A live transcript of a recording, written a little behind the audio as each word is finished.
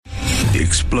The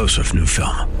explosive new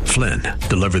film, Flynn,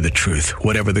 Deliver the Truth,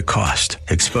 Whatever the Cost,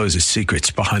 exposes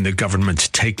secrets behind the government's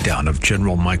takedown of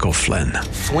General Michael Flynn.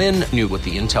 Flynn knew what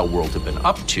the intel world had been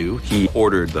up to. He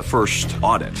ordered the first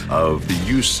audit of the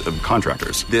use of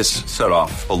contractors. This set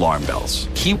off alarm bells.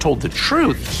 He told the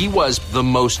truth. He was the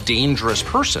most dangerous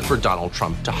person for Donald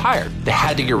Trump to hire. They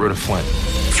had to get rid of Flynn.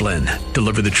 Flynn,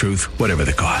 Deliver the Truth, Whatever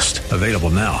the Cost. Available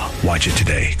now. Watch it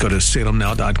today. Go to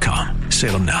salemnow.com.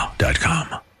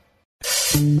 salemnow.com.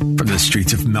 From the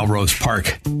streets of Melrose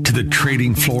Park to the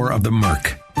trading floor of the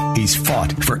Merc, he's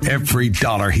fought for every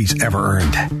dollar he's ever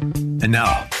earned. And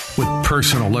now, with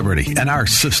personal liberty and our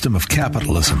system of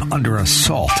capitalism under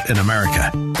assault in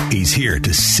America, he's here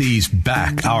to seize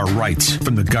back our rights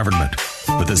from the government.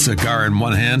 With a cigar in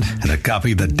one hand and a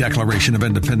copy of the Declaration of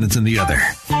Independence in the other,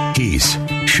 he's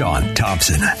Sean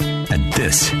Thompson. And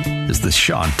this is The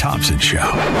Sean Thompson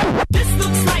Show. This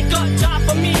looks like a job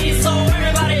for me, so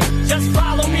everybody just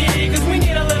follow me, because we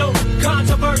need a little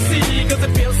controversy, because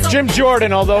it feels so... Jim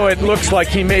Jordan, although it looks like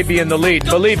he may be in the lead,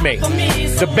 believe me,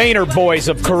 the Boehner boys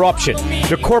of corruption,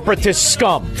 the corporatist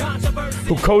scum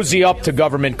who cozy up to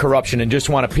government corruption and just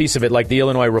want a piece of it like the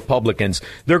Illinois Republicans,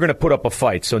 they're going to put up a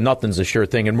fight, so nothing's a sure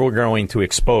thing, and we're going to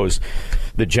expose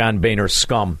the John Boehner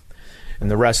scum and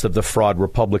the rest of the fraud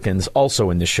Republicans also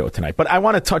in this show tonight. But I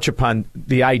want to touch upon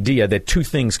the idea that two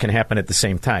things can happen at the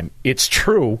same time. It's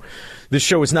true. This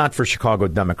show is not for Chicago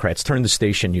Democrats. Turn the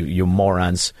station, you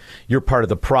morons. You're part of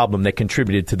the problem that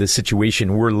contributed to the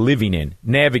situation we're living in,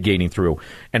 navigating through,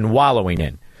 and wallowing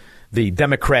in. The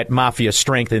Democrat mafia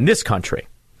strength in this country.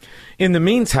 In the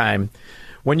meantime,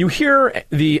 when you hear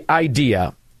the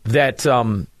idea that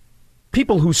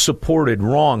people who supported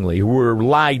wrongly, who were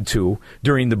lied to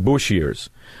during the Bush years,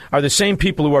 are the same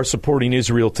people who are supporting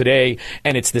Israel today,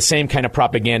 and it's the same kind of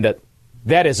propaganda,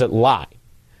 that is a lie.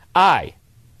 I,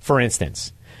 for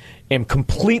instance, am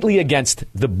completely against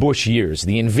the Bush years,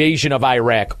 the invasion of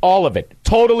Iraq, all of it,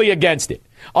 totally against it.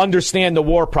 Understand the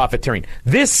war profiteering.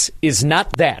 This is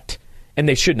not that, and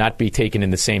they should not be taken in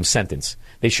the same sentence.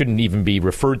 They shouldn't even be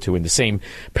referred to in the same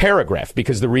paragraph,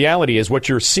 because the reality is what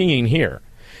you're seeing here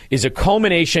is a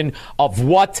culmination of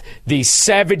what these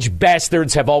savage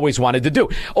bastards have always wanted to do.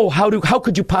 Oh, how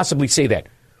could you possibly say that?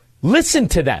 Listen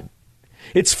to them.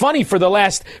 It's funny for the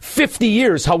last 50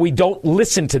 years how we don't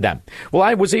listen to them. Well,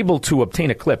 I was able to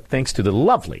obtain a clip, thanks to the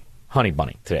lovely Honey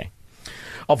Bunny today,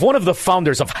 of one of the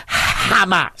founders of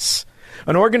Hamas,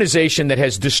 an organization that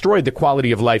has destroyed the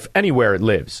quality of life anywhere it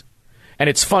lives. And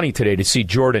it's funny today to see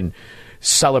Jordan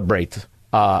celebrate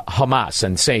Hamas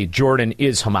and say Jordan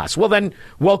is Hamas. Well, then,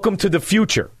 welcome to the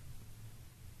future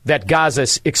that Gaza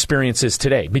experiences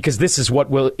today, because this is what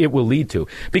it will lead to.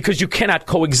 Because you cannot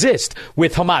coexist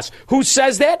with Hamas. Who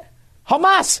says that?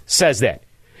 Hamas says that.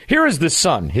 Here is the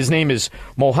son. His name is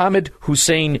Mohammed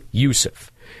Hussein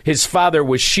Yusuf. His father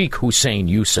was Sheikh Hussein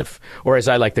Yusuf, or as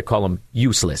I like to call him,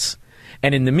 useless.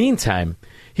 And in the meantime,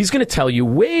 he's going to tell you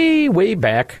way, way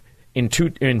back in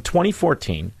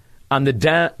 2014, on the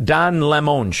Don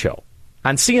Lemon show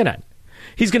on CNN.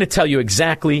 He's going to tell you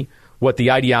exactly what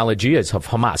the ideology is of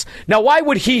Hamas. Now, why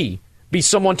would he be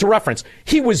someone to reference?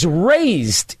 He was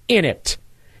raised in it.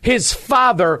 His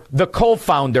father, the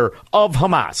co-founder of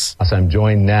Hamas. I'm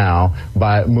joined now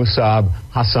by Musab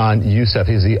Hassan Youssef.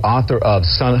 He's the author of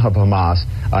Son of Hamas,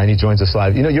 and he joins us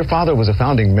live. You know, your father was a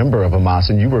founding member of Hamas,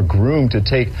 and you were groomed to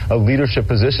take a leadership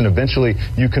position. Eventually,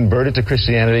 you converted to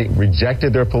Christianity,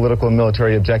 rejected their political and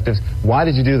military objectives. Why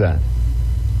did you do that?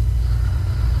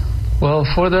 Well,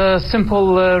 for the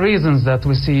simple reasons that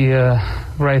we see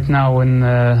right now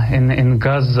in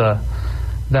Gaza,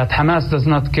 that Hamas does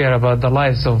not care about the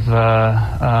lives of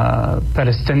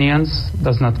Palestinians,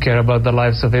 does not care about the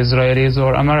lives of Israelis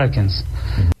or Americans.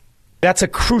 That's a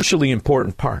crucially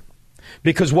important part,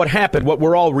 because what happened, what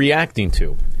we're all reacting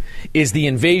to, is the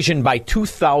invasion by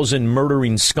 2,000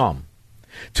 murdering scum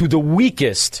to the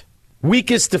weakest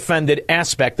defended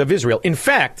aspect of Israel. In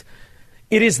fact,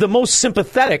 it is the most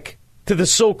sympathetic to the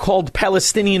so-called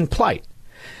Palestinian plight.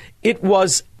 It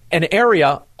was an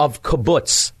area of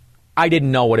kibbutz. I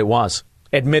didn't know what it was,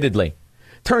 admittedly.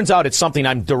 Turns out it's something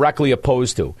I'm directly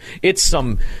opposed to. It's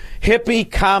some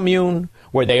hippie commune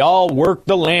where they all work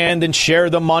the land and share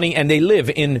the money, and they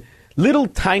live in little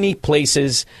tiny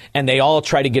places, and they all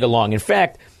try to get along. In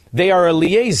fact, they are a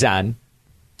liaison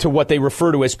to what they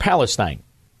refer to as Palestine.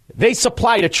 They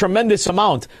supplied a tremendous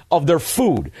amount of their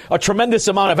food, a tremendous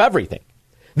amount of everything.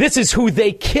 This is who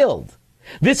they killed.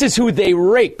 This is who they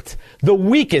raped, the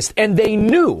weakest, and they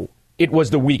knew it was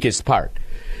the weakest part.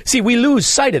 See, we lose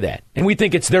sight of that, and we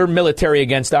think it's their military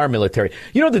against our military.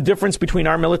 You know the difference between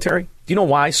our military? Do you know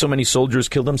why so many soldiers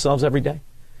kill themselves every day?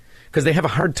 because they have a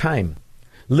hard time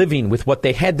living with what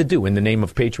they had to do in the name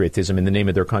of patriotism, in the name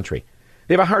of their country.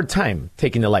 They have a hard time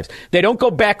taking their lives. They don't go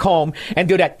back home and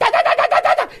do that,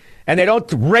 and they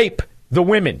don't rape the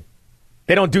women.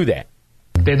 They don't do that.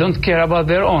 They don't care about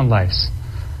their own lives.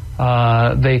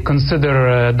 They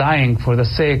consider dying for the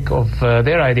sake of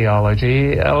their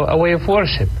ideology a way of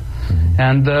worship.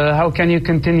 And how can you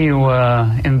continue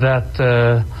in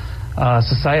that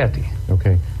society?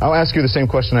 Okay. I'll ask you the same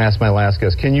question I asked my last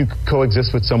guest. Can you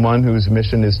coexist with someone whose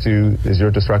mission is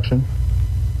your destruction?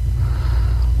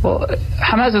 Well,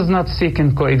 Hamas is not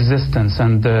seeking coexistence,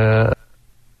 and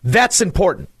that's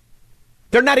important.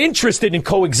 They're not interested in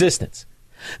coexistence.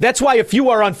 That's why if you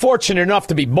are unfortunate enough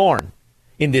to be born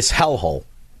in this hellhole,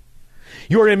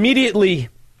 you are immediately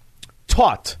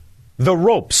taught the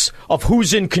ropes of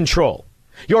who's in control.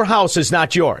 Your house is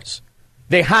not yours.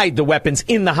 They hide the weapons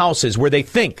in the houses where they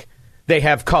think they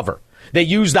have cover. They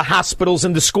use the hospitals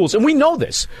and the schools. And we know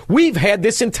this. We've had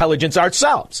this intelligence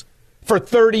ourselves for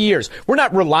 30 years. We're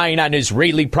not relying on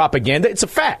Israeli propaganda. It's a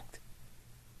fact.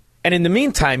 And in the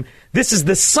meantime, this is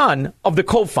the son of the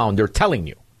co-founder telling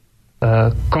you.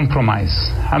 Compromise.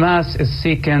 Hamas is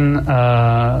seeking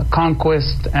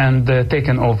conquest and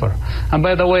taken over. And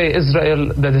by the way, Israel,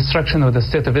 the destruction of the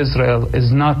state of Israel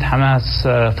is not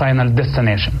Hamas' final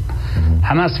destination.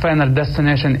 Hamas' final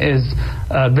destination is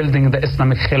building the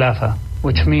Islamic Khilafah,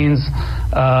 which means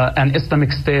an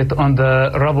Islamic state on the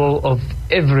rubble of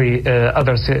every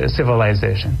other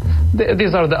civilization.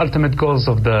 These are the ultimate goals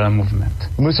of the movement.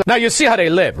 Now you see how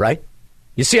they live, right?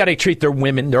 You see how they treat their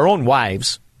women, their own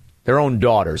wives, their own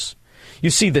daughters.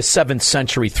 You see the 7th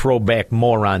century throwback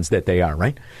morons that they are,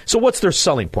 right? So what's their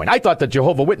selling point? I thought the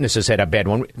Jehovah's Witnesses had a bad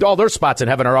one. All their spots in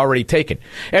heaven are already taken.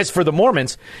 As for the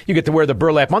Mormons, you get to wear the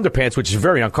burlap underpants, which is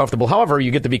very uncomfortable. However,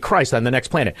 you get to be Christ on the next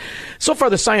planet. So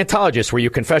far, the Scientologists, where you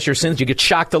confess your sins, you get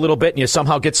shocked a little bit, and you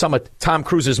somehow get some of Tom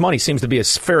Cruise's money, seems to be a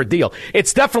fair deal.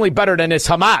 It's definitely better than this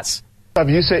Hamas.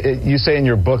 You say in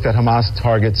your book that Hamas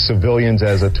targets civilians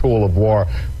as a tool of war.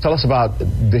 Tell us about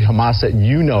the Hamas that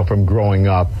you know from growing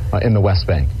up in the West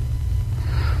Bank.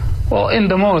 Well, in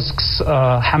the mosques,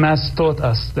 Hamas taught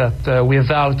us that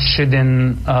without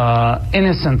shedding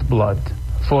innocent blood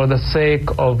for the sake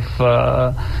of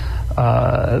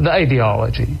the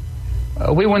ideology,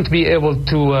 we won't be able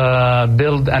to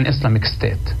build an Islamic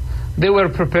state. They were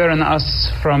preparing us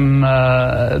from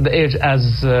the age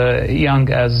as young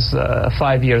as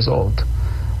 5 years old.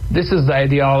 This is the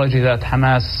ideology that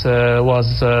Hamas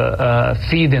was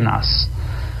feeding us.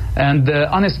 And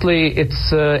honestly,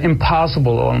 it's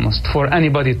impossible almost for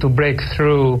anybody to break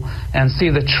through and see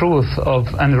the truth of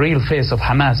and real face of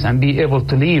Hamas and be able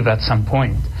to leave at some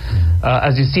point.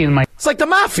 As you see in my... It's like the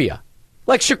mafia,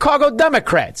 like Chicago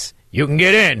Democrats. You can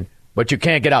get in, but you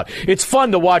can't get out. It's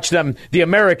fun to watch them, the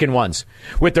American ones,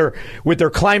 with their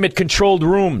climate-controlled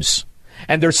rooms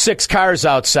and their 6 cars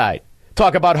outside.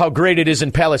 Talk about how great it is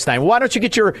in Palestine. Why don't you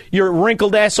get your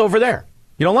wrinkled ass over there?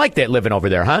 You don't like that living over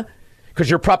there, huh? Because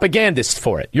you're propagandists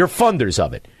for it. You're funders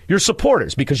of it. You're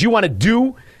supporters because you want to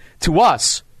do to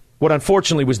us what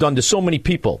unfortunately was done to so many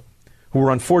people who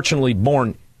were unfortunately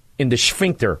born in the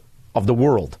sphincter of the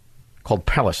world called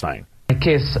Palestine. In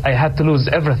case I had to lose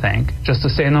everything just to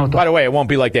say no to... By the way, it won't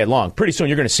be like that long. Pretty soon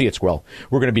you're going to see it, Squirrel.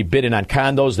 We're going to be bidding on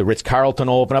condos. The Ritz-Carlton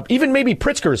will open up. Even maybe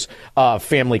Pritzker's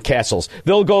family castles.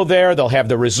 They'll go there. They'll have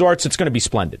the resorts. It's going to be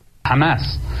splendid.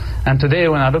 Hamas. And today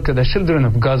when I look at the children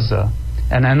of Gaza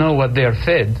and I know what they're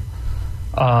fed,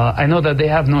 I know that they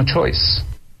have no choice.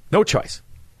 No choice.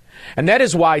 And that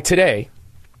is why today,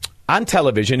 on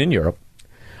television in Europe,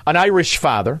 an Irish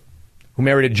father who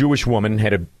married a Jewish woman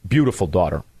had a beautiful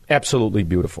daughter. Absolutely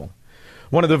beautiful.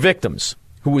 One of the victims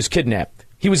who was kidnapped.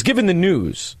 He was given the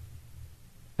news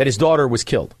that his daughter was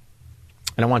killed.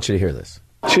 And I want you to hear this.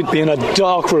 She'd be in a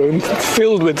dark room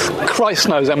filled with Christ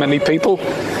knows how many people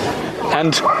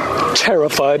and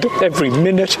terrified every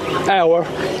minute, hour,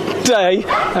 day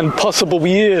and possible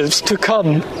years to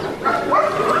come.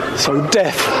 So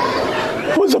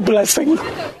death was a blessing.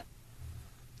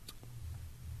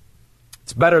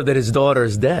 It's better that his daughter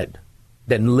is dead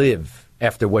than live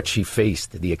after what she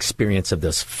faced, the experience of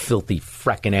those filthy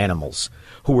fracking animals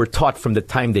who were taught from the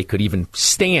time they could even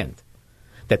stand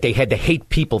that they had to hate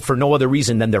people for no other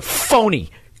reason than their phony,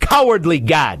 cowardly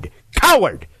God,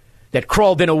 coward, that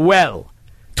crawled in a well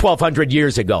 1,200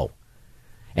 years ago.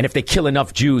 And if they kill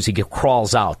enough Jews, he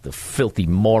crawls out, the filthy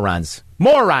morons.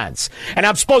 Morons! And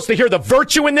I'm supposed to hear the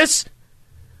virtue in this?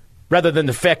 Rather than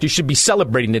the fact you should be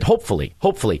celebrating it,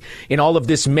 hopefully, in all of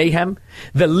this mayhem,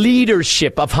 the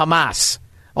leadership of Hamas,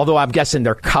 Although I'm guessing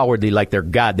they're cowardly like their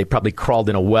God. They probably crawled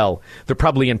in a well. They're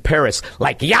probably in Paris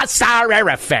like Yasser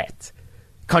Arafat.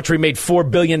 Country made $4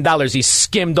 billion. He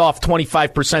skimmed off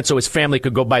 25% so his family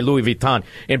could go buy Louis Vuitton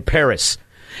in Paris.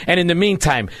 And in the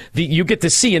meantime, you get to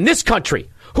see in this country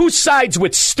who sides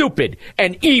with stupid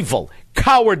and evil,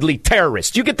 cowardly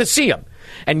terrorists. You get to see them.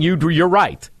 And you're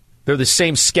right. They're the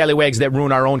same scallywags that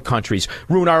ruin our own countries,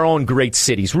 ruin our own great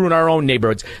cities, ruin our own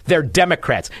neighborhoods. They're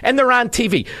Democrats. And they're on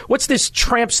TV. What's this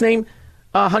tramp's name,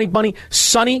 Honey Bunny?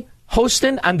 Sonny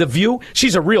Hostin on The View?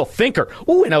 She's a real thinker.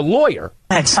 Ooh, and a lawyer.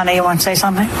 Sonny, you want to say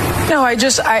something? No,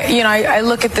 I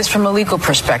look at this from a legal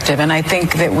perspective, and I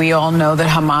think that we all know that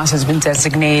Hamas has been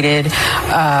designated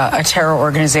a terror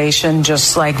organization,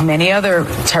 just like many other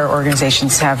terror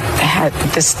organizations have had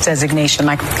this designation,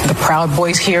 like the Proud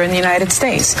Boys here in the United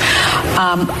States.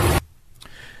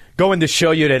 Going to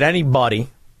show you that anybody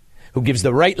who gives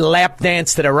the right lap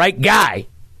dance to the right guy,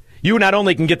 you not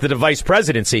only can get to the vice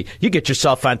presidency, you get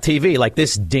yourself on TV like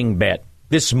this dingbat,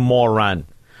 this moron.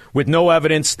 With no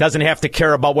evidence, doesn't have to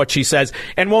care about what she says,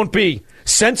 and won't be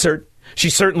censored. She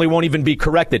certainly won't even be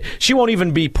corrected. She won't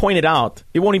even be pointed out.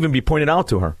 It won't even be pointed out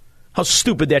to her how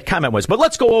stupid that comment was. But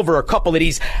let's go over a couple of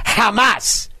these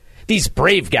Hamas, these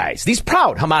brave guys, these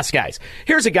proud Hamas guys.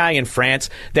 Here's a guy in France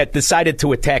that decided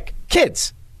to attack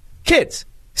kids,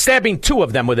 stabbing 2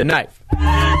 of them with a knife.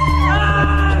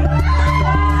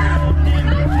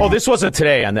 Oh, this wasn't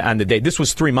today on the day. This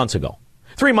was 3 months ago.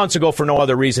 3 months ago for no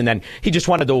other reason than he just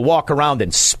wanted to walk around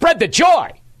and spread the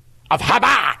joy of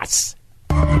Hamas.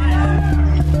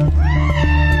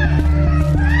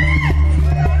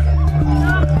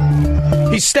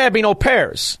 He's stabbing au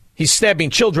pairs. He's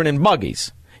stabbing children in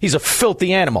buggies. He's a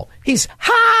filthy animal. He's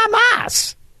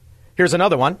Hamas. Here's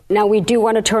another one. Now, we do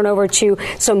want to turn over to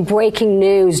some breaking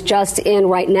news just in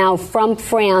right now from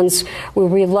France, where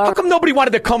we learned... How come nobody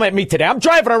wanted to come at me today? I'm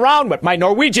driving around with my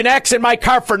Norwegian X in my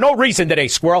car for no reason today,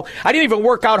 squirrel. I didn't even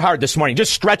work out hard this morning.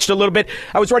 Just stretched a little bit.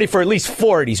 I was ready for at least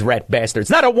 4 of these rat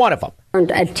bastards. Not a one of them.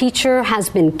 A teacher has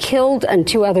been killed and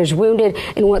 2 others wounded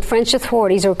in what French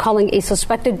authorities are calling a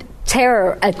suspected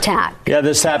terror attack. Yeah,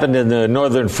 this happened in the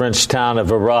northern French town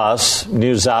of Arras.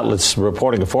 News outlets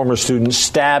reporting a former student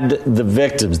stabbed the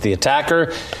victims. The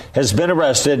attacker has been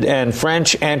arrested, and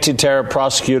French anti-terror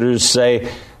prosecutors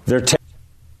say they're...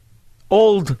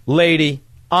 Old lady,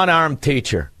 unarmed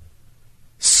teacher,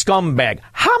 scumbag,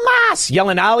 Hamas,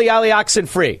 yelling Ali Ali oxen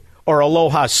free, or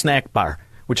Aloha snack bar,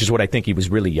 which is what I think he was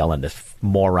really yelling, the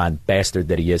moron bastard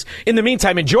that he is. In the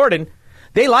meantime, in Jordan,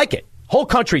 they like it. Whole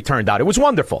country turned out. It was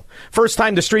wonderful. First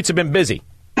time the streets have been busy.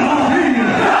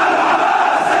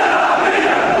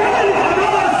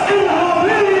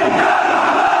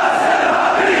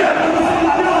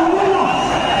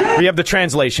 We have the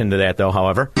translation to that, though,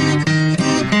 however.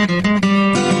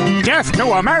 Death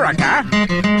to America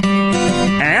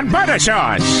and butter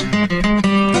sauce.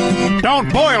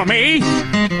 Don't boil me.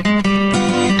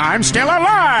 I'm still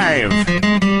alive.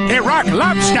 Iraq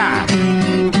lobster.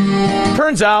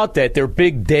 Turns out that their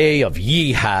big day of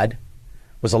Jihad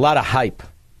was a lot of hype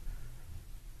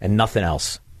and nothing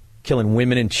else. Killing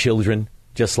women and children,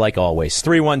 just like always.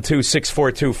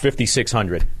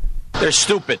 312-642-5600. They're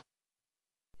stupid.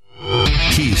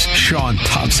 He's Sean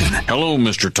Thompson. Hello,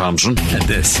 Mr. Thompson. And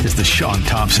this is the Sean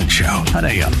Thompson Show on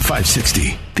AM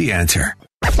 560. The Answer.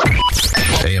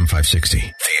 AM 560. The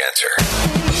Answer.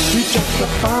 You just the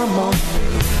bomb on,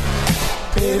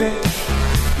 baby.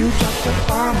 You just the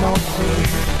bomb on, baby.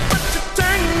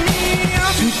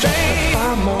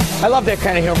 I love that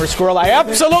kind of humor, Squirrel. I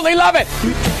absolutely love it.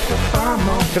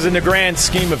 Because in the grand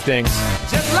scheme of things,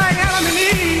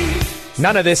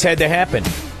 none of this had to happen.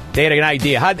 They had an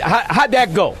idea. How'd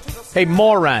that go? Hey,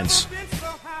 morons.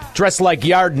 Dressed like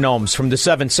yard gnomes from the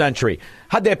 7th century.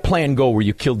 How'd that plan go where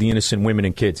you killed the innocent women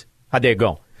and kids? How'd that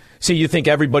go? See, you think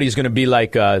everybody's going to be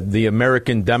like the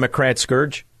American Democrat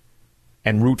scourge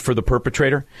and root for the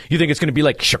perpetrator? You think it's going to be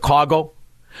like Chicago,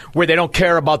 where they don't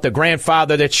care about the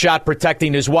grandfather that shot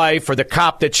protecting his wife or the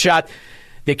cop that shot?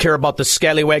 They care about the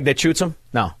scallywag that shoots him?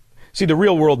 No. See, the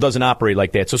real world doesn't operate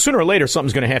like that. So sooner or later,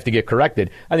 something's going to have to get corrected.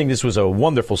 I think this was a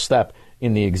wonderful step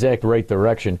in the exact right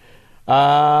direction.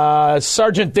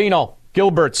 Sergeant Dino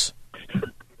Gilberts.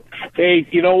 Hey,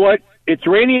 you know what? It's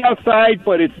rainy outside,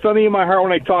 but it's sunny in my heart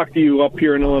when I talk to you up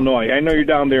here in Illinois. I know you're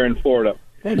down there in Florida.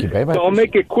 Thank you, babe. So I'll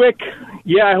make it quick.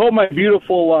 Yeah, I hope my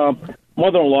beautiful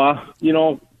mother-in-law,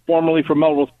 formerly from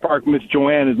Melrose Park, Miss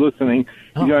Joanne, is listening.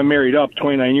 Oh. I married up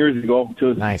 29 years ago to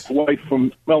his wife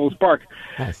from Melrose Park.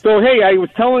 Nice. So, hey, I was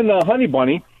telling Honey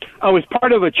Bunny, I was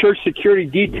part of a church security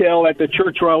detail at the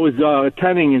church where I was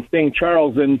attending in St.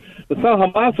 Charles, and the son of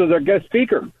Hamas was our guest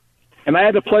speaker. and I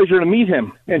had the pleasure to meet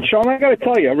him. And Sean, I got to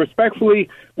tell you, respectfully,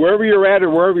 wherever you're at or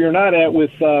wherever you're not at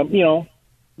with,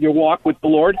 your walk with the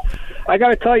Lord, I got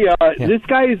to tell you, this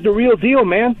guy is the real deal,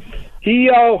 man. He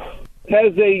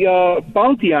has a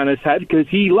bounty on his head because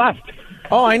he left.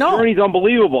 Oh, I know. His journey's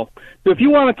unbelievable. So if you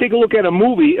want to take a look at a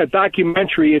movie, a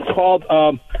documentary, it's called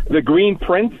The Green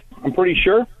Prince, I'm pretty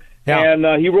sure. Yeah.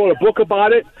 And he wrote a book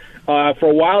about it. For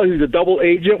a while, he was a double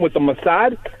agent with the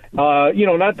Mossad.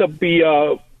 Not to be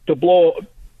to blow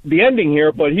the ending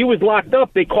here, but he was locked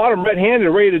up. They caught him red-handed,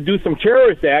 ready to do some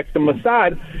terrorist acts. The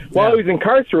Mossad, while he was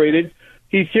incarcerated,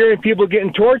 he's hearing people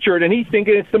getting tortured, and he's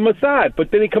thinking it's the Mossad. But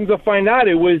then he comes to find out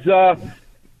it was,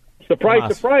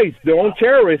 surprise, their own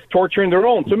terrorists torturing their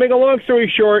own. So make a long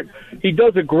story short, he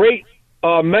does a great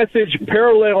message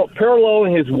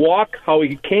paralleling his walk, how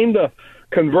he came to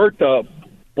convert to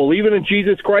believing in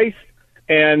Jesus Christ.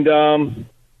 And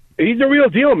he's the real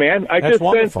deal, man. I just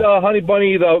sent Honey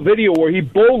Bunny the video where he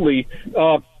boldly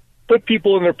put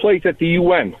people in their place at the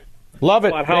UN. Love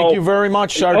it. Thank you very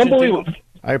much, Sergeant. Unbelievable.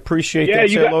 I appreciate that.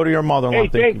 Say hello to your mother-in-law.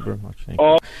 Thank you very much. Thank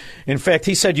you. In fact,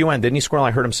 he said UN, didn't he, Squirrel? I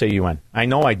heard him say UN. I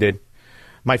know I did.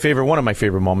 One of my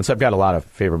favorite moments, I've got a lot of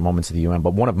favorite moments of the UN,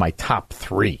 but one of my top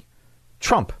 3,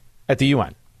 Trump at the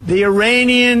UN. The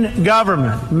Iranian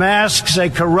government masks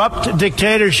a corrupt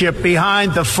dictatorship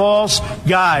behind the false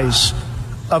guise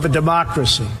of a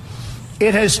democracy.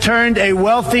 It has turned a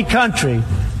wealthy country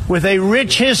with a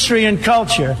rich history and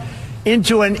culture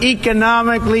into an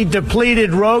economically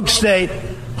depleted rogue state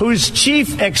whose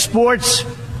chief exports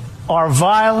are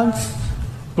violence,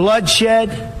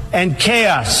 bloodshed, and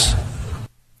chaos.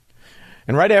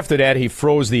 And right after that, he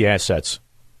froze the assets,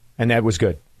 and that was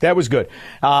good. That was good.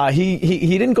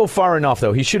 He didn't go far enough,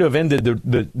 though. He should have ended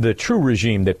the true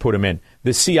regime that put him in,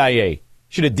 the CIA.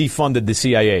 Should have defunded the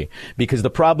CIA, because the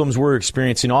problems we're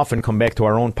experiencing often come back to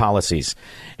our own policies,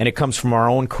 and it comes from our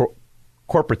own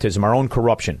corporatism, our own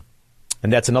corruption.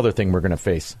 And that's another thing we're going to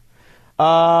face.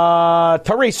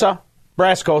 Teresa,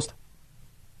 Brass Coast.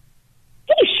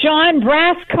 Hey, Sean,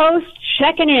 Brass Coast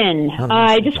checking in.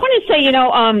 I just want to say,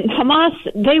 Hamas,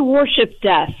 they worship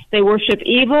death. They worship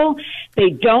evil. They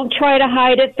don't try to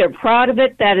hide it. They're proud of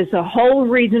it. That is the whole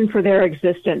reason for their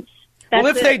existence. That's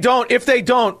if they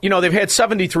don't, they've had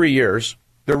 73 years.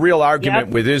 The real argument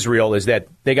with Israel is that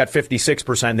they got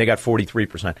 56%, they got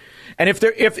 43%. And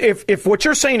if what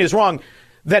you're saying is wrong,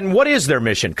 then what is their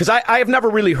mission? Because I have never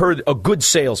really heard a good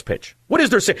sales pitch. What is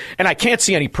their and I can't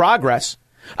see any progress.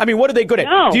 I mean, what are they good at?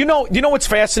 No. Do you know what's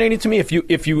fascinating to me? If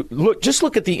you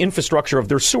look at the infrastructure of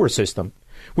their sewer system,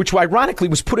 which ironically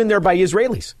was put in there by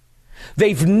Israelis.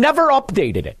 They've never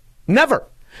updated it. Never.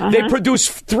 They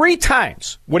produced 3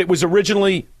 times what it was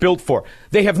originally built for.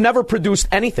 They have never produced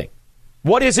anything.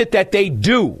 What is it that they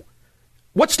do?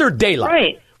 What's their day like?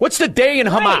 Right. What's the day in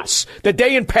Hamas? Right. The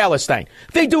day in Palestine?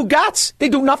 They do guts. They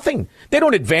do nothing. They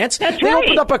don't advance. They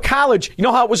opened up a college. You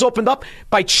know how it was opened up?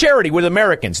 By charity with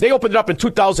Americans. They opened it up in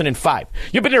 2005.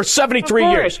 You've been there 73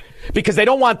 years because they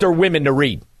don't want their women to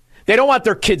read. They don't want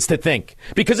their kids to think.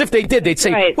 Because if they did, they'd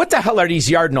say, what the hell are these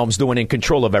yard gnomes doing in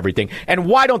control of everything? And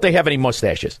why don't they have any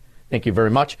mustaches? Thank you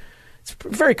very much. It's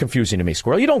very confusing to me,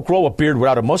 Squirrel. You don't grow a beard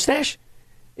without a mustache.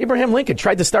 Abraham Lincoln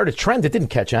tried to start a trend that didn't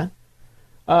catch on.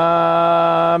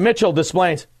 Mitchell, Des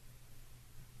Plaines.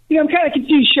 I'm kind of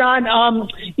confused, Sean.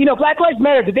 Black Lives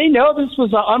Matter, did they know this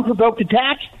was an unprovoked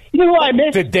attack? You know who I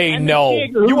missed? Did they know?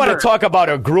 You want to talk about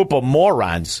a group of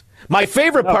morons. My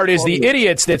favorite part is the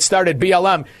idiots that started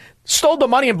BLM stole the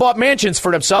money and bought mansions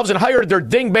for themselves and hired their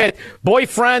dingbat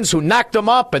boyfriends who knocked them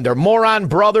up and their moron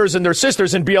brothers and their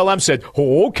sisters, and BLM said,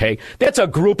 oh, okay, that's a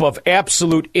group of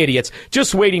absolute idiots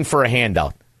just waiting for a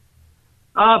handout.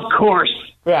 Of course.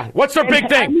 Yeah. What's their big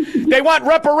thing? They want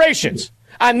reparations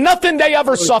on nothing they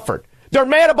ever suffered. They're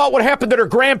mad about what happened to their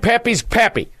grandpappy's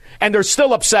pappy, and they're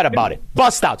still upset about it.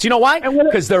 Bust-outs. You know why?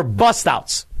 Because they're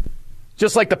bust-outs,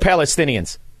 just like the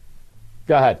Palestinians.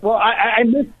 Go ahead. Well, I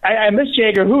miss J.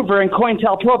 Edgar Hoover and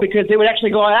COINTELPRO because they would actually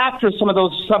go after some of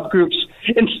those subgroups.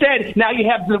 Instead, now you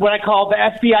have what I call the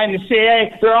FBI and the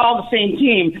CIA. They're all the same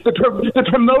team. They're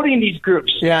promoting these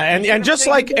groups. Yeah, and just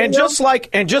like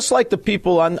the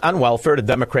people on welfare, the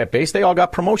Democrat base, they all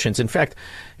got promotions. In fact,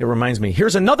 it reminds me.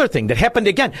 Here's another thing that happened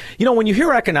again. When you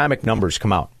hear economic numbers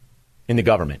come out in the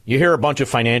government, you hear a bunch of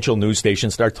financial news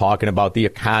stations start talking about the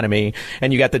economy,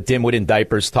 and you got the dimwit in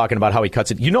diapers talking about how he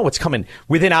cuts it. You know what's coming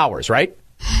within hours, right?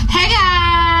 Hey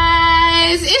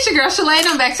guys, it's your girl Shalane.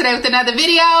 I'm back today with another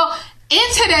video.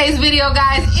 In today's video,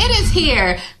 guys, it is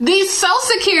here. The Social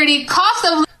Security cost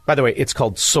of... By the way, it's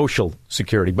called Social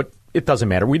Security, but it doesn't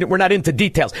matter. We're not into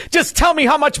details. Just tell me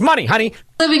how much money, honey.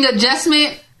 Living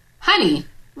adjustment. Honey,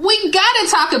 We got to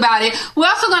talk about it. We're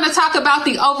also going to talk about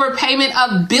the overpayment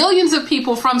of billions of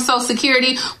people from Social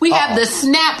Security. We have the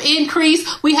SNAP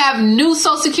increase. We have new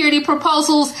Social Security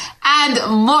proposals and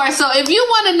more. So if you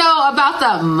want to know about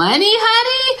the money,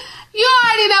 honey, you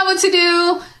already know what to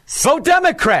do. Vote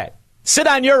Democrat. Sit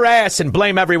on your ass and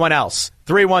blame everyone else.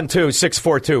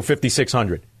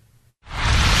 312-642-5600.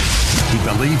 He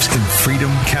believes in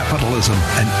freedom, capitalism,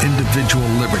 and individual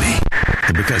liberty.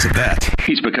 And because of that,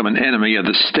 he's become an enemy of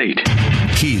the state.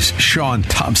 He's Sean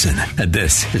Thompson, and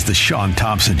this is the Sean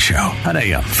Thompson Show on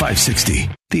AM 560.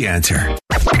 The Answer.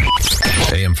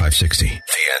 AM 560.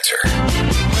 The Answer.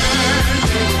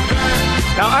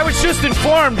 Now, I was just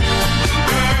informed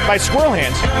by Squirrel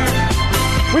Hands.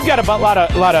 We've got a lot of.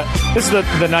 This is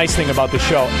the nice thing about the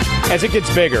show. As it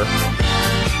gets bigger,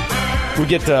 we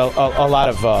get a lot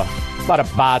of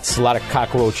bots, a lot of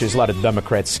cockroaches, a lot of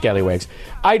Democrats, scallywags.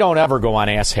 I don't ever go on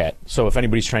Asshat. So if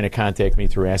anybody's trying to contact me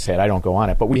through Asshat, I don't go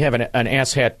on it. But we have an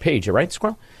Asshat page, right,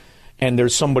 Squirrel? And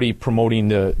there's somebody promoting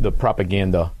the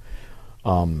propaganda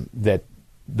that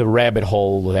the rabbit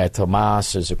hole that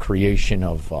Hamas is a creation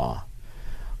of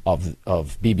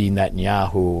Bibi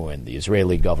Netanyahu and the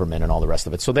Israeli government and all the rest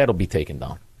of it. So that'll be taken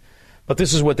down. But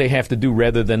this is what they have to do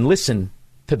rather than listen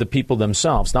to the people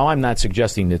themselves. Now, I'm not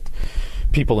suggesting that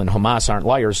people in Hamas aren't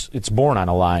liars. It's born on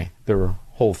a lie. Their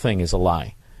whole thing is a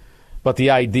lie. But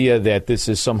the idea that this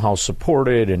is somehow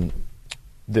supported and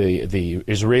the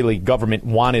Israeli government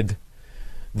wanted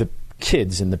the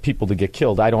kids and the people to get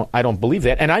killed, I don't believe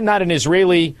that. And I'm not an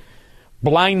Israeli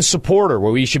blind supporter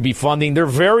where we should be funding. They're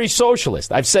very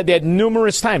socialist. I've said that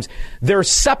numerous times. They're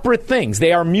separate things.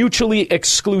 They are mutually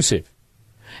exclusive.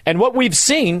 And what we've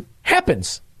seen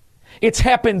happens. It's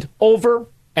happened over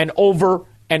and over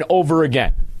and over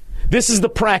again. This is the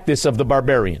practice of the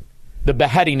barbarian, the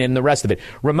beheading and the rest of it.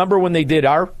 Remember when they did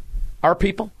our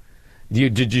people?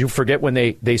 Did you forget when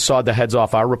they sawed the heads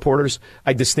off our reporters?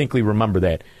 I distinctly remember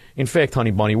that. In fact, Honey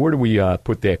Bunny, where do we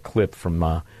put that clip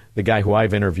from the guy who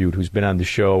I've interviewed who's been on the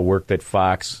show, worked at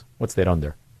Fox? What's that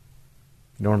under?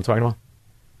 You know what I'm talking about?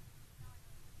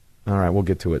 All right, we'll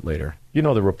get to it later. You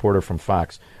know the reporter from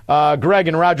Fox. Greg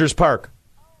in Rogers Park.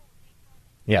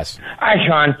 Yes. Hi,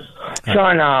 Sean.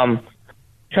 Sean, I'm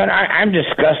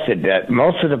disgusted that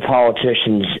most of the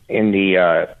politicians in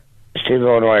the state of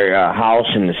Illinois House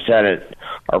and the Senate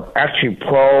are actually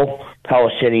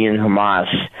pro-Palestinian Hamas,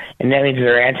 and that means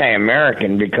they're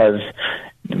anti-American because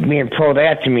being pro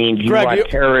that means you want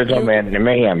terrorism and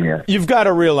mayhem here. You've got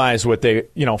to realize what they,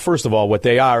 first of all, what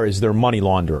they are is they're money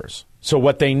launderers. So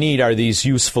what they need are these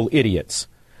useful idiots.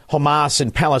 Hamas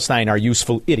and Palestine are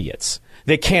useful idiots.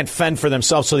 They can't fend for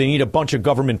themselves, so they need a bunch of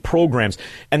government programs.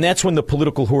 And that's when the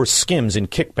political horse skims in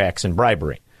kickbacks and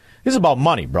bribery. This is about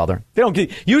money, brother. They don't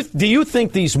get you. Do you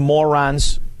think these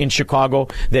morons in Chicago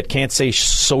that can't say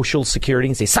Social Security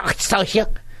and say social?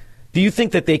 Do you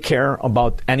think that they care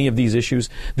about any of these issues?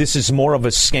 This is more of a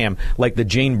scam like the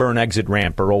Jane Byrne exit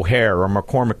ramp or O'Hare or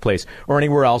McCormick Place or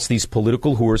anywhere else. These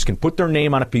political whores can put their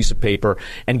name on a piece of paper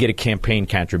and get a campaign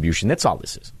contribution. That's all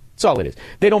this is. That's all it is.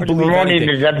 They don't believe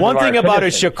anything. One thing about a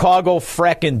Chicago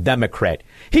fracking Democrat,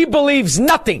 he believes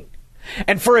nothing.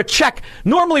 And for a check,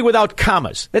 normally without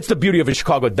commas, that's the beauty of a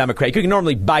Chicago Democrat. You can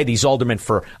normally buy these aldermen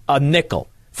for a nickel.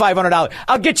 $500.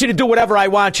 I'll get you to do whatever I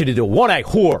want you to do. One-eyed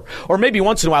whore. Or maybe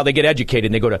once in a while they get educated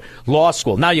and they go to law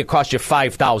school. Now it costs you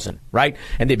 $5,000, right?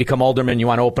 And they become aldermen. You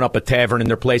want to open up a tavern in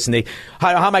their place, and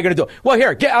how am I going to do it? Well,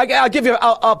 here, I'll give you.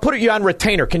 I'll put you on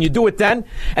retainer. Can you do it then?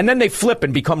 And then they flip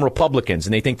and become Republicans,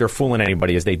 and they think they're fooling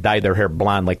anybody as they dye their hair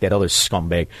blonde like that other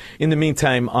scumbag. In the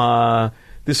meantime,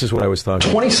 this is what I was talking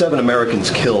about. 27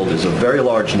 Americans killed is a very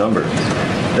large number.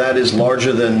 That is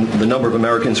larger than the number of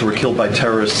Americans who were killed by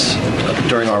terrorists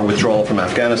during our withdrawal from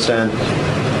Afghanistan,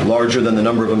 larger than the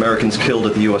number of Americans killed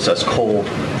at the USS Cole,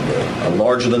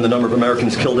 larger than the number of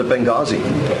Americans killed at Benghazi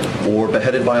or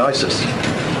beheaded by ISIS.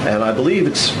 And I believe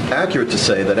it's accurate to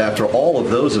say that after all of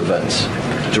those events,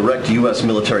 direct U.S.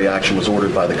 military action was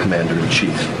ordered by the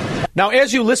Commander-in-Chief. Now,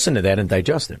 as you listen to that and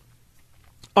digest it,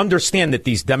 understand that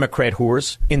these Democrat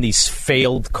whores in these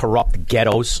failed, corrupt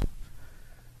ghettos,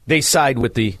 they side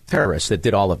with the terrorists that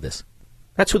did all of this.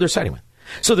 That's who they're siding with.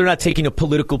 So they're not taking a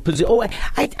political position. Oh,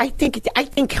 I think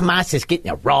Hamas is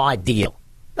getting a raw deal.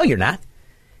 No, you're not.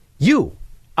 You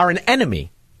are an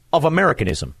enemy of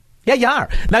Americanism. Yeah, you are.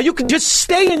 Now, you can just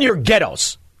stay in your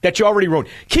ghettos that you already ruined.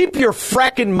 Keep your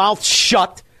fracking mouth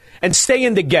shut and stay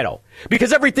in the ghetto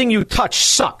because everything you touch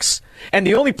sucks. And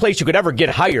the only place you could ever get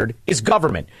hired is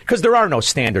government because there are no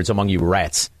standards among you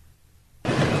rats.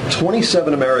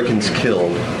 27 Americans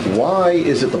killed. Why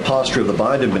is it the posture of the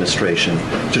Biden administration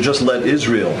to just let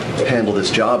Israel handle this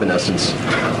job, in essence,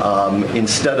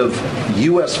 instead of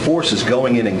U.S. forces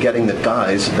going in and getting the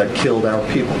guys that killed our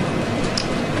people?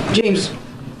 James,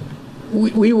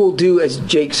 we will do, as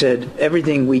Jake said,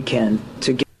 everything we can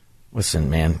to get... Listen,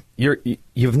 man,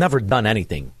 you've never done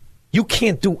anything. You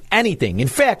can't do anything. In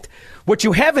fact, what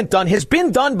you haven't done has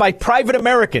been done by private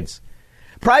Americans.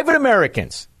 Private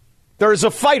Americans. There's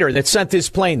a fighter that sent his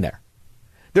plane there.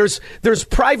 There's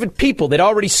private people that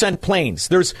already sent planes.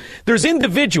 There's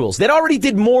individuals that already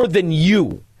did more than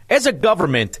you. As a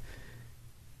government,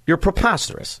 you're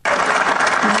preposterous.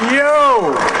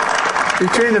 Yo!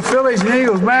 Between the Phillies and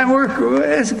Eagles, man,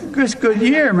 it's a good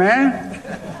year, man.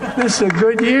 This is a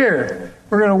good year.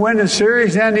 We're going to win the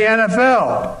series and the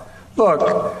NFL.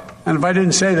 Look, and if I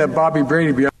didn't say that, Bobby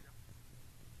Brady be...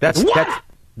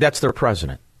 That's their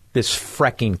president. This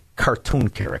fracking cartoon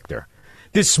character.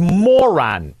 This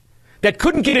moron that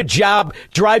couldn't get a job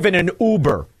driving an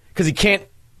Uber because he can't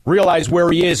realize where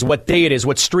he is, what day it is,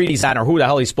 what street he's on, or who the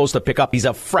hell he's supposed to pick up. He's a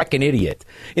fracking idiot.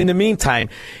 In the meantime,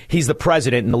 he's the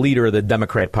president and the leader of the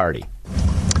Democrat Party.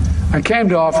 I came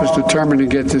to office determined to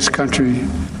get this country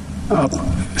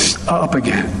up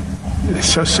again.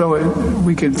 So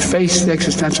we can face the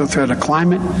existential threat of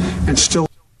climate and still...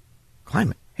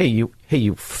 Climate? Hey, you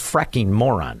fracking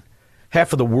moron.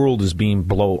 Half of the world is being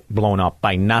blown up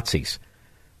by Nazis.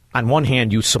 On one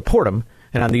hand, you support them,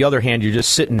 and on the other hand, you're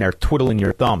just sitting there twiddling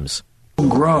your thumbs.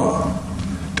 Grow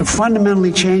to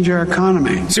fundamentally change our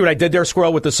economy. See what I did there,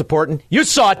 Squirrel, with the supporting? You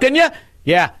saw it, didn't you?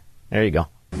 Yeah, there you go.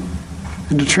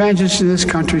 And to transition this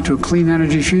country to a clean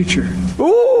energy future.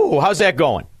 Ooh, how's that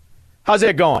going?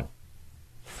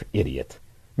 Idiot.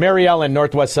 Mary Ellen,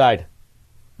 Northwest Side.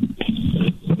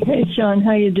 Hey, Sean,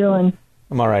 how you doing?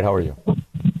 I'm all right. How are you?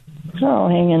 Oh,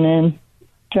 hanging in,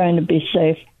 trying to be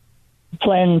safe.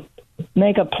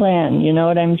 Make a plan. You know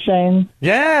what I'm saying?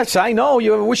 Yes, I know.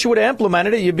 You wish you would have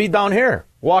implemented it. You'd be down here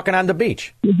walking on the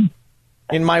beach.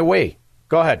 In my way.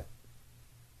 Go ahead.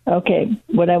 Okay.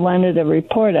 What I wanted to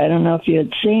report, I don't know if you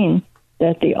had seen,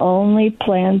 that the only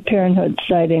Planned Parenthood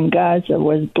site in Gaza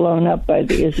was blown up by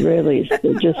the Israelis.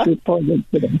 They just reported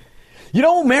today. You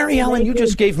know, Mary Ellen, you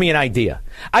just gave me an idea.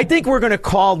 I think we're going to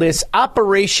call this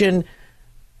Operation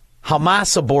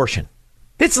Hamas Abortion.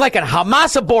 It's like a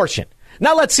Hamas abortion.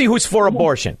 Now let's see who's for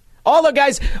abortion. All the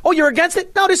guys, oh, you're against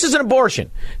it? No, this is an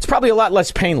abortion. It's probably a lot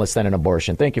less painless than an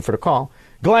abortion. Thank you for the call.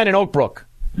 Glenn in Oak Brook.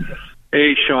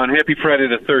 Hey, Sean, happy Friday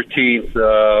the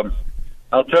 13th.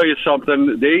 I'll tell you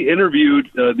something. They interviewed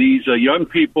these young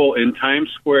people in Times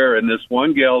Square, and this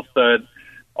one gal said,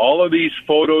 all of these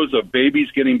photos of babies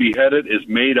getting beheaded is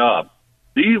made up.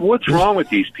 What's wrong with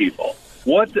these people?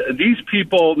 What these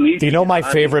people need. Do you know my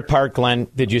favorite part, Glenn?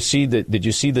 Did you see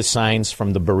the signs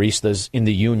from the baristas in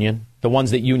the union? The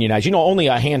ones that unionize. You know, only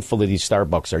a handful of these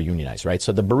Starbucks are unionized, right?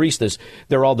 So the baristas,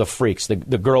 they're all the freaks. The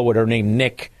girl with her name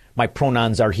Nick. My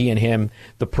pronouns are he and him.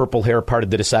 The purple hair parted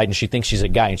to the side, and she thinks she's a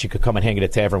guy, and she could come and hang at a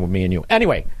tavern with me and you.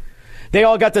 Anyway, they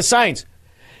all got the signs.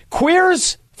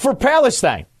 Queers for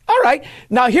Palestine. All right.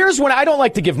 Now, here's when I don't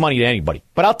like to give money to anybody,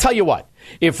 but I'll tell you what.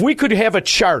 If we could have a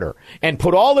charter and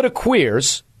put all of the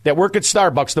queers that work at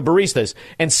Starbucks, the baristas,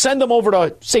 and send them over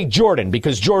to, say, Jordan,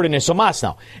 because Jordan is Hamas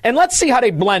now, and let's see how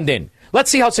they blend in.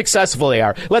 Let's see how successful they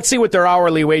are. Let's see what their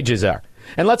hourly wages are.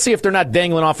 And let's see if they're not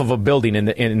dangling off of a building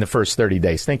in the first 30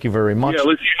 days. Thank you very much. Yeah,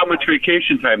 let's see how much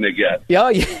vacation time they get. Yeah,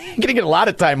 you're going to get a lot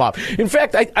of time off. In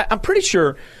fact, I'm pretty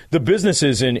sure the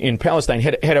businesses in Palestine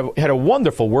had a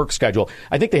wonderful work schedule.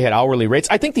 I think they had hourly rates.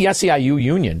 I think the SEIU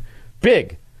union,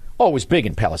 big. Oh, it was big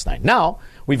in Palestine. Now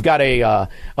we've got a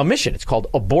mission. It's called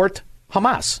Abort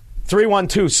Hamas.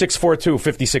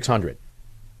 312-642-5600.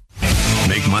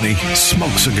 Make money,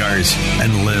 smoke cigars,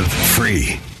 and live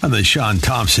free on the Sean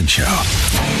Thompson Show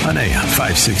on AM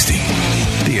 560.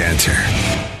 The Answer.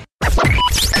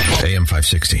 AM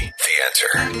 560. The Answer.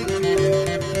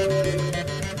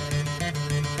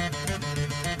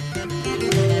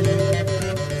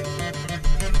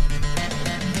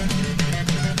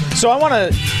 So I want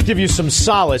to give you some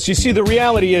solace. You see, the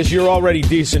reality is you're already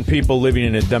decent people living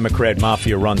in a Democrat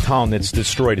mafia-run town that's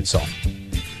destroyed itself.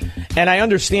 And I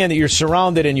understand that you're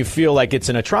surrounded and you feel like it's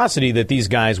an atrocity that these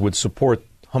guys would support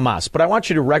Hamas. But I want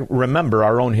you to remember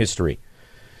our own history.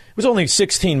 It was only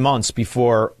 16 months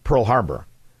before Pearl Harbor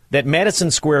that Madison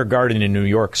Square Garden in New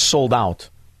York sold out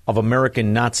of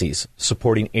American Nazis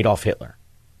supporting Adolf Hitler.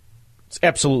 It's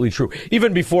absolutely true.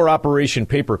 Even before Operation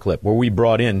Paperclip, where we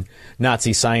brought in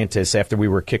Nazi scientists after we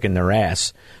were kicking their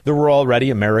ass, there were already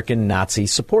American Nazi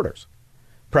supporters,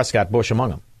 Prescott Bush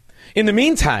among them. In the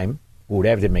meantime, Ooh,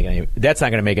 that's not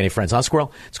going to make any friends, huh,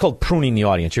 Squirrel? It's called pruning the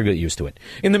audience. You're going to get used to it.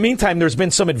 In the meantime, there's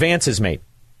been some advances made.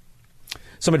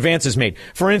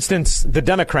 For instance, the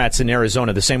Democrats in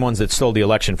Arizona, the same ones that stole the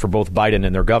election for both Biden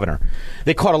and their governor,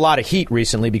 they caught a lot of heat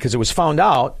recently because it was found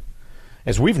out,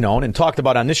 as we've known and talked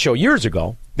about on this show years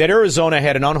ago, that Arizona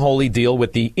had an unholy deal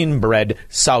with the inbred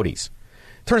Saudis.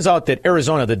 Turns out that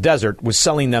Arizona, the desert, was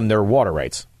selling them their water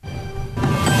rights.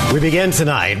 We begin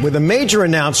tonight with a major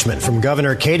announcement from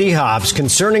Governor Katie Hobbs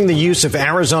concerning the use of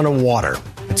Arizona water.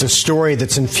 It's a story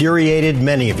that's infuriated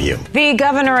many of you. The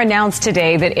governor announced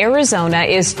today that Arizona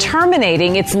is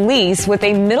terminating its lease with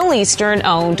a Middle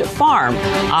Eastern-owned farm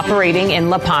operating in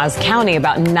La Paz County,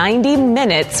 about 90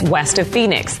 minutes west of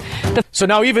Phoenix. So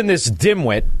now even this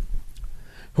dimwit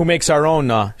who makes our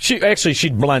own,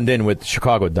 she'd blend in with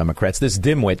Chicago Democrats, this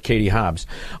dimwit, Katie Hobbs,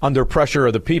 under pressure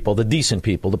of the people, the decent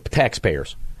people, the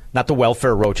taxpayers, not the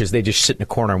welfare roaches. They just sit in a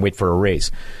corner and wait for a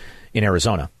raise. In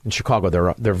Arizona. In Chicago,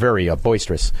 they're very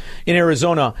boisterous. In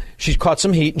Arizona, she caught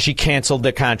some heat and she canceled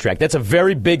the contract. That's a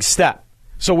very big step.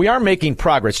 So we are making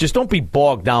progress. Just don't be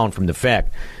bogged down from the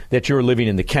fact that you're living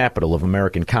in the capital of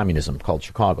American communism called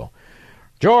Chicago.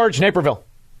 George, Naperville.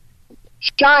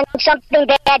 Sean, something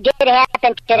bad did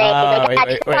happen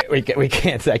today. We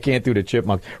can't. I can't do the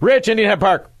chipmunk. Rich, Indian Head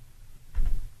Park.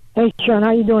 Hey, Sean,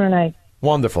 how you doing tonight?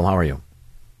 Wonderful. How are you?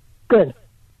 Good.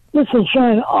 Listen,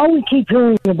 Sean, all we keep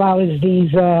hearing about is these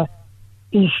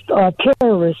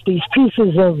terrorists, these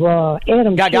pieces of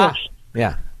Adam Schiff.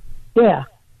 Yeah. Yeah,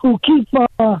 who keep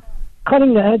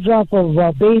cutting the heads off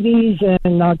of babies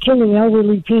and killing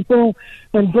elderly people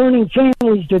and burning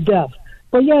families to death.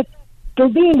 But yet, they're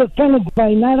being defended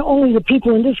by not only the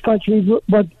people in this country,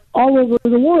 but all over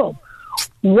the world.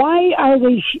 Why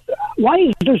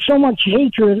is there so much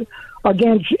hatred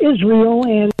against Israel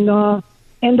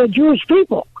and the Jewish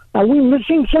people? Are we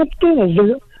missing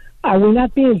something? Are we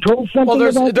not being told something?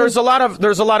 Well, there's a lot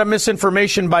of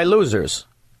misinformation by losers.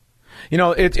 You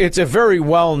know, it's a very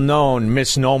well-known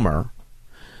misnomer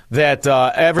that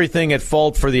everything at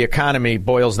fault for the economy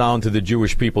boils down to the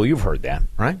Jewish people. You've heard that,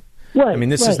 right? Right. I mean,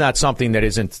 this is not something that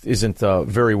isn't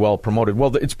very well promoted.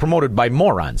 Well, it's promoted by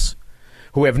morons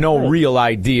who have no real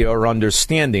idea or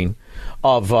understanding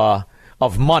of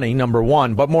money, number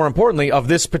one, but more importantly, of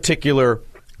this particular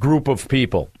group of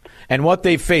people and what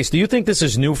they face. Do you think this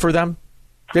is new for them?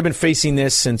 They've been facing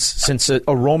this since a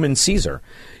Roman Caesar.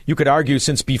 You could argue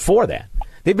since before that.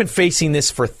 They've been facing this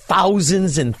for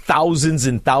thousands and thousands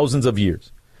and thousands of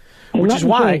years. Which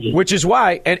is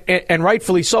why, and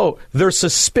rightfully so, they're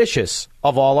suspicious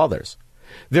of all others.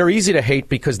 They're easy to hate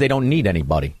because they don't need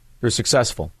anybody. They're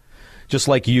successful, just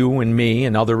like you and me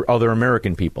and other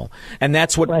American people. And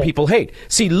that's what people hate.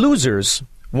 See, losers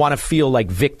want to feel like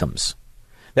victims.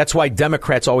 That's why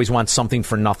Democrats always want something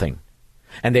for nothing.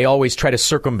 And they always try to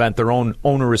circumvent their own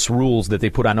onerous rules that they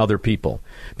put on other people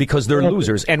because they're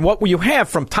losers. And what you have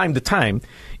from time to time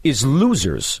is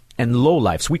losers and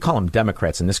lowlifes. We call them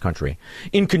Democrats in this country,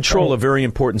 in control of very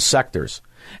important sectors.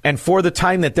 And for the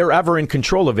time that they're ever in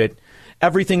control of it,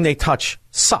 everything they touch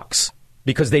sucks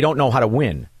because they don't know how to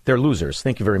win. They're losers.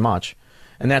 Thank you very much.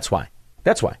 And that's why.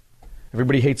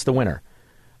 Everybody hates the winner.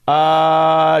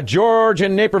 George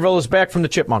in Naperville is back from the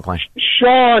Chipmunk line.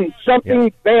 Sean,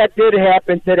 something bad did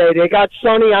happen today. They got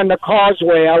Sonny on the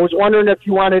causeway. I was wondering if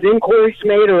you wanted inquiries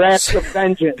made or acts of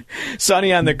vengeance.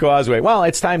 Sonny on the causeway. Well,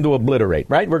 it's time to obliterate,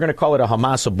 right? We're going to call it a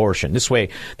Hamas abortion. This way,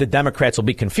 the Democrats will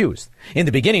be confused. In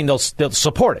the beginning, they'll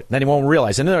support it. Then they won't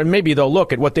realize. And then maybe they'll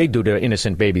look at what they do to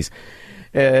innocent babies.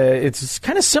 It's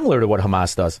kind of similar to what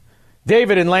Hamas does.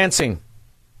 David in Lansing.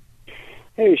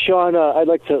 Hey, Sean, I'd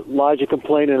like to lodge a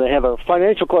complaint, and I have a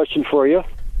financial question for you.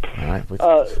 All right.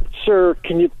 Sir,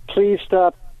 can you please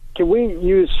stop? Can we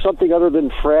use something other than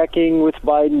fracking with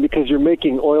Biden? Because you're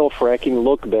making oil fracking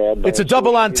look bad. It's a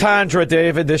double entendre,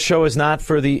 David. This show is not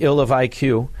for the ill of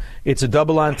IQ. It's a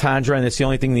double entendre, and it's the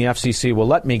only thing the FCC will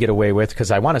let me get away with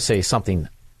because I want to say something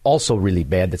also really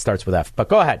bad that starts with F. But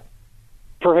go ahead.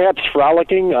 Perhaps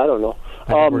frolicking? I don't know. I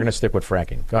think we're going to stick with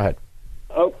fracking. Go ahead.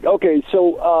 Okay,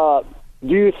 so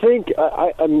do you think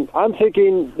I'm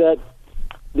thinking that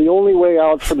the only way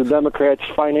out for the Democrats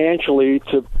financially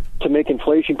to make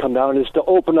inflation come down is to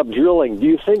open up drilling? Do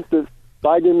you think the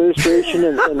Biden administration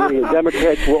and the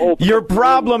Democrats will open Your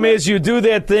problem is you do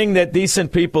that thing that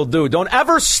decent people do. Don't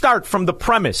ever start from the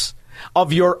premise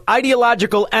of your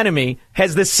ideological enemy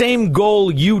has the same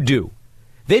goal you do.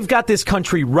 They've got this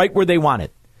country right where they want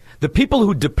it. The people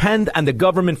who depend on the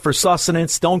government for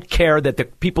sustenance don't care that the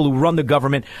people who run the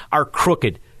government are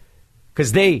crooked.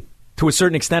 Because they, to a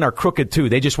certain extent, are crooked too.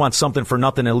 They just want something for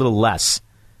nothing, a little less.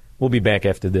 We'll be back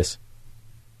after this.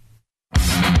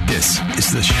 This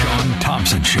is the Sean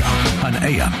Thompson Show on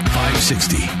AM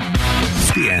 560.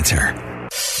 The Answer.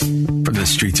 From the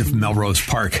streets of Melrose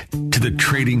Park to the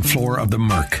trading floor of the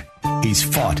Merc, he's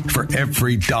fought for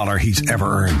every dollar he's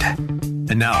ever earned.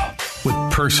 And now, with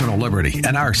personal liberty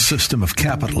and our system of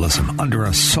capitalism under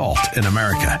assault in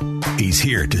America, he's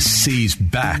here to seize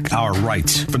back our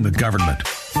rights from the government.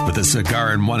 With a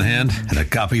cigar in one hand and a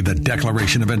copy of the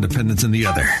Declaration of Independence in the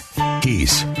other,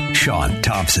 he's Sean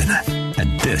Thompson.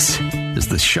 And this is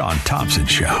the Sean Thompson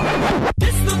Show.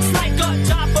 This looks like a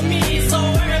job for me, so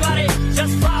everybody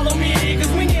just follow me,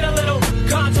 because we need a little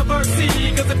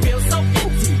controversy, because it feels so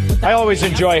empty. I always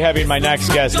enjoy having my next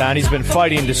guest on. He's been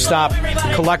fighting to stop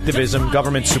collectivism,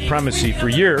 government supremacy for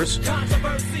years.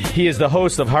 He is the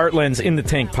host of Heartland's In the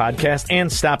Tank podcast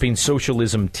and Stopping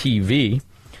Socialism TV.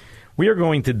 We are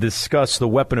going to discuss the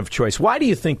weapon of choice. Why do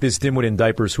you think this dimwit in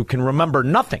diapers who can remember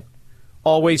nothing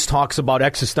always talks about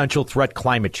existential threat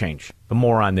climate change, the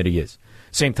moron that he is,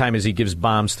 same time as he gives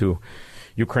bombs to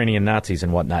Ukrainian Nazis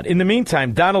and whatnot? In the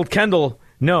meantime, Donald Kendall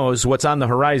knows what's on the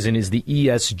horizon is the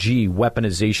ESG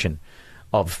weaponization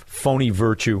of phony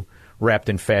virtue wrapped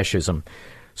in fascism.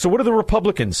 So what are the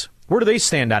Republicans? Where do they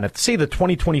stand on it? Say the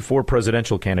 2024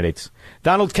 presidential candidates.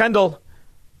 Donald Kendall,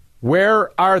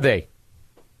 where are they?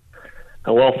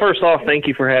 Well, first off, thank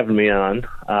you for having me on.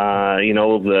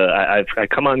 I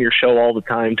come on your show all the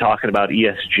time talking about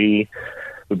ESG.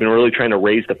 We've been really trying to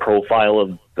raise the profile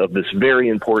of this very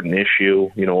important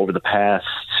issue, over the past,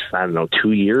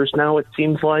 2 years now, it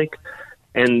seems like.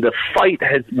 And the fight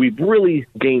we've really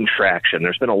gained traction.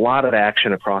 There's been a lot of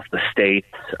action across the states.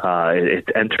 It's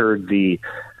entered the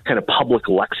kind of public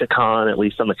lexicon, at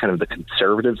least on the kind of the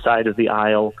conservative side of the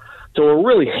aisle. So we're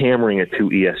really hammering it to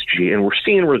ESG, and we're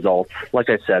seeing results. Like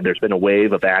I said, there's been a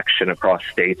wave of action across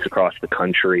states, across the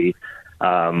country,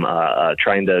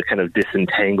 trying to kind of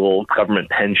disentangle government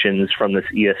pensions from this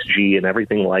ESG and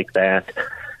everything like that.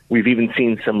 We've even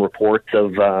seen some reports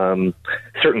of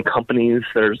certain companies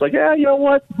that are just like, yeah, you know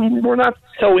what? We're not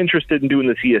so interested in doing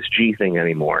this ESG thing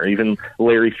anymore. Even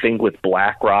Larry Fink with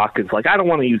BlackRock is like, I don't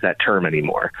want to use that term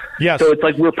anymore. Yes. So it's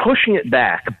like we're pushing it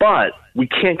back, but we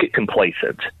can't get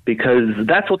complacent because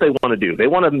that's what they want to do. They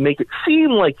want to make it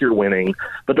seem like you're winning,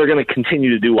 but they're going to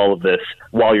continue to do all of this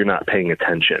while you're not paying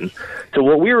attention. So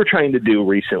what we were trying to do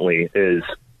recently is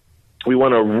we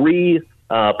want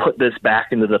to put this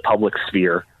back into the public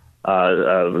sphere.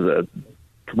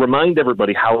 Remind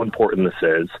everybody how important this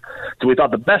is. So we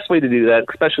thought the best way to do that,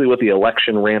 especially with the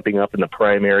election ramping up in the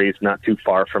primaries not too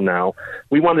far from now,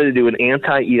 we wanted to do an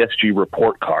anti-ESG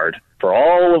report card for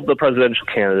all of the presidential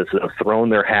candidates that have thrown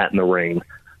their hat in the ring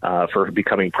for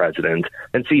becoming president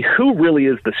and see who really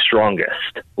is the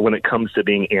strongest when it comes to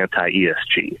being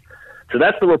anti-ESG. So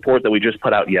that's the report that we just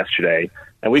put out yesterday,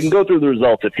 and we can go through the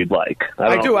results if you'd like.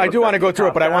 I do want to go through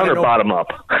it, but I want to know bottom up.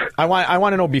 I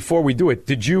want to know before we do it.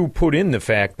 Did you put in the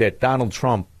fact that Donald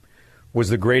Trump was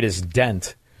the greatest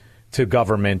dent to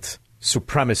government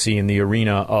supremacy in the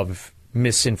arena of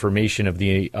misinformation of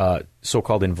the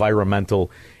so-called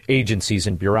environmental agencies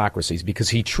and bureaucracies? Because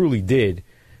he truly did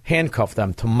handcuff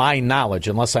them, to my knowledge,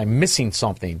 unless I'm missing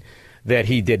something that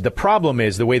he did. The problem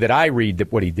is, the way that I read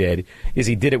what he did, is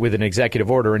he did it with an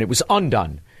executive order, and it was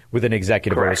undone with an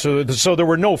executive order. So there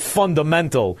were no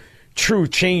fundamental, true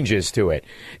changes to it.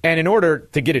 And in order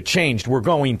to get it changed, we're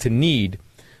going to need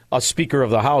a Speaker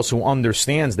of the House who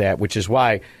understands that, which is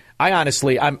why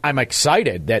I'm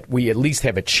excited that we at least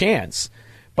have a chance,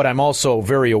 but I'm also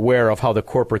very aware of how the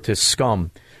corporatist scum,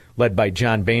 led by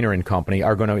John Boehner and company,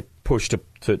 are going to push to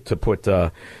put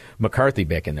McCarthy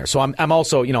back in there. So I'm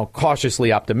also,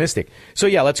 cautiously optimistic. So,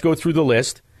 yeah, let's go through the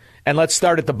list, and let's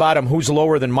start at the bottom. Who's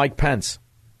lower than Mike Pence?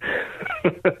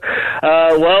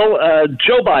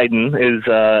 Joe Biden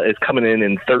is coming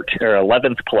in 13th or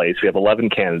 11th place. We have 11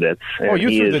 candidates. Oh,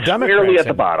 you threw the Democrats clearly at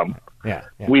the bottom. Yeah.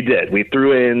 We did. We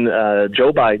threw in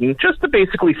Joe Biden just to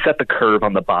basically set the curve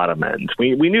on the bottom end.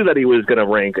 We knew that he was going to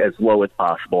rank as low as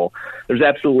possible. There's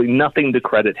absolutely nothing to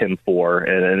credit him for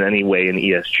in any way in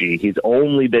ESG. He's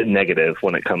only been negative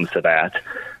when it comes to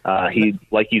that. He,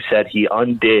 like you said, he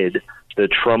undid the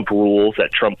Trump rules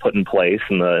that Trump put in place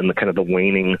in the kind of the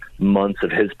waning months of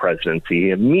his presidency. He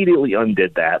immediately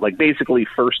undid that. Like basically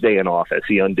first day in office,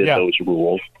 he undid those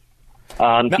rules.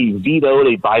 He vetoed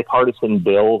a bipartisan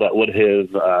bill that would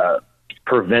have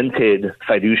prevented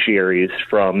fiduciaries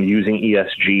from using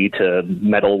ESG to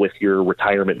meddle with your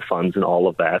retirement funds and all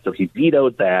of that. So he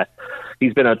vetoed that.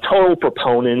 He's been a total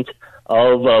proponent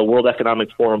of World Economic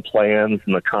Forum plans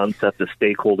and the concept of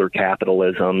stakeholder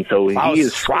capitalism. So he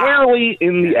is squarely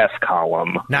in the S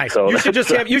column. Nice. So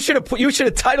you should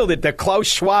have titled it the Klaus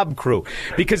Schwab crew,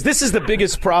 because this is the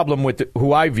biggest problem with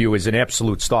who I view as an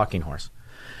absolute stalking horse.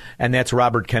 And that's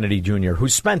Robert Kennedy Jr., who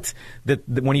spent,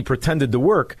 when he pretended to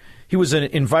work, he was an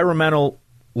environmental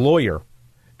lawyer,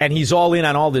 and he's all in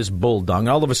on all this bull dung.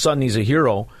 All of a sudden, he's a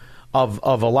hero of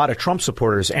a lot of Trump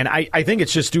supporters. And I think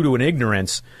it's just due to an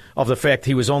ignorance of the fact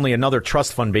he was only another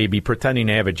trust fund baby pretending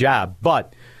to have a job.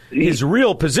 But his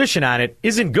real position on it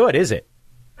isn't good, is it?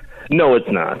 No, it's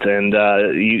not. And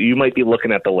you might be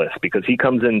looking at the list because he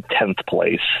comes in 10th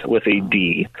place with a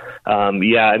D.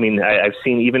 I've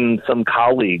seen even some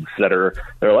colleagues they're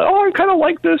like, oh, I kind of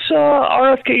like this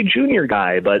RFK Jr.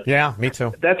 guy. But yeah, me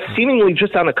too. That's seemingly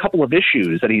just on a couple of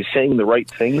issues that he's saying the right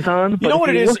things on. You know what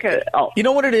it is? You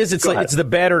know what it is? It's the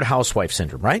battered housewife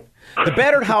syndrome, right? The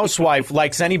battered housewife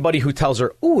likes anybody who tells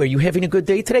her, "Ooh, are you having a good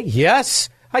day today?" Yes.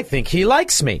 I think he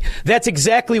likes me. That's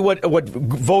exactly what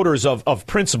voters of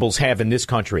principles have in this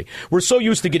country. We're so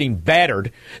used to getting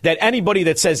battered that anybody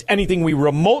that says anything we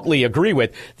remotely agree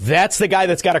with, that's the guy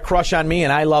that's got a crush on me,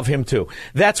 and I love him too.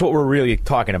 That's what we're really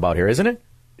talking about here, isn't it?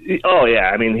 Oh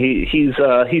yeah, I mean he's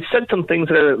said some things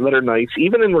that are nice,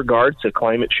 even in regards to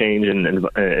climate change and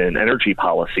energy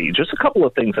policy. Just a couple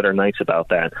of things that are nice about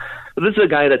that. But this is a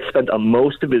guy that spent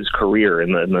most of his career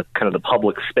in the kind of the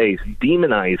public space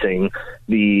demonizing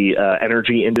the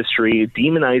energy industry,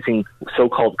 demonizing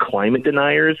so-called climate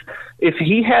deniers. If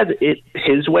he had it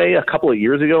his way a couple of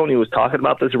years ago and he was talking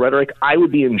about this rhetoric, I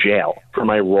would be in jail for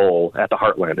my role at the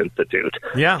Heartland Institute.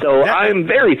 Yeah. So I'm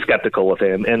very skeptical of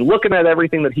him, and looking at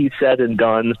everything that he said and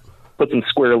done puts him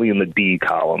squarely in the D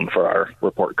column for our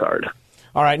report card.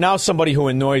 All right, now somebody who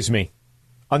annoys me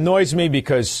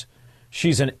because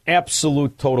she's an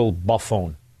absolute total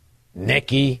buffoon.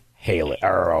 Nikki Haley.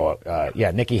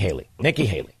 Nikki Haley. Nikki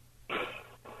Haley.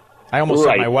 I almost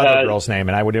said my weather girl's name,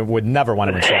 and I would never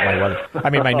want to insult my weather. I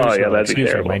mean, my news girl.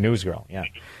 Excuse me, my news girl. Yeah.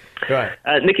 Go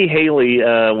ahead. Nikki Haley.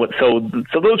 So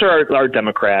those are our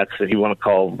Democrats. If you want to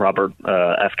call Robert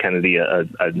F. Kennedy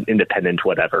an independent,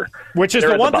 whatever. Which is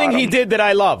the one thing he did that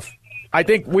I love. I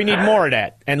think we need more of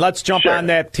that, and let's jump on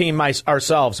that team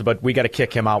ourselves. But we got to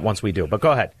kick him out once we do. But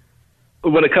go ahead.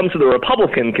 When it comes to the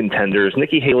Republican contenders,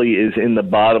 Nikki Haley is in the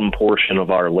bottom portion of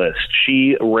our list.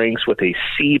 She ranks with a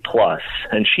C+,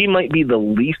 and she might be the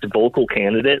least vocal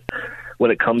candidate when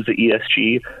it comes to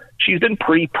ESG. She's been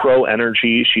pretty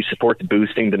pro-energy. She supports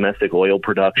boosting domestic oil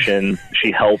production.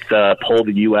 She helped pull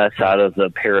the U.S. out of the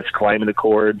Paris Climate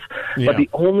Accords. Yeah. But the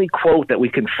only quote that we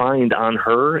can find on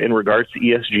her in regards to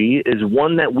ESG is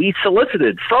one that we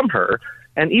solicited from her.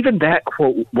 And even that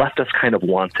quote left us kind of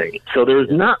wanting. So there's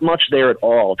not much there at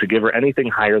all to give her anything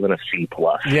higher than a C+.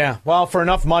 Yeah, well, for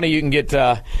enough money, you can get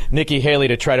Nikki Haley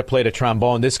to try to play the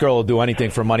trombone. This girl will do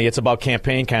anything for money. It's about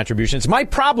campaign contributions. My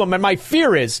problem and my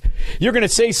fear is you're going to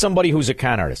say somebody who's a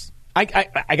con artist. I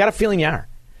got a feeling you are.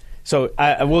 So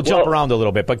we'll jump around a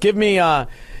little bit. But give me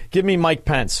Mike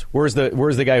Pence. Where's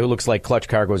the guy who looks like Clutch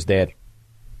Cargo's dad?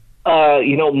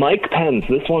 Mike Pence,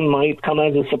 this one might come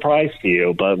as a surprise to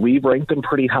you, but we ranked him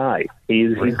pretty high.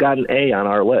 He's got an A on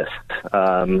our list.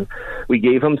 We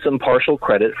gave him some partial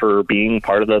credit for being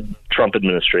part of the Trump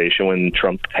administration when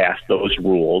Trump passed those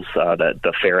rules, that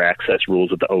the fair access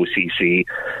rules of the OCC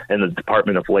and the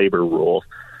Department of Labor rules.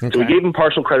 Okay. So we gave him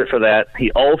partial credit for that.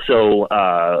 He also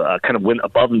kind of went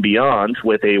above and beyond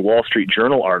with a Wall Street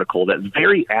Journal article that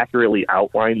very accurately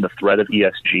outlined the threat of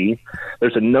ESG.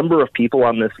 There's a number of people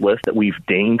on this list that we've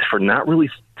dinged for not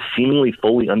really seemingly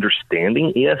fully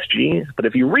understanding ESG. But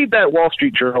if you read that Wall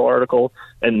Street Journal article,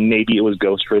 and maybe it was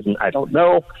ghost-written, I don't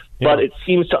know, but it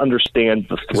seems to understand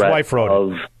the threat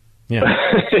of... Yeah.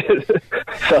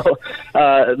 So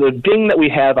the ding that we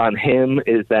have on him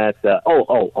is that,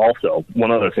 also,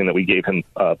 one other thing that we gave him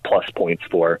plus points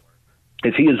for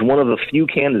is he is one of the few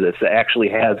candidates that actually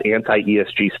has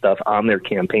anti-ESG stuff on their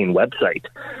campaign website,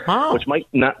 which might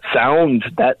not sound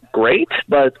that great,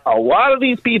 but a lot of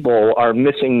these people are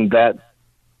missing that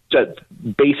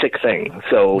basic thing.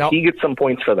 So he gets some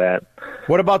points for that.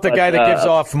 What about the guy that gives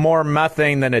off more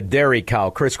methane than a dairy cow,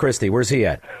 Chris Christie? Where's he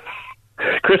at?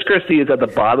 Chris Christie is at the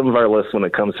bottom of our list when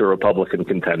it comes to Republican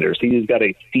contenders. He's got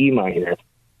a C-.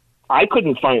 I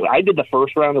did the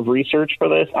first round of research for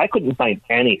this. I couldn't find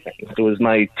anything. It was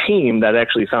my team that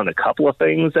actually found a couple of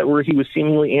things he was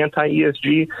seemingly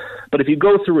anti-ESG. But if you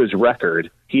go through his record,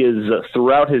 he is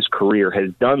throughout his career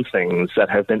has done things that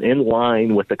have been in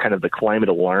line with the kind of the climate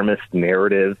alarmist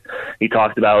narrative. He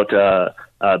talked about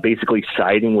basically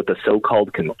siding with the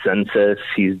so-called consensus.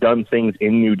 He's done things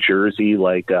in New Jersey,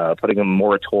 like putting a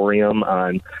moratorium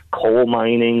on coal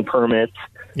mining permits.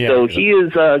 Yeah, so he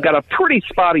has got a pretty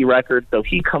spotty record, so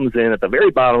he comes in at the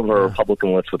very bottom of our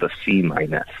Republican list with a C-.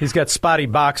 He's got spotty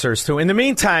boxers, too. In the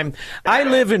meantime, I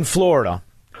live in Florida,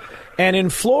 and in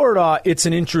Florida, it's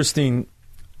an interesting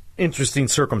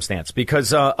circumstance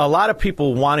because a lot of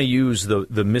people want to use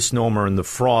the misnomer and the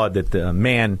fraud that the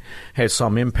man has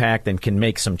some impact and can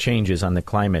make some changes on the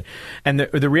climate. And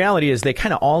the reality is they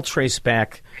kind of all trace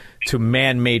back to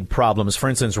man-made problems. For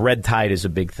instance, red tide is a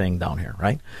big thing down here,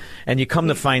 right? And you come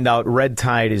to find out red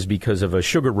tide is because of a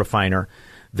sugar refiner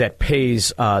that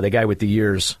pays the guy with the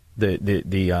ears,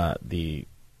 the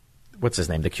what's his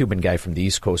name? The Cuban guy from the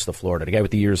east coast of Florida, the guy with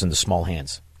the ears and the small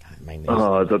hands.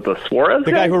 The Suarez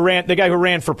the guy who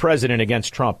ran for president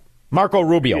against Trump, Marco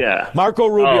Rubio. Yeah. Marco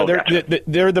Rubio. Gotcha.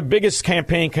 They're the biggest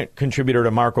campaign contributor to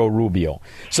Marco Rubio.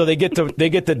 So they get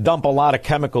to dump a lot of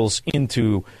chemicals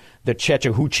into the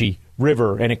Chattahoochee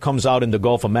River, and it comes out in the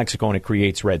Gulf of Mexico, and it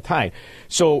creates red tide.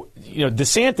 So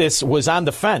DeSantis was on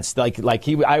the fence,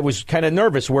 I was kind of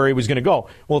nervous where he was going to go.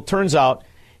 Well, it turns out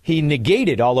he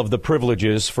negated all of the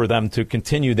privileges for them to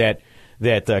continue that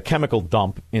chemical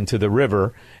dump into the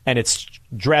river, and it's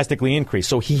drastically increased.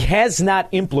 So he has not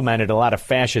implemented a lot of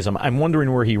fascism. I'm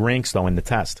wondering where he ranks, though, in the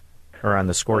test or on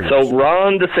the score. So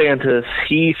Ron DeSantis,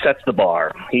 he sets the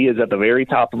bar. He is at the very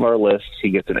top of our list. He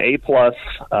gets an A+.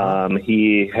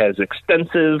 He has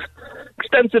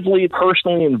extensively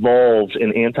personally involved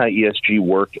in anti-ESG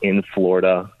work in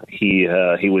Florida. He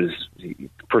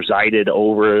presided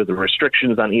over the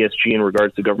restrictions on ESG in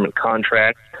regards to government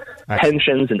contracts.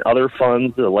 Pensions and other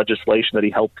funds. The legislation that he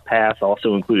helped pass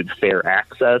also included fair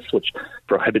access, which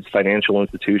prohibits financial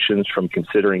institutions from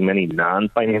considering many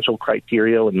non-financial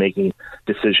criteria when making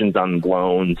decisions on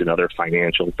loans and other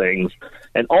financial things.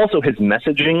 And also his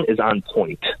messaging is on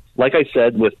point. Like I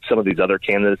said with some of these other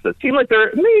candidates that seem like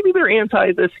they're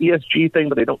anti this ESG thing,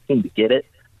 but they don't seem to get it.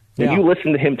 When you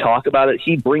listen to him talk about it,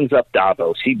 he brings up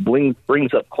Davos. He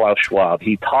brings up Klaus Schwab.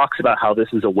 He talks about how this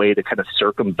is a way to kind of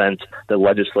circumvent the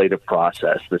legislative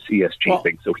process, this ESG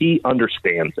thing. So he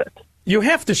understands it. You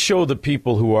have to show the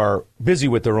people who are busy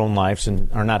with their own lives and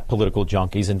are not political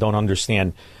junkies and don't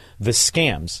understand the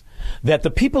scams that the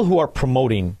people who are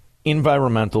promoting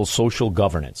environmental social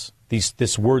governance,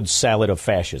 this word salad of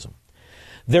fascism,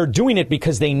 they're doing it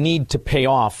because they need to pay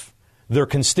off their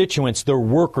constituents, their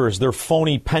workers, their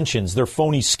phony pensions, their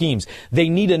phony schemes. They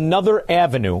need another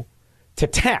avenue to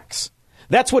tax.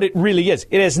 That's what it really is.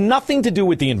 It has nothing to do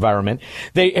with the environment.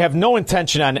 They have no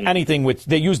intention on anything with,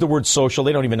 they use the word social.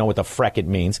 They don't even know what the freck it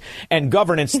means. And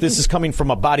governance, this is coming from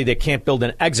a body that can't build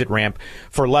an exit ramp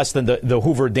for less than the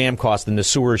Hoover Dam cost in the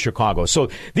sewer of Chicago. So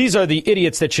these are the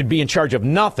idiots that should be in charge of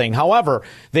nothing. However,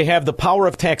 they have the power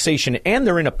of taxation and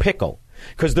they're in a pickle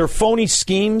because their phony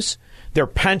schemes, their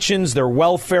pensions, their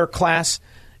welfare class,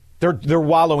 they're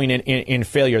wallowing in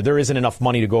failure. There isn't enough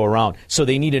money to go around. So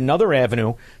they need another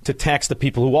avenue to tax the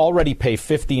people who already pay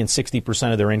 50 and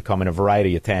 60% of their income in a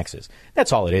variety of taxes.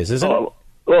 That's all it is, isn't it?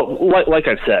 Well, like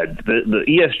I said, the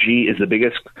ESG is the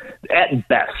biggest, at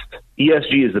best,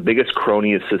 ESG is the biggest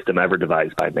cronyist system ever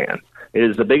devised by man. It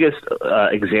is the biggest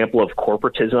example of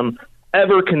corporatism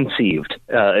ever conceived.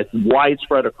 It's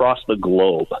widespread across the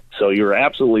globe. So you're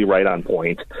absolutely right on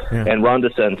point. Yeah. And Ron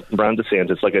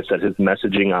DeSantis, like I said, his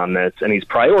messaging on this, and he's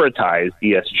prioritized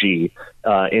ESG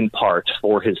in part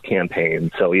for his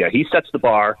campaign. So, yeah, he sets the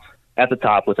bar at the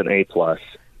top with an A+.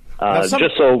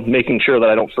 Just so making sure that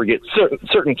I don't forget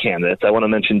certain candidates, I want to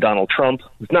mention Donald Trump.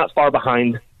 He's not far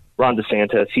behind Ron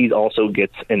DeSantis. He also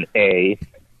gets an A.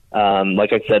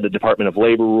 Like I said, the Department of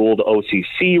Labor rule, the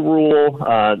OCC rule.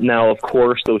 Now, of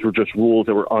course, those were just rules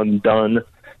that were undone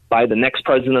by the next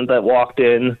president that walked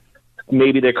in.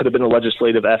 Maybe there could have been a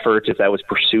legislative effort if that was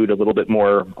pursued a little bit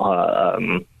more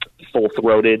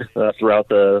full-throated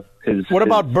throughout his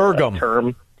Burgum?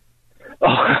 Term.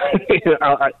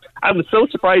 I'm so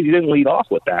surprised you didn't lead off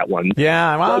with that one.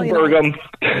 Yeah, well, Burgum.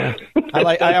 Yeah.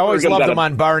 I always loved him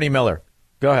on Barney Miller.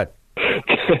 Go ahead.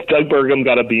 Doug Burgum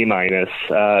got a B-.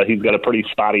 He's got a pretty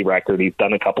spotty record. He's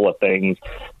done a couple of things.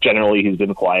 Generally, he's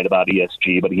been quiet about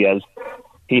ESG, but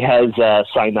he has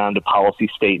signed on to policy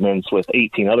statements with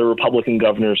 18 other Republican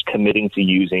governors committing to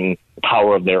using the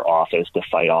power of their office to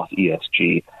fight off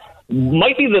ESG.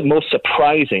 Might be the most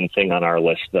surprising thing on our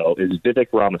list, though, is Vivek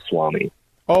Ramaswamy.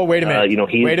 Oh, wait a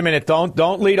minute. Wait a minute.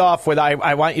 Don't lead off with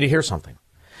I want you to hear something.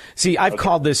 See, I've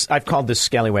called this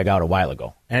scallywag out a while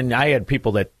ago, and I had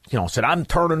people that said I'm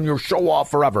turning your show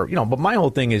off forever. But my whole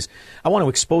thing is I want to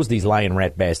expose these lying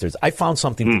rat bastards. I found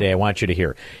something today I want you to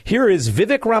hear. Here is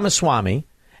Vivek Ramaswamy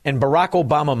and Barack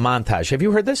Obama montage. Have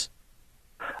you heard this?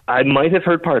 I might have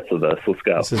heard parts of this. Let's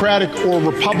go. Democratic or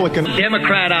Republican.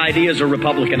 Democrat ideas or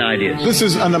Republican ideas. This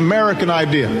is an American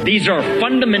idea. These are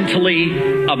fundamentally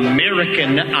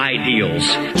American ideals.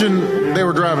 They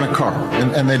were driving a car,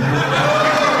 and they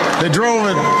drove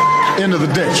it into the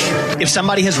ditch. If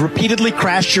somebody has repeatedly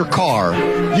crashed your car,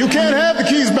 you can't have the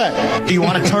keys back. Do you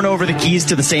want to turn over the keys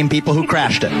to the same people who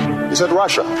crashed it? He said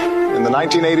Russia in the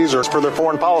 1980s or for their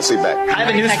foreign policy back. I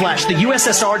have a newsflash. The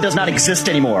USSR does not exist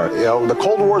anymore. You know, the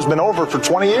Cold War's been over for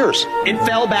 20 years. It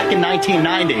fell back in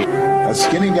 1990. A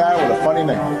skinny guy with a funny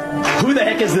name. Who the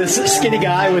heck is this skinny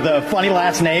guy with a funny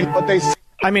last name?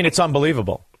 I mean, it's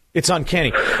unbelievable. It's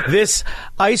uncanny. This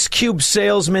Ice Cube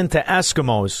salesman to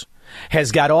Eskimos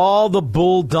has got all the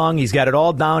bull dung. He's got it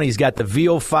all down. He's got the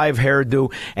VO5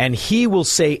 hairdo, and he will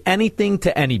say anything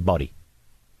to anybody.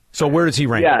 So where does he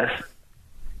rank? Yes.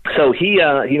 So he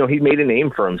made a name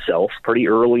for himself pretty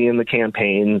early in the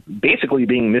campaign, basically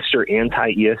being Mr.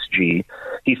 Anti-ESG.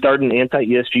 He started an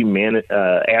anti-ESG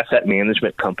asset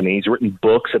management company. He's written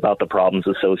books about the problems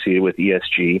associated with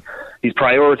ESG. He's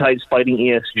prioritized fighting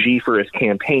ESG for his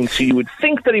campaign, so you would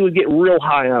think that he would get real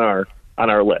high on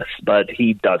our list, but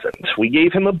he doesn't. We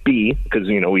gave him a B because,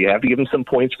 we have to give him some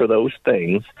points for those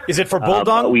things. Is it for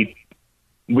Bulldog?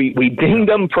 We dinged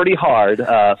him pretty hard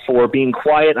for being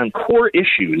quiet on core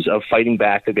issues of fighting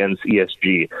back against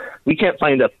ESG. We can't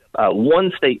find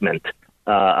one statement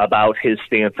about his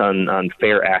stance on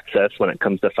fair access when it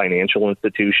comes to financial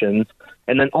institutions.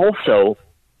 And then also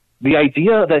the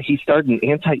idea that he started an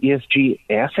anti-ESG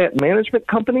asset management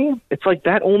company, it's like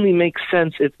that only makes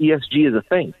sense if ESG is a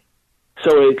thing.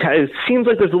 So it seems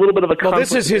like there's a little bit of a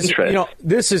conflict of interest.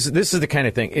 This is the kind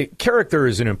of thing. Character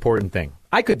is an important thing.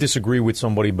 I could disagree with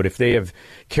somebody, but if they have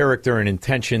character and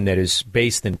intention that is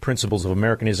based in principles of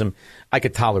Americanism, I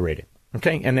could tolerate it.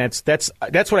 Okay, and that's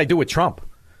what I do with Trump.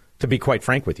 To be quite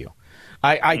frank with you,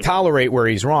 I tolerate where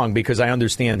he's wrong because I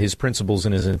understand his principles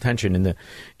and his intention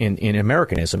in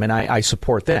Americanism, and I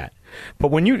support that. But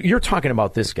when you're talking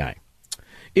about this guy,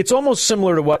 it's almost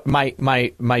similar to what my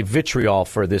vitriol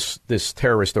for this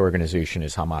terrorist organization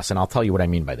is Hamas, and I'll tell you what I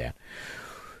mean by that.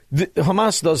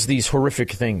 Hamas does these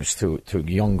horrific things to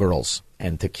young girls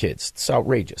and to kids. It's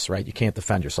outrageous, right? You can't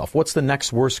defend yourself. What's the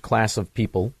next worst class of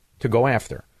people to go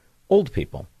after? Old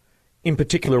people, in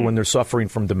particular when they're suffering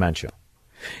from dementia.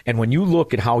 And when you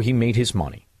look at how he made his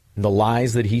money, and the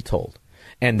lies that he told,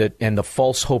 and the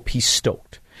false hope he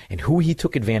stoked, and who he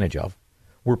took advantage of,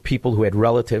 were people who had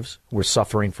relatives who were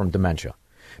suffering from dementia.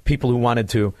 People who wanted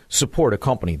to support a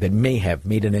company that may have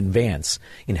made an advance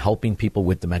in helping people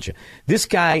with dementia. This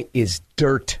guy is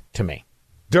dirt to me.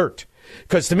 Dirt.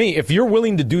 Because to me, if you're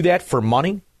willing to do that for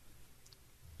money,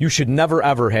 you should never,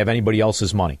 ever have anybody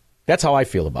else's money. That's how I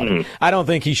feel about it. I don't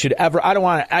think he should ever. I don't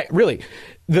want to. Really,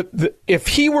 if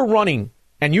he were running,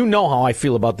 and you know how I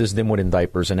feel about this dimwit in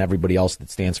diapers and everybody else that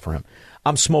stands for him,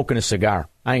 I'm smoking a cigar.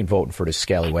 I ain't voting for this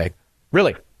scallywag.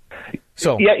 Really?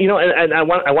 So yeah, and I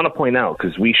want to point out,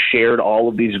 because we shared all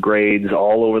of these grades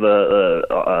all over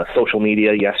the social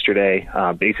media yesterday.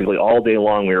 Basically, all day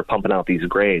long, we were pumping out these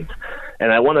grades,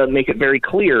 and I want to make it very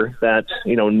clear that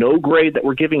no grade that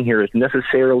we're giving here is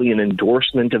necessarily an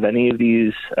endorsement of any of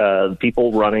these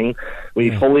people running. We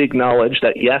fully acknowledge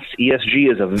that yes,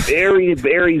 ESG is a very,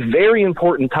 very, very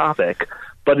important topic.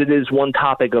 But it is one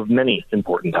topic of many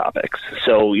important topics.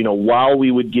 So, while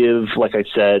we would give, like I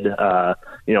said,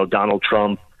 Donald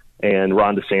Trump and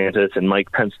Ron DeSantis and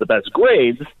Mike Pence the best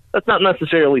grades, that's not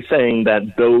necessarily saying that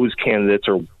those candidates,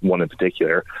 or one in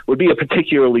particular, would be a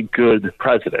particularly good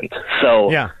president. So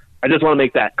yeah. I just want to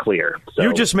make that clear. So,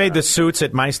 you just made the suits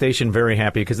at my station very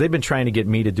happy because they've been trying to get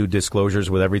me to do disclosures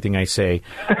with everything I say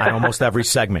on almost every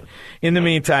segment. In the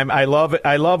meantime, I love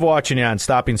watching you on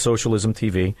Stopping Socialism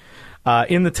TV.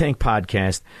 In the Tank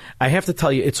podcast, I have to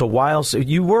tell you, it's a while. So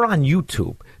you were on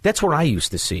YouTube. That's where I used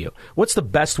to see you. What's the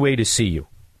best way to see you?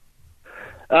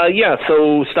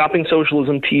 So Stopping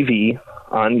Socialism TV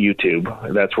on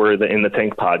YouTube. That's where the In the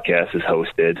Tank podcast is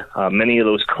hosted. Many of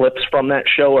those clips from that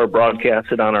show are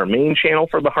broadcasted on our main channel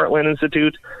for the Heartland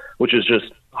Institute, which is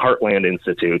just Heartland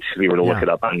Institute. If you were to look it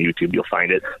up on YouTube, you'll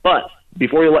find it. But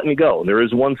before you let me go, there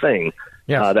is one thing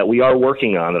that we are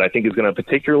working on that I think is going to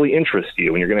particularly interest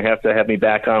you, and you're going to have me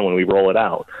back on when we roll it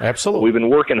out. Absolutely. We've been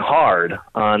working hard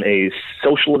on a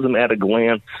Socialism at a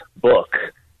Glance book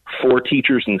for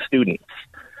teachers and students,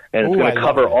 and it's going to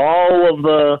cover all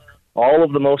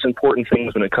of the most important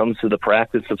things when it comes to the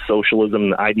practice of socialism,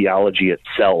 the ideology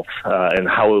itself, and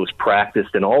how it was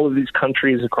practiced in all of these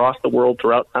countries across the world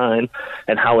throughout time,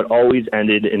 and how it always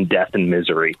ended in death and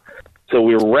misery. So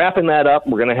we're wrapping that up.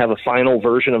 We're going to have a final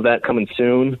version of that coming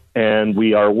soon, and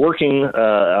we are working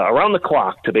around the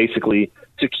clock to basically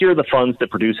secure the funds to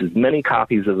produce as many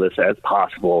copies of this as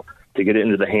possible to get it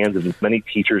into the hands of as many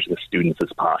teachers and students as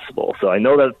possible. So I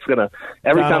know that it's going to,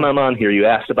 every time I'm on here, you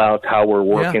asked about how we're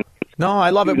working. Yeah. No,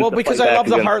 I love it. Well, because I love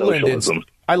the Heartland Institute.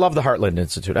 I love the Heartland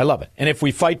Institute. I love it. And if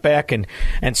we fight back and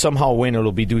somehow win,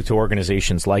 it'll be due to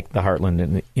organizations like the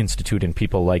Heartland Institute and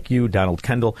people like you, Donald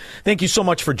Kendall. Thank you so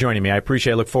much for joining me. I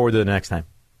appreciate it. I look forward to the next time.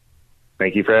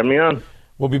 Thank you for having me on.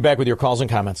 We'll be back with your calls and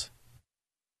comments.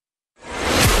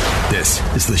 This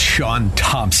is the Sean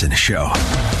Thompson Show,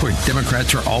 where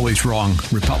Democrats are always wrong,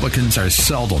 Republicans are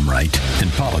seldom right,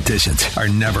 and politicians are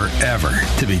never, ever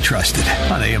to be trusted.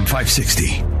 On AM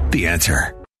 560, The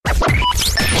Answer.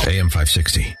 AM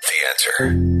 560, The Answer.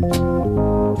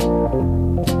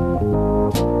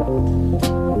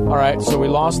 All right, so we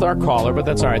lost our caller, but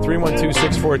that's all right.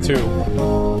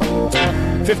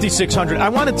 312-642-5600. I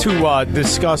wanted to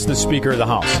discuss the Speaker of the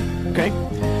House, okay?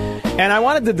 And I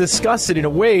wanted to discuss it in a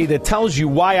way that tells you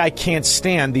why I can't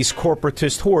stand these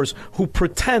corporatist whores who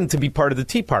pretend to be part of the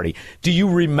Tea Party. Do you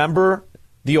remember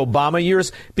the Obama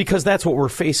years? Because that's what we're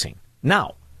facing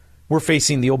now. We're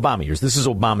facing the Obama years. This is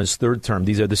Obama's third term.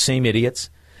 These are the same idiots,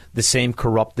 the same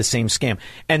corrupt, the same scam.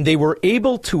 And they were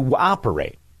able to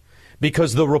operate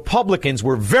because the Republicans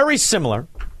were very similar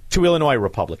to Illinois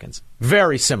Republicans.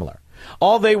 Very similar.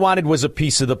 All they wanted was a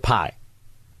piece of the pie,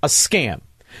 a scam.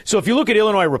 So if you look at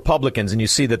Illinois Republicans and you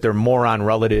see that their moron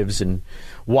relatives and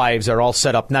wives are all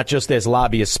set up not just as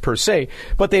lobbyists per se,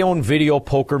 but they own video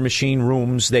poker machine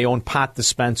rooms, they own pot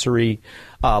dispensary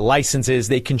licenses,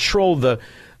 they control the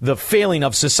failing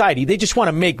of society. They just want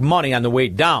to make money on the way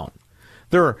down.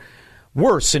 They're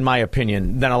worse, in my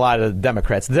opinion, than a lot of the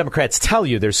Democrats. The Democrats tell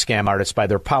you they're scam artists by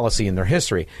their policy and their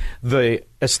history. The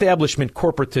establishment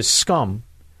corporatist scum,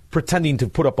 pretending to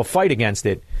put up a fight against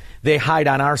it, they hide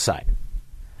on our side.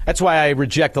 That's why I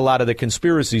reject a lot of the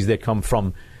conspiracies that come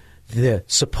from the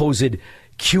supposed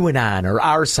QAnon or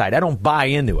our side. I don't buy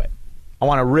into it. I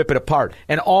want to rip it apart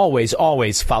and always,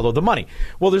 always follow the money.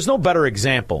 Well, there's no better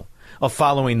example of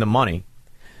following the money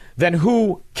than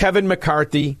who Kevin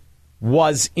McCarthy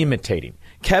was imitating.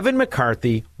 Kevin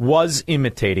McCarthy was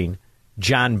imitating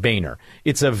John Boehner.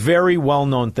 It's a very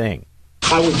well-known thing.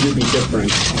 How would you be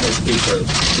different as Speaker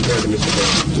compared to Mr.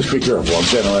 Boehner? Just be careful. I'm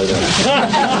standing right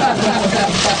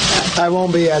there. I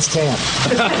won't be as tan.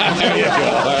 There you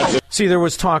go. See, there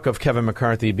was talk of Kevin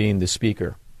McCarthy being the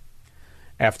Speaker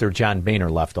after John Boehner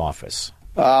left office.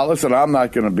 Listen, I'm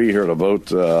not going to be here to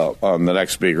vote on the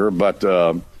next Speaker, but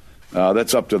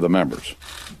that's up to the members.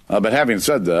 But having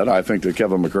said that, I think that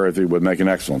Kevin McCarthy would make an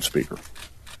excellent Speaker.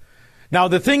 Now,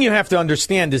 the thing you have to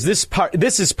understand is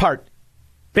this is part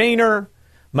Boehner,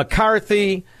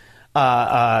 McCarthy,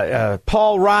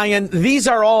 Paul Ryan. These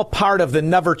are all part of the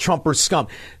Never Trumper scum.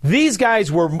 These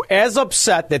guys were as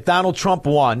upset that Donald Trump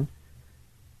won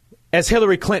as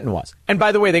Hillary Clinton was. And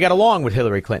by the way, they got along with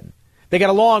Hillary Clinton. They got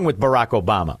along with Barack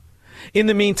Obama. In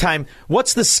the meantime,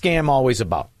 what's the scam always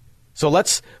about? So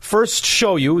let's first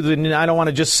show you. I don't want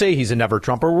to just say he's a Never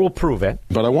Trumper. We'll prove it.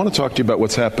 But I want to talk to you about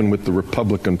what's happened with the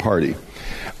Republican Party.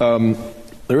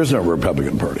 There is no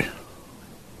Republican Party.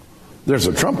 There's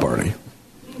a Trump Party.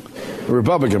 The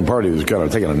Republican Party is kind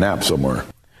of taking a nap somewhere.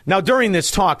 Now, during this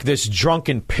talk, this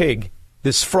drunken pig,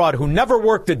 this fraud who never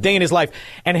worked a day in his life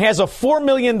and has a $4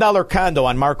 million condo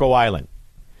on Marco Island,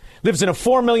 lives in a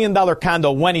 $4 million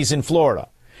condo when he's in Florida.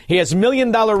 He has $1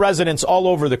 million residents all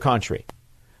over the country.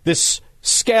 This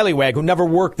scallywag who never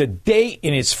worked a day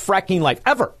in his fracking life,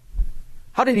 ever.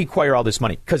 How did he acquire all this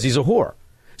money? Because he's a whore.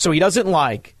 So he doesn't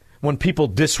like when people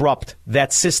disrupt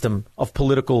that system of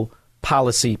political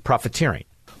policy profiteering.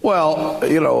 Well,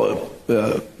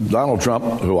 Donald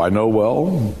Trump, who I know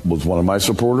well, was one of my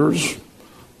supporters.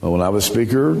 When I was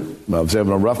Speaker, I was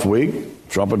having a rough week.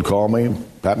 Trump would call me,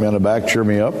 pat me on the back, cheer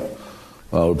me up.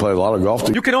 We played a lot of golf.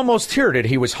 You can almost hear it.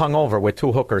 He was hungover with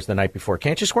two hookers the night before.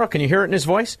 Can't you, Squirrel? Can you hear it in his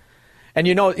voice? And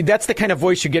that's the kind of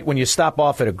voice you get when you stop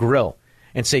off at a grill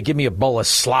and say, give me a bowl of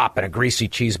slop and a greasy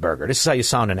cheeseburger. This is how you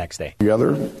sound the next day.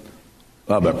 Together?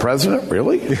 But President?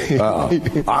 Really?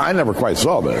 I never quite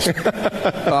saw this.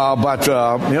 But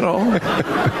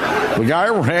the guy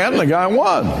ran, the guy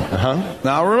won. Uh-huh.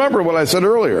 Now, remember what I said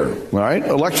earlier, right?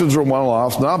 Elections are won or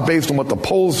lost, not based on what the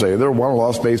polls say. They're won or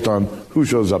lost based on who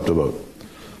shows up to vote.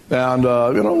 And,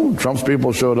 Trump's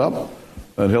people showed up,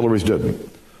 and Hillary's didn't.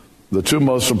 The two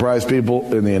most surprised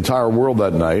people in the entire world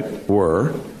that night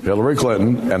were Hillary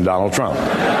Clinton and Donald Trump.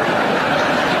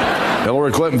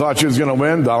 Hillary Clinton thought she was going to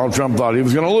win. Donald Trump thought he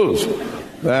was going to lose.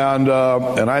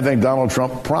 And I think Donald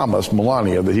Trump promised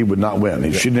Melania that he would not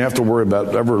win. She didn't have to worry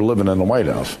about ever living in the White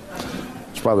House.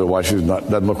 It's probably why she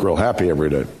doesn't look real happy every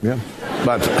day. Yeah.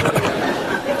 But,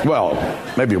 well,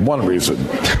 maybe one reason.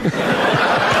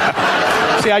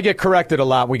 See, I get corrected a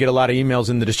lot. We get a lot of emails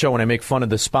into the show when I make fun of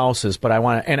the spouses. But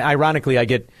and ironically, I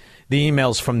get the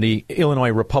emails from the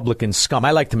Illinois Republican scum.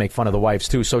 I like to make fun of the wives,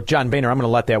 too. So, John Boehner, I'm going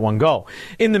to let that one go.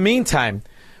 In the meantime,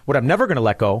 what I'm never going to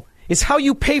let go is how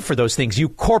you pay for those things, you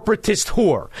corporatist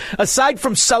whore. Aside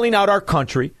from selling out our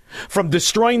country, from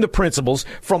destroying the principles,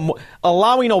 from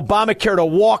allowing Obamacare to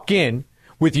walk in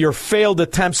with your failed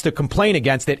attempts to complain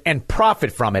against it and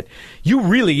profit from it, you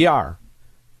really are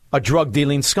a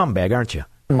drug-dealing scumbag, aren't you?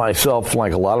 Myself,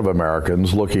 like a lot of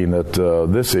Americans, looking at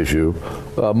this issue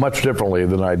much differently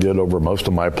than I did over most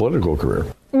of my political career.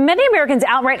 Many Americans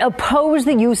outright oppose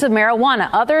the use of marijuana.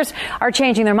 Others are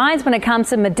changing their minds when it comes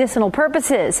to medicinal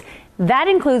purposes. That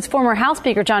includes former House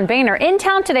Speaker John Boehner in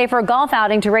town today for a golf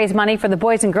outing to raise money for the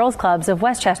Boys and Girls Clubs of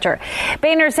Westchester.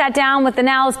 Boehner sat down with the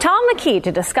Now's Tom McKee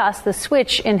to discuss the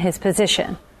switch in his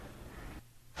position.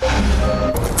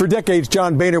 For decades,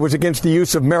 John Boehner was against the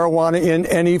use of marijuana in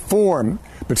any form.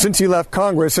 But since he left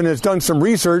Congress and has done some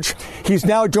research, he's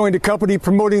now joined a company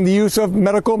promoting the use of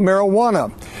medical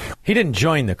marijuana. He didn't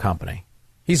join the company.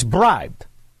 He's bribed,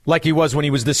 like he was when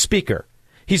he was the speaker.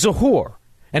 He's a whore.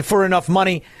 And for enough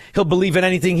money, he'll believe in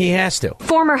anything he has to.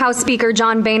 Former House Speaker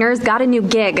John Boehner's got a new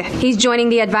gig. He's joining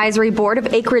the advisory board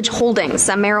of Acreage Holdings,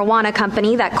 a marijuana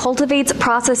company that cultivates,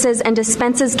 processes, and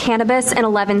dispenses cannabis in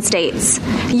 11 states.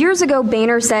 Years ago,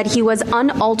 Boehner said he was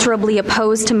unalterably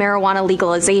opposed to marijuana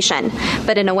legalization.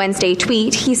 But in a Wednesday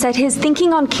tweet, he said his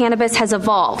thinking on cannabis has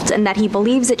evolved and that he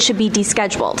believes it should be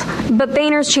descheduled. But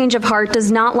Boehner's change of heart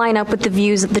does not line up with the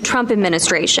views of the Trump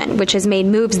administration, which has made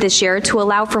moves this year to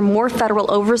allow for more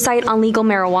federal oversight on legal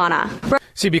marijuana.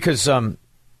 See, because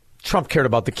Trump cared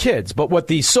about the kids, but what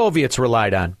the Soviets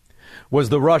relied on was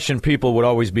the Russian people would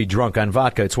always be drunk on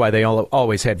vodka. It's why they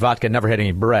always had vodka, never had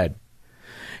any bread.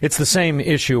 It's the same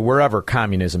issue wherever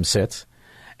communism sits,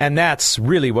 and that's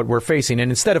really what we're facing.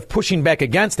 And instead of pushing back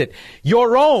against it,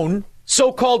 your own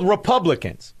so-called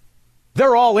Republicans,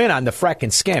 they're all in on the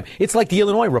fracking scam. It's like the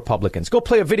Illinois Republicans. Go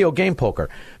play a video game poker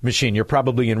machine. You're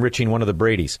probably enriching one of the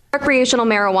Bradys. Recreational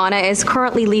marijuana is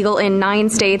currently legal in 9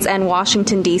 states and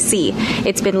Washington, D.C.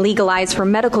 It's been legalized for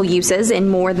medical uses in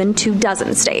more than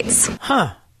 24 states.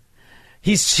 Huh.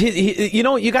 You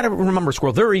know, you got to remember,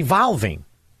 Squirrel, they're evolving.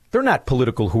 They're not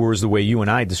political whores the way you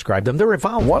and I describe them. They're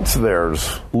evolving. Once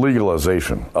there's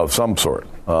legalization of some sort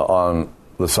on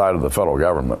the side of the federal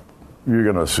government, you're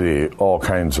going to see all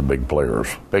kinds of big players,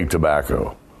 big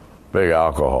tobacco, big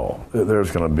alcohol.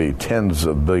 There's going to be tens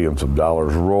of billions of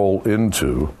dollars roll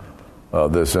into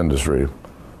this industry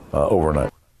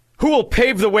overnight. Who will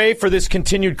pave the way for this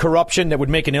continued corruption that would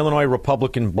make an Illinois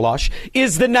Republican blush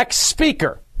is the next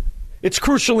speaker. It's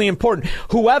crucially important.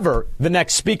 Whoever the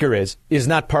next speaker is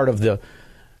not part of the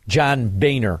John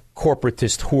Boehner,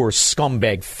 corporatist, whore,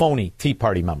 scumbag, phony Tea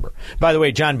Party member. By the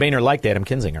way, John Boehner liked Adam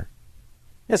Kinzinger.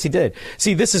 Yes, he did.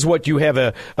 See, this is what you have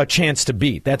a chance to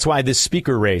beat. That's why this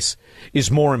speaker race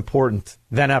is more important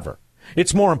than ever.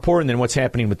 It's more important than what's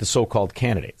happening with the so-called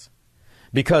candidates.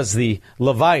 Because the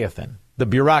Leviathan, the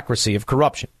bureaucracy of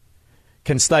corruption,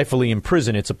 can stifle,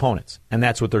 imprison its opponents. And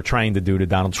that's what they're trying to do to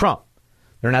Donald Trump.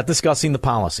 They're not discussing the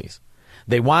policies.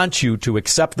 They want you to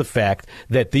accept the fact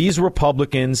that these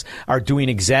Republicans are doing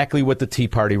exactly what the Tea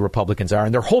Party Republicans are.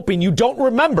 And they're hoping you don't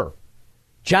remember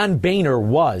John Boehner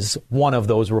was one of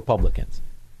those Republicans.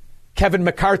 Kevin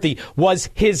McCarthy was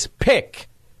his pick,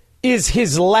 is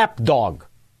his lapdog.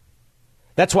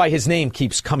 That's why his name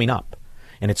keeps coming up.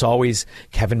 And it's always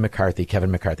Kevin McCarthy, Kevin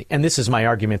McCarthy. And this is my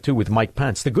argument, too, with Mike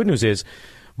Pence. The good news is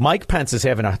Mike Pence is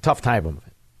having a tough time of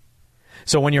it.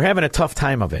 So when you're having a tough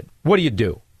time of it, what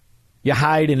do? You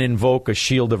hide and invoke a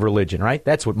shield of religion, right?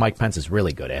 That's what Mike Pence is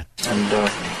really good at.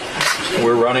 And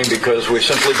we're running because we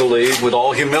simply believe, with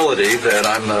all humility, that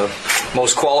I'm the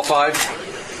most qualified,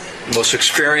 most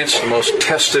experienced, most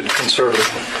tested conservative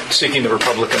seeking the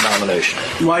Republican nomination.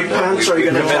 Mike Pence, are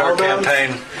you going to commit our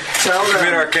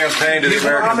campaign to the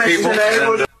American people?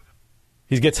 And,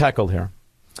 he gets heckled here.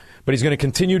 But he's going to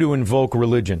continue to invoke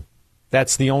religion.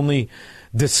 That's the only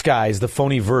disguise, the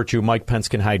phony virtue Mike Pence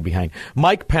can hide behind.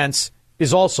 Mike Pence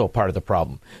is also part of the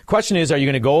problem. Question is, are you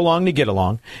going to go along to get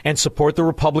along and support the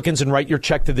Republicans and write your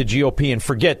check to the GOP and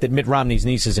forget that Mitt Romney's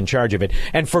niece is in charge of it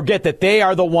and forget that they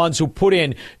are the ones who put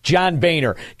in John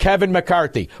Boehner, Kevin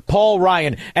McCarthy, Paul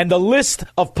Ryan, and the list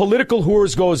of political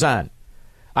whores goes on?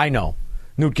 I know.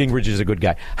 Newt Gingrich is a good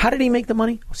guy. How did he make the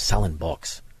money? Selling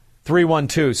books.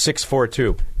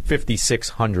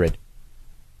 312-642-5600.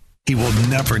 He will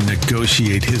never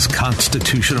negotiate his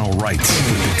constitutional rights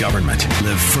with the government.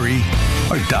 Live free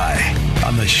or die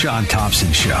on the Sean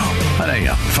Thompson Show on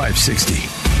AM 560.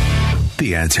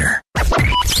 The Answer.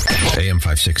 AM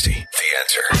 560. The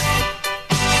Answer. A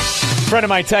friend of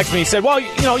mine texted me. He said, well,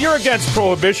 you're against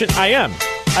prohibition. I am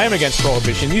against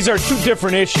prohibition. These are two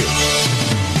different issues.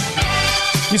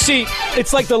 You see,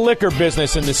 it's like the liquor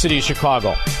business in the city of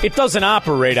Chicago. It doesn't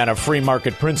operate on a free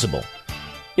market principle.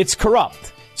 It's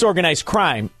corrupt. It's organized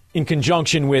crime in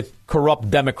conjunction with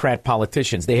corrupt Democrat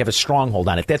politicians. They have a stronghold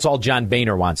on it. That's all John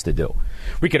Boehner wants to do.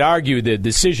 We could argue the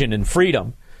decision and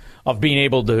freedom of being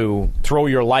able to throw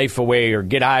your life away or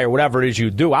get high or whatever it is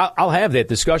you do. I'll have that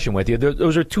discussion with you.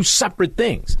 Those are two separate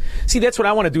things. See, that's what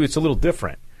I want to do. It's a little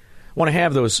different. I want to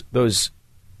have those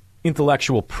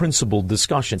intellectual principled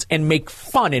discussions and make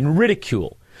fun and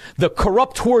ridicule the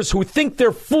corrupt whores who think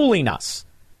they're fooling us.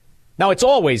 Now, it's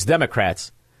always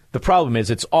Democrats. The problem is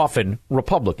it's often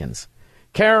Republicans.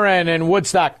 Karen in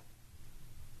Woodstock.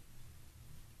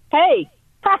 Hey.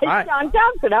 Hi, Sean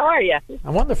Thompson. How are you?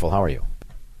 I'm wonderful. How are you?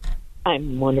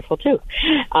 I'm wonderful, too.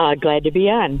 Glad to be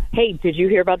on. Hey, did you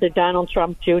hear about the Donald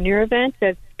Trump Jr. event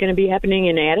that's going to be happening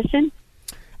in Addison?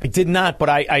 I did not, but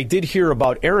I did hear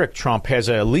about Eric Trump has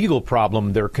a legal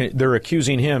problem. They're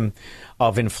accusing him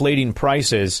of inflating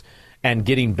prices and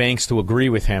getting banks to agree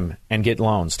with him and get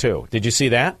loans, too. Did you see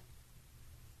that?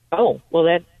 Oh, well,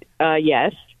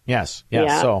 yes. Yes.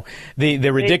 Yeah. So the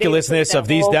ridiculousness of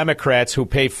these Democrats who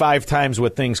pay 5 times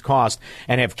what things cost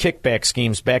and have kickback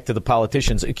schemes back to the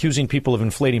politicians, accusing people of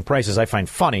inflating prices, I find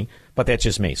funny, but that's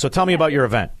just me. So tell me about your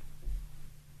event.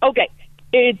 Okay.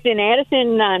 It's in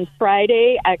Addison on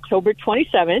Friday, October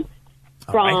 27th,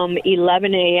 from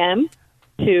 11 a.m.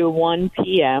 to 1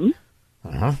 p.m.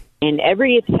 Uh-huh. And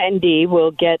every attendee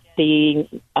will get the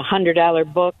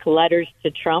 $100 book, Letters to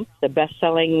Trump, the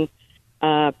best-selling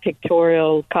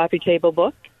pictorial coffee table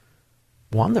book.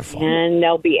 Wonderful. And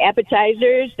there'll be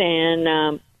appetizers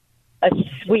and a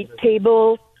sweet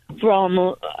table from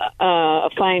a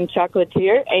fine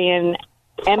chocolatier, and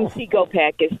MC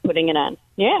Gopak is putting it on.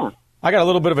 Yeah. I got a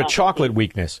little bit of a chocolate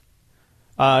weakness.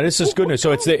 This is good news.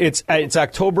 So it's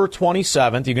October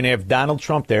 27th. You're going to have Donald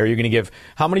Trump there. You're going to give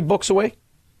how many books away?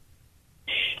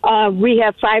 We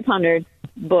have 500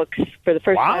 books for the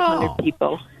first 500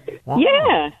 people. Wow.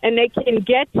 Yeah, and they can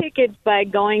get tickets by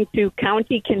going to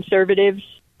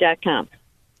countyconservatives.com.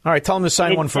 All right, tell them to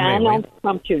sign one for me. Donald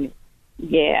Trump Jr.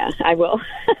 Yeah, I will.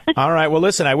 All right, well,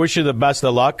 listen, I wish you the best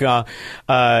of luck.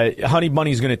 Honey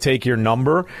Bunny's going to take your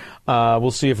number. We'll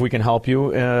see if we can help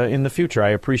you in the future. I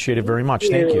appreciate it very much.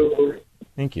 Thank you.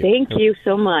 Thank you. Thank you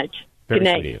so much. Very Good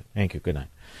night. sweet of you. Thank you. Good night.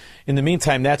 In the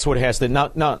meantime, that's what has to...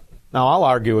 Now I'll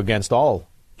argue against all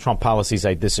Trump policies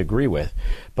I disagree with,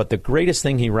 but the greatest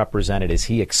thing he represented is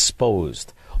he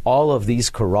exposed all of these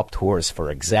corrupt whores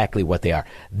for exactly what they are.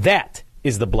 That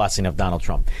is the blessing of Donald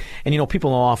Trump. And,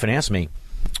 people often ask me,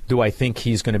 do I think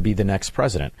he's going to be the next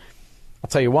president? I'll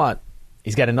tell you what,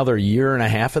 he's got another year and a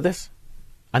half of this.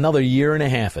 Another year and a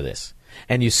half of this.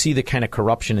 And you see the kind of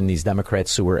corruption in these Democrat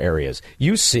sewer areas.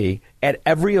 You see at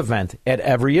every event, at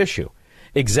every issue,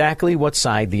 exactly what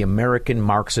side the American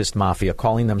Marxist mafia,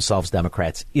 calling themselves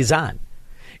Democrats, is on.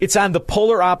 It's on the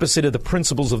polar opposite of the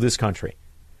principles of this country.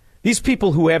 These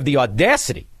people who have the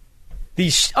audacity, the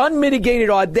unmitigated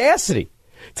audacity,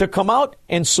 to come out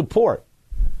and support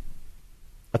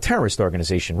a terrorist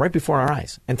organization right before our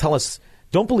eyes and tell us,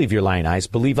 don't believe your lying eyes,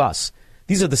 believe us.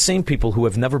 These are the same people who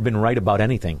have never been right about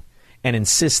anything and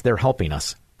insist they're helping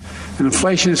us. And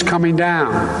inflation is coming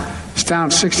down. It's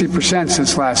down 60%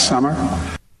 since last summer.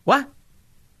 What?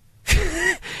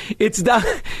 It's down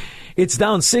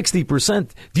 60%.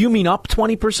 Do you mean up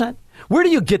 20%? Where do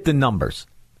you get the numbers?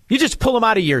 You just pull them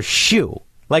out of your shoe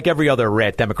like every other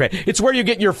rat Democrat. It's where you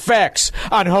get your facts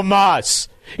on Hamas.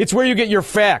 It's where you get your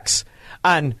facts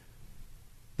on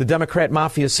the Democrat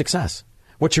mafia's success.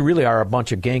 What you really are a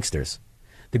bunch of gangsters.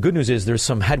 The good news is there's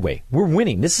some headway. We're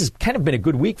winning. This has kind of been a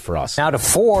good week for us. Now to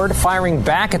Ford firing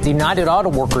back at the United Auto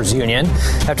Workers Union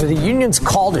after the union's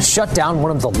call to shut down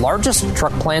one of the largest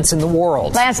truck plants in the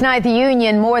world. Last night, the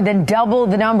union more than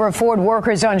doubled the number of Ford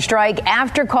workers on strike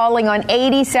after calling on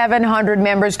 8,700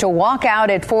 members to walk out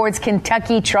at Ford's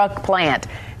Kentucky truck plant.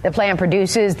 The plant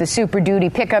produces the Super Duty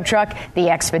pickup truck,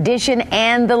 the Expedition,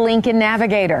 and the Lincoln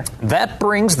Navigator. That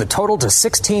brings the total to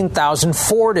 16,000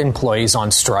 Ford employees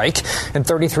on strike and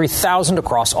 33,000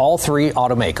 across all three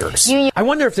automakers. I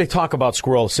wonder if they talk about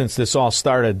squirrels since this all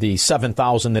started, the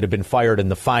 7,000 that have been fired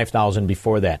and the 5,000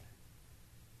 before that.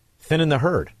 Thinning the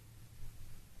herd.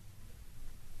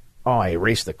 Oh, I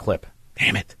erased the clip.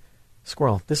 Damn it.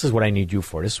 Squirrel, this is what I need you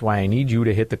for. This is why I need you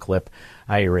to hit the clip.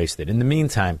 I erased it. In the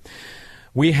meantime,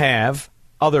 we have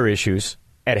other issues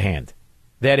at hand.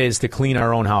 That is to clean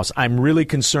our own house. I'm really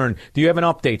concerned. Do you have an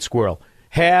update, Squirrel?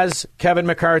 Has Kevin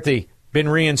McCarthy been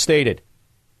reinstated?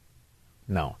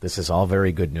 No, this is all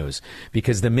very good news.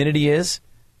 Because the minute he is,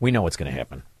 we know what's going to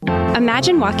happen.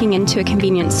 Imagine walking into a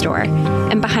convenience store,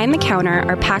 and behind the counter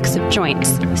are packs of joints,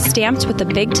 stamped with the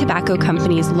Big Tobacco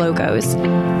Company's logos.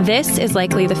 This is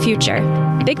likely the future.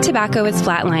 Big Tobacco is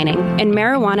flatlining, and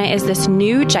marijuana is this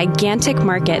new, gigantic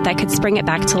market that could spring it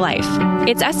back to life.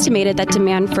 It's estimated that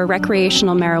demand for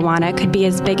recreational marijuana could be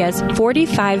as big as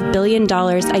 $45 billion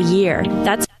a year.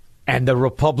 And the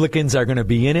Republicans are going to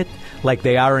be in it like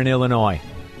they are in Illinois.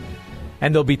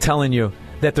 And they'll be telling you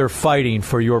that they're fighting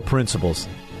for your principles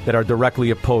that are directly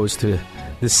opposed to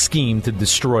the scheme to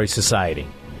destroy society.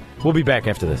 We'll be back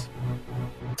after this.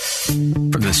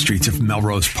 From the streets of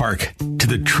Melrose Park to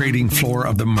the trading floor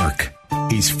of the Merc,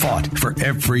 he's fought for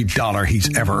every dollar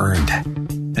he's ever earned.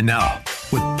 And now,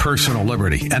 with personal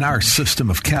liberty and our system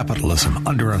of capitalism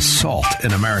under assault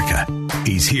in America,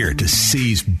 he's here to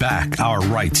seize back our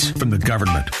rights from the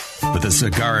government. With a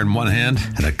cigar in one hand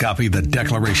and a copy of the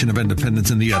Declaration of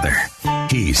Independence in the other,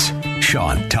 he's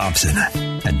Sean Thompson.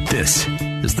 And this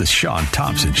is the Sean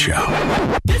Thompson Show.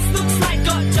 This looks like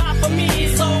a job for me,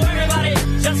 so everybody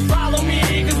just follow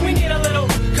me, because we need a little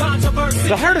controversy.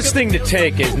 The hardest thing to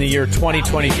take in the year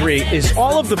 2023 is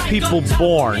all of the people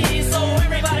born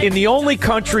in the only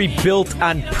country built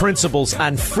on principles,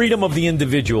 on freedom of the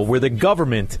individual, where the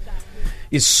government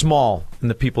is small and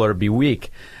the people are to be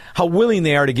weak, how willing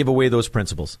they are to give away those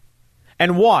principles.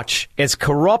 And watch as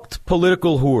corrupt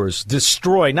political whores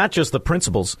destroy not just the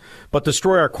principles, but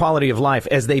destroy our quality of life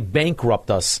as they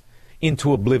bankrupt us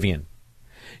into oblivion.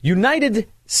 United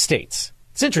States.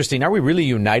 It's interesting. Are we really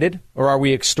united or are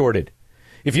we extorted?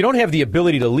 If you don't have the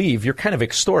ability to leave, you're kind of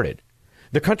extorted.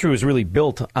 The country was really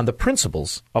built on the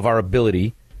principles of our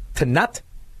ability to not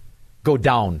go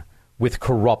down with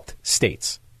corrupt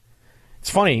states.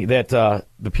 It's funny that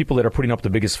the people that are putting up the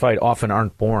biggest fight often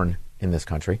aren't born in this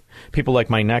country. People like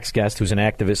my next guest, who's an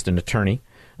activist and attorney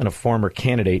and a former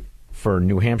candidate for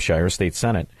New Hampshire State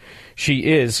Senate. She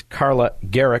is Carla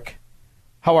Gericke.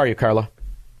 How are you, Carla?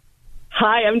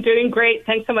 Hi, I'm doing great.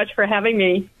 Thanks so much for having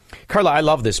me. Carla, I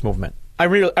love this movement. I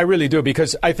really do,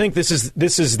 because I think this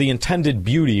is the intended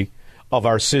beauty of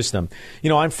our system. You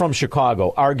know, I'm from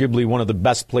Chicago, arguably one of the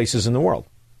best places in the world,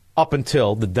 up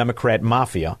until the Democrat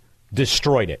mafia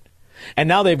destroyed it. And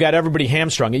now they've got everybody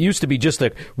hamstrung. It used to be just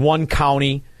one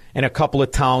county and a couple of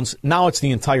towns. Now it's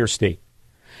the entire state.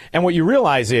 And what you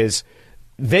realize is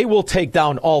they will take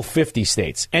down all 50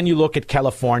 states. And you look at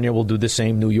California, will do the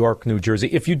same, New York, New Jersey.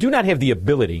 If you do not have the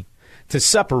ability to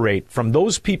separate from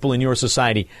those people in your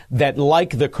society that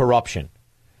like the corruption,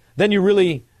 then you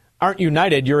really aren't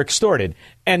united, you're extorted.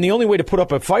 And the only way to put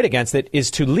up a fight against it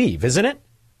is to leave, isn't it?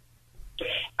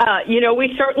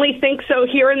 We certainly think so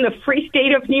here in the free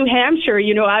state of New Hampshire.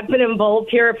 I've been involved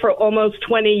here for almost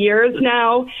 20 years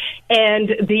now, and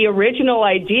the original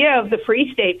idea of the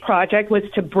Free State Project was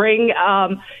to bring,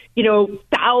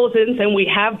 thousands, and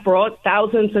we have brought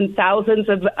thousands and thousands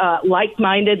of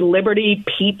like-minded liberty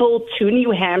people to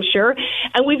New Hampshire,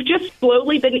 and we've just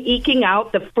slowly been eking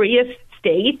out the freest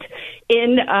state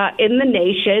in the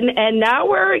nation, and now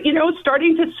we're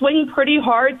starting to swing pretty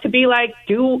hard to be like,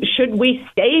 should we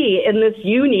stay in this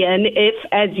union if,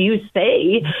 as you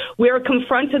say, we're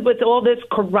confronted with all this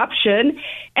corruption,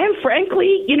 and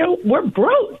frankly, we're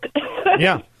broke.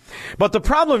 Yeah, but the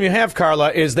problem you have,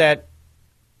 Carla, is that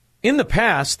in the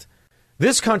past,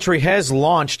 this country has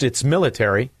launched its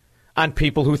military on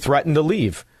people who threaten to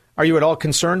leave. Are you at all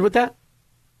concerned with that?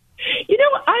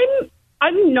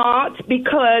 I'm not,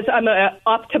 because I'm an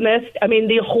optimist. I mean,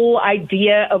 the whole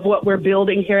idea of what we're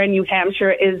building here in New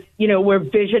Hampshire is, we're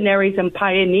visionaries and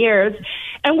pioneers,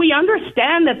 and we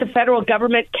understand that the federal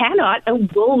government cannot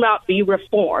and will not be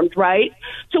reformed, right?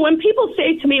 So when people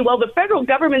say to me, well, the federal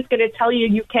government's going to tell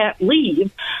you can't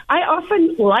leave, I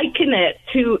often liken it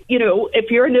to,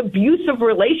 if you're in an abusive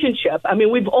relationship. I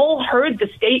mean, we've all heard the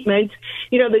statement,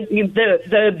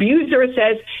 the abuser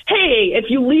says, hey, if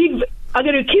you leave, I'm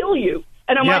going to kill you.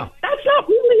 And I'm like, that's not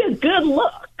really a good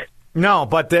look. No,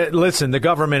 but listen, the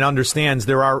government understands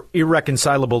there are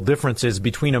irreconcilable differences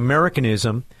between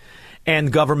Americanism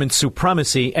and government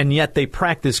supremacy, and yet they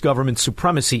practice government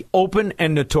supremacy, open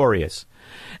and notorious.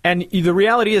 And the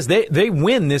reality is they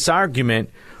win this argument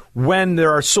when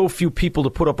there are so few people to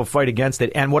put up a fight against it.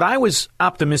 And what I was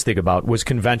optimistic about was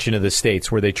Convention of the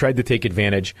States, where they tried to take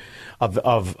advantage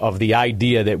of the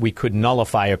idea that we could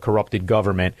nullify a corrupted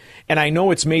government. And I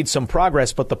know it's made some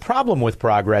progress, but the problem with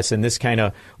progress in this kind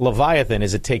of Leviathan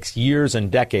is it takes years and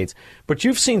decades. But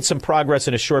you've seen some progress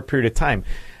in a short period of time.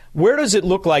 Where does it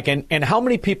look like, and how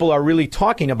many people are really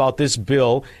talking about this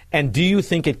bill, and do you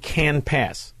think it can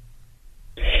pass?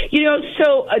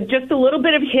 So just a little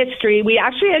bit of history. We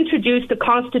actually introduced a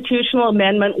constitutional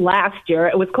amendment last year.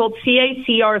 It was called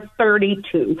CACR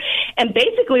 32. And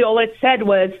basically all it said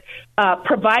was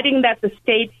providing that the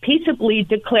state peaceably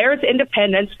declares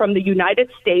independence from the United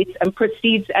States and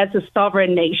proceeds as a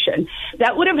sovereign nation.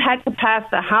 That would have had to pass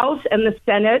the House and the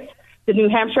Senate, the New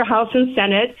Hampshire House and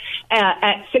Senate,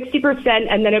 at 60%,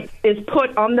 and then it is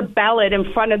put on the ballot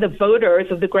in front of the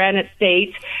voters of the Granite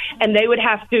States, and they would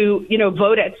have to,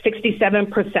 vote at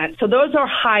 67%. So those are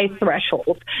high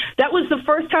thresholds. That was the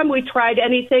first time we tried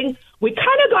anything. We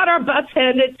kind of got our butts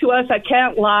handed to us, I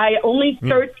can't lie. Only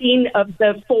 13 of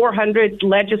the 400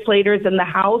 legislators in the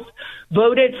House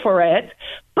voted for it.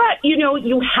 But,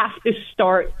 you have to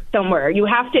start somewhere. You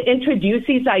have to introduce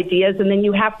these ideas, and then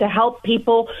you have to help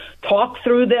people talk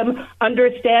through them,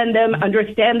 understand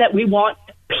that we want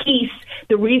peace.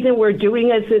 The reason we're doing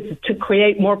this is to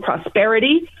create more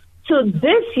prosperity. So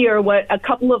this year, what a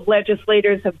couple of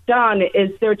legislators have done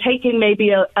is they're taking maybe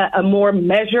a more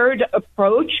measured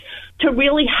approach to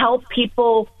really help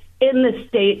people in the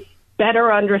state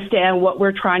better understand what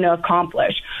we're trying to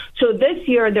accomplish. So this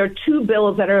year, there are two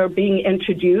bills that are being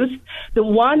introduced. The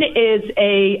one is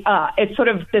it's sort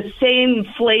of the same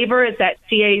flavor as that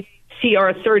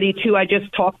CACR 32 I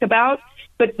just talked about,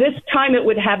 but this time it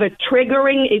would have a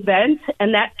triggering event,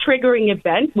 and that triggering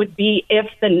event would be if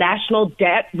the national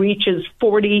debt reaches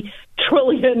 $40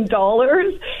 trillion,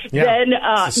 then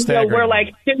we're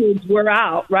like, dudes, we're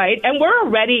out, right? And we're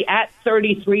already at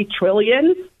 $33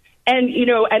 trillion. And,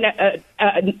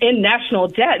 in national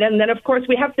debt. And then, of course,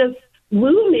 we have this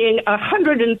looming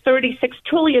 $136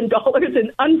 trillion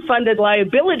in unfunded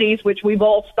liabilities, which we've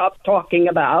all stopped talking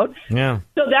about. Yeah.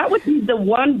 So that would be the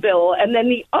one bill. And then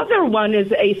the other one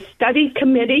is a study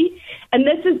committee. And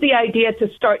this is the idea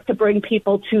to start to bring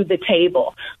people to the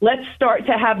table. Let's start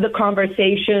to have the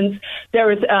conversations. There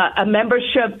is a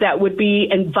membership that would be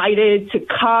invited to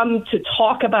come to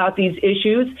talk about these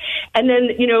issues. And then,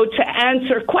 to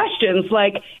answer questions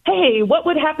like, hey, what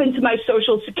would happen to my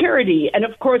Social Security? And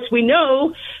of course, we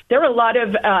know there are a lot of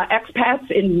expats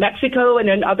in Mexico and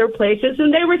in other places,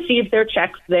 and they receive their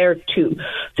checks there too.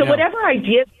 So whatever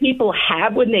ideas people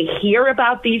have when they hear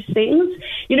about these things,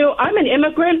 I'm an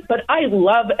immigrant, but I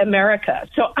love America.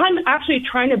 So I'm actually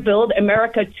trying to build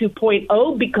America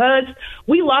 2.0 because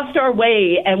we lost our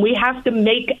way and we have to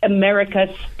make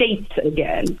America states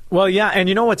again. Well, yeah. And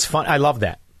you know what's fun? I love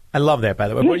that, by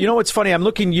the way. But you know what's funny? I'm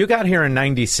looking, you got here in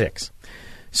 96.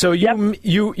 So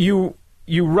you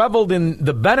reveled in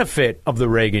the benefit of the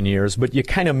Reagan years, but you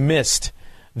kind of missed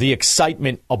the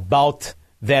excitement about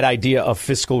that idea of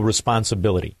fiscal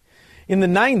responsibility. In the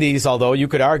 90s, although you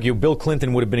could argue Bill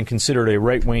Clinton would have been considered a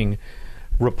right-wing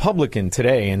Republican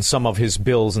today in some of his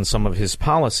bills and some of his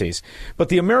policies. But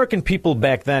the American people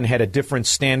back then had a different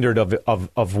standard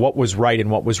of what was right and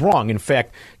what was wrong. In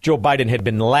fact, Joe Biden had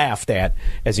been laughed at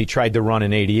as he tried to run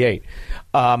in 88.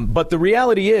 But the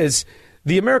reality is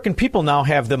the American people now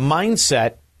have the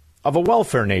mindset of a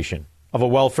welfare nation, of a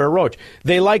welfare roach.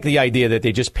 They like the idea that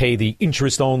they just pay the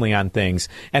interest only on things,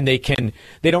 and they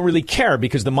don't really care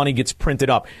because the money gets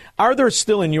printed up. Are there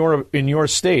still in your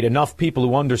state enough people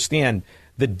who understand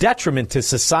the detriment to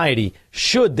society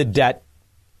should the debt,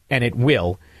 and it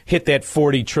will, hit that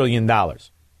 $40 trillion?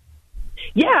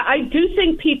 Yeah, I do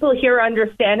think people here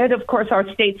understand it. Of course, our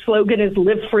state slogan is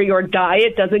live free or die.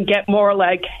 It doesn't get more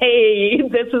like, hey,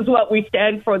 this is what we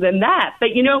stand for than that. But,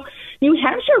 New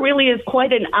Hampshire really is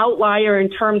quite an outlier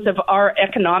in terms of our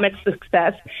economic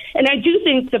success. And I do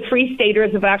think the Free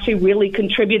Staters have actually really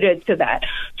contributed to that.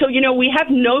 So, we have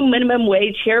no minimum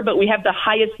wage here, but we have the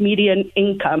highest median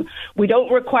income. We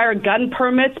don't require gun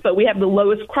permits, but we have the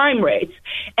lowest crime rates.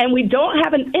 And we don't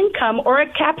have an income or a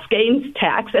capital gains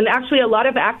tax. And actually, a lot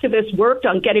of activists worked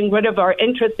on getting rid of our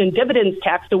interest and dividends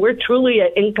tax. So we're truly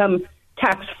an income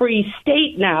tax-free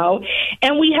state now,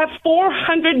 and we have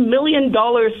 $400 million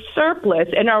surplus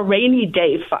in our rainy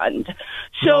day fund.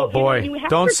 So, oh boy,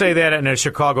 don't say that in a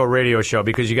Chicago radio show,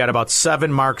 because you got about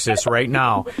 7 Marxists right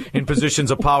now in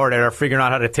positions of power that are figuring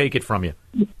out how to take it from you.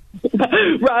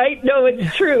 Right? No,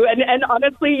 it's true. And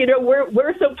honestly,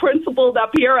 we're so principled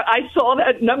up here. I saw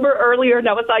that number earlier, and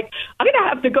I was like, I'm going to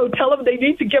have to go tell them they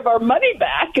need to give our money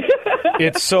back.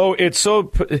 It's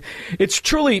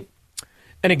truly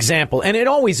an example, and it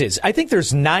always is. I think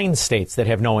there's 9 states that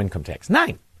have no income tax.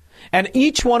 9. And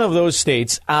each one of those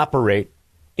states operate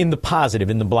in the positive,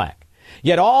 in the black.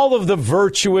 Yet all of the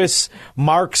virtuous,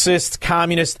 Marxist,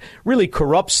 communist, really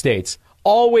corrupt states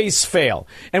always fail.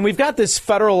 And we've got this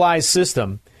federalized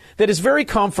system that is very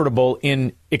comfortable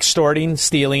in extorting,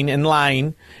 stealing, and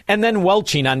lying, and then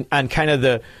welching on kind of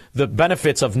the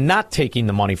benefits of not taking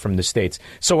the money from the states.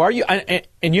 So are you,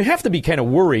 and you have to be kind of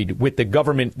worried with the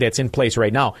government that's in place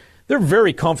right now. They're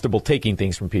very comfortable taking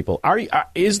things from people.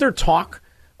 Is there talk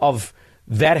of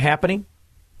that happening?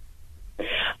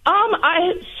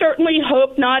 I certainly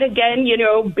hope not. Again,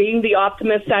 being the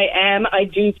optimist I am, I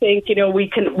do think, we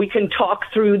can talk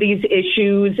through these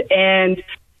issues and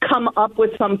come up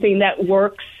with something that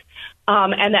works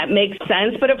and that makes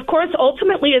sense. But of course,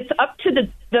 ultimately, it's up to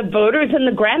the voters in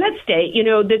the Granite State.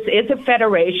 This is a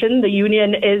federation. The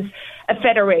union is a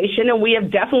federation, and we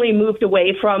have definitely moved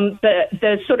away from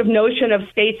the sort of notion of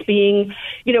states being,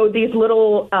 these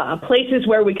little places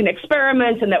where we can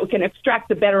experiment and that we can extract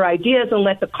the better ideas and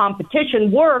let the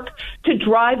competition work to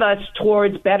drive us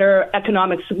towards better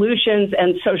economic solutions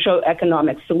and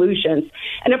socioeconomic solutions.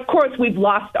 And of course, we've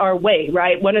lost our way,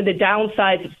 right? One of the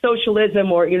downsides of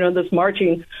socialism or, this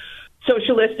marching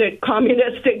socialistic,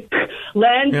 communistic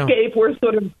landscape, we're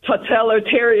sort of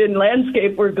totalitarian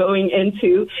landscape we're going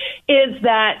into, is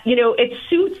that, it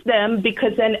suits them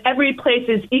because then every place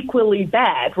is equally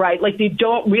bad, right? Like they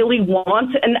don't really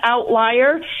want an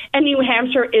outlier, and New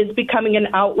Hampshire is becoming an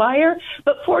outlier.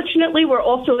 But fortunately, we're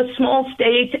also a small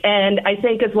state, and I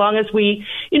think as long as we,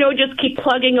 just keep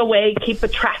plugging away, keep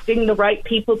attracting the right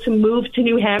people to move to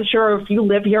New Hampshire, or if you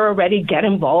live here already, get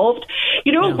involved.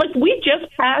 Like we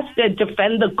just passed a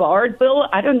Defend the Guard bill.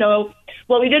 I don't know.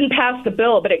 Well, we didn't pass the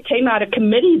bill, but it came out of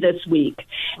committee this week.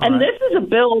 And this is a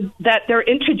bill that they're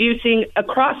introducing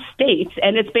across states,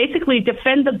 and it's basically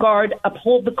defend the Guard,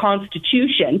 uphold the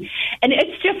Constitution. And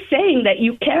it's just saying that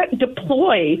you can't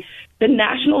deploy the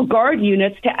National Guard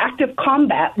units to active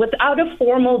combat without a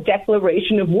formal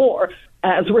declaration of war,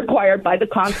 as required by the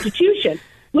Constitution.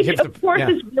 Which, of course,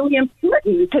 is really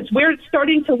important because we're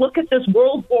starting to look at this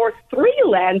World War III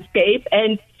landscape.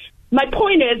 And my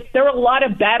point is there are a lot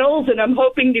of battles, and I'm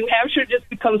hoping New Hampshire just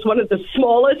becomes one of the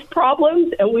smallest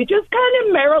problems, and we just kind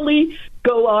of merrily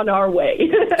go on our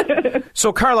way.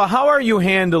 So, Carla, how are you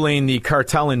handling the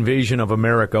cartel invasion of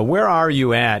America? Where are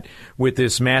you at with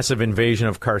this massive invasion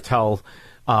of cartel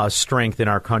strength in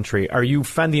our country? Are you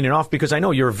fending it off? Because I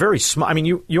know you're very small. I mean,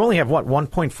 you only have,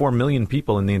 1.4 million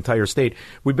people in the entire state.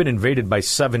 We've been invaded by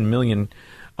 7 million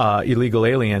illegal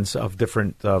aliens of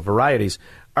different varieties.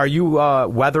 Are you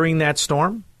weathering that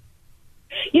storm?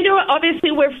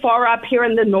 Obviously we're far up here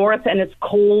in the north, and it's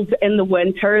cold in the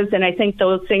winters, and I think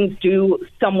those things do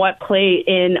somewhat play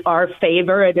in our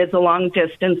favor. It is a long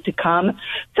distance to come.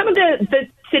 Some of the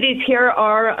cities here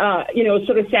are,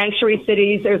 sort of sanctuary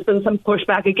cities. There's been some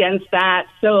pushback against that.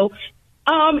 So,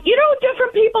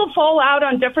 different people fall out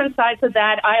on different sides of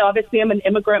that. I obviously am an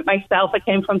immigrant myself. I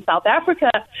came from South Africa.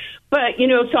 But,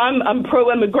 so I'm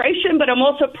pro-immigration, but I'm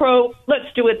also let's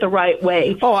do it the right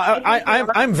way. Oh,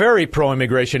 I'm very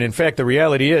pro-immigration. In fact, the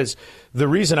reality is the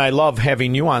reason I love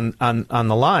having you on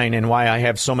the line and why I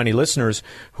have so many listeners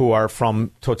who are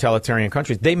from totalitarian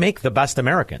countries, they make the best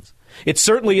Americans. It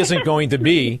certainly isn't going to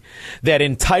be that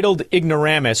entitled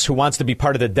ignoramus who wants to be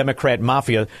part of the Democrat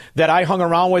mafia that I hung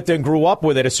around with and grew up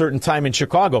with at a certain time in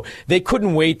Chicago. They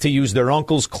couldn't wait to use their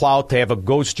uncle's clout to have a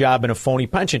ghost job and a phony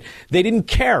pension. They didn't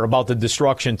care about the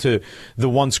destruction to the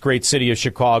once great city of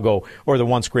Chicago or the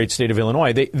once great state of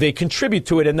Illinois. They contribute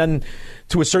to it, and then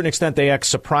to a certain extent they act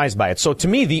surprised by it. So to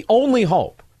me, the only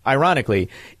hope, ironically,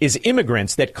 is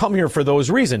immigrants that come here for those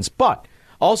reasons. But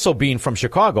also, being from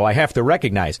Chicago, I have to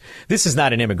recognize this is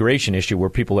not an immigration issue where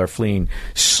people are fleeing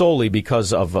solely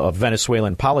because of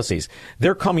Venezuelan policies.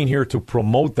 They're coming here to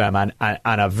promote them on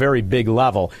a very big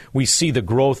level. We see the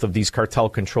growth of these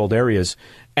cartel-controlled areas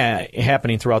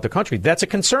happening throughout the country. That's a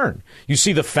concern. You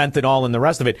see the fentanyl and the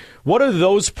rest of it. What do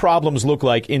those problems look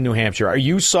like in New Hampshire? Are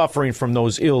you suffering from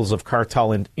those ills of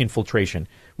cartel infiltration?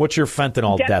 What's your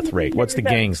fentanyl death rate? What's the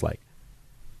gangs like?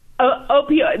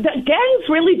 The gangs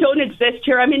really don't exist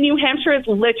here. I mean, New Hampshire is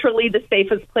literally the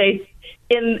safest place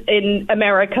in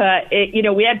America.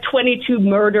 We had 22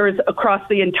 murders across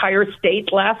the entire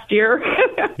state last year.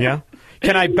 Yeah.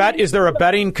 Can I bet? Is there a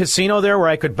betting casino there where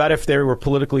I could bet if they were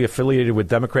politically affiliated with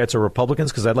Democrats or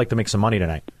Republicans? Because I'd like to make some money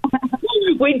tonight.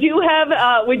 We do have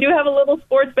a little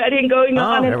sports betting going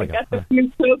on, and I guess a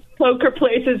few poker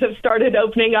places have started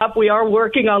opening up. We are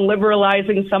working on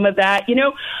liberalizing some of that.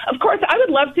 Of course, I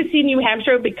would love to see New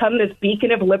Hampshire become this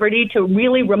beacon of liberty to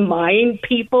really remind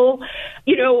people.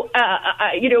 We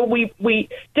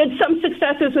did some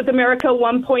successes with America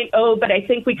 1.0, but I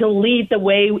think we can lead the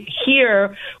way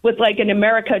here with like an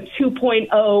America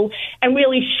 2.0 and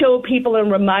really show people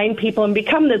and remind people and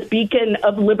become this beacon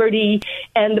of liberty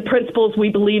and the principles we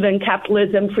believe in: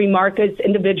 capitalism, free markets,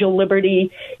 individual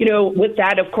liberty. With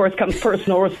that, of course, comes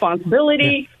personal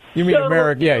responsibility. You mean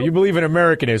America? Yeah, you believe in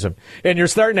Americanism. And you're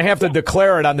starting to have to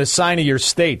declare it on the sign of your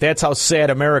state. That's how sad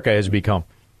America has become.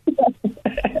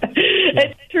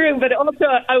 It's true, but also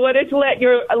I wanted to let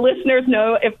your listeners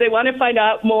know, if they want to find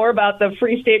out more about the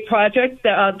Free State Project,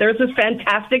 there's this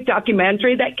fantastic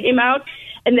documentary that came out,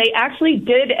 and they actually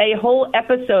did a whole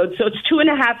episode. So it's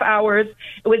 2.5 hours.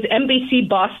 It was NBC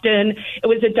Boston. It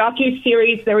was a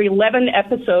docuseries. There were 11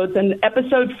 episodes, and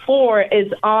episode 4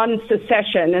 is on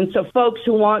secession. And so folks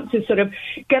who want to sort of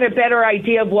get a better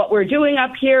idea of what we're doing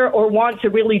up here or want to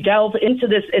really delve into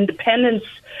this independence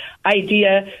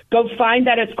idea, go find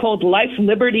that. It's called Life,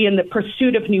 Liberty, and the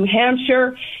Pursuit of New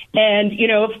Hampshire. And,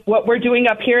 if what we're doing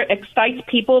up here excites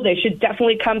people, they should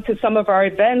definitely come to some of our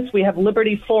events. We have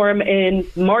Liberty Forum in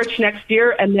March next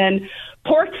year, and then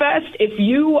PorcFest. If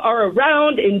you are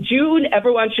around in June,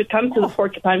 everyone should come to the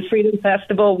Porcupine Freedom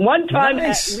Festival one time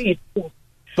at least.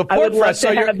 The PorcFest.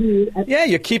 So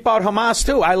you keep out Hamas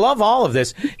too. I love all of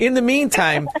this. In the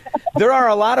meantime, there are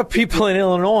a lot of people in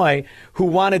Illinois who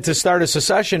wanted to start a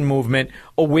secession movement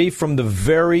away from the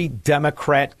very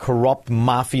Democrat, corrupt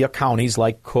mafia counties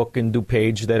like Cook and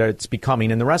DuPage that it's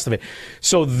becoming and the rest of it.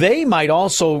 So they might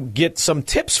also get some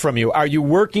tips from you. Are you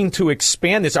working to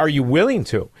expand this? Are you willing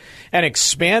to? And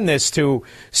expand this to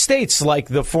states like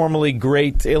the formerly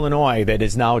great Illinois that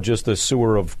is now just a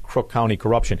sewer of Crook County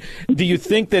corruption. Do you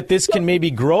think that this can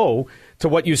maybe grow to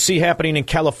what you see happening in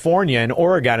California and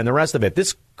Oregon and the rest of it?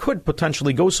 This could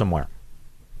potentially go somewhere.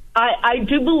 I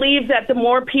do believe that the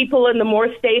more people in the more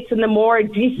states and the more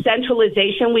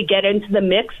decentralization we get into the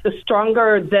mix, the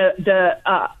stronger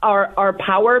our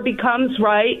power becomes,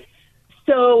 right?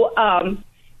 So, I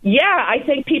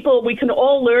think we can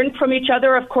all learn from each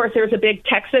other. Of course, there's a big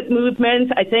Texit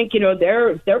movement. I think,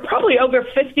 they're probably over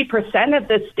 50% at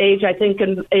this stage, I think,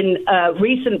 in a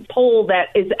recent poll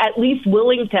that is at least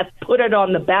willing to put it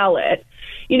on the ballot.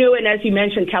 And as you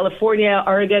mentioned, California,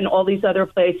 Oregon, all these other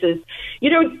places,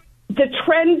 the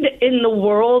trend in the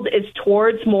world is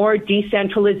towards more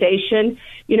decentralization.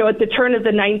 At the turn of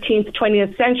the 19th,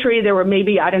 20th century, there were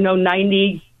maybe,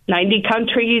 90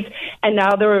 countries, and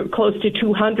now there are close to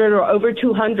 200 or over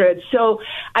 200. So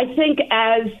I think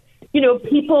as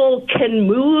people can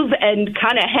move and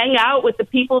kind of hang out with the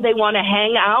people they want to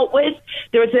hang out with,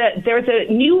 there's a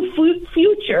new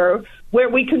future where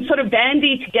we can sort of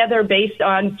bandy together based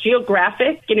on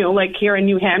geographic, like here in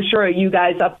New Hampshire or you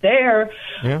guys up there,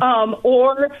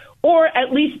 or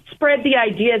at least spread the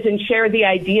ideas and share the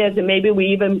ideas, and maybe we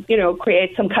even,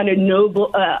 create some kind of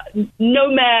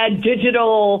nomad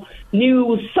digital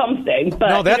new something. But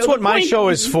no, that's what my show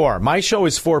is for. My show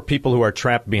is for people who are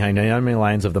trapped behind the enemy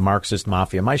lines of the Marxist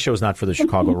mafia. My show is not for the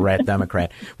Chicago rat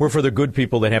Democrat. We're for the good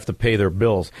people that have to pay their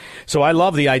bills. So I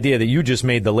love the idea that you just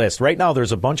made the list. Right now,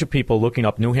 there's a bunch of people looking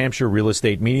up New Hampshire real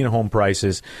estate, median home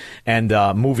prices, and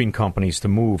moving companies to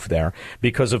move there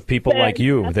because of people like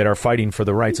you that are fighting for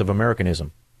the rights of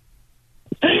Americanism.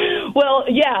 Well,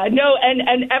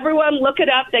 and everyone look it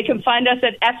up. They can find us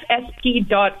at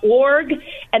ssp.org.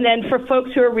 And then for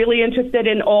folks who are really interested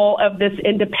in all of this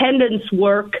independence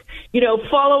work,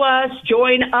 follow us,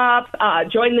 join up,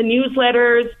 join the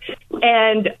newsletters,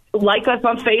 and like us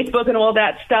on Facebook and all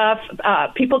that stuff.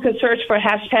 People can search for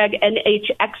hashtag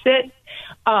NHExit.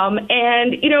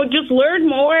 And, just learn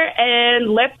more, and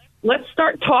let's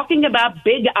start talking about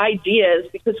big ideas,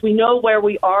 because we know where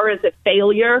we are as a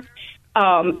failure.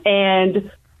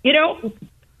 And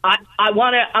I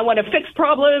want to fix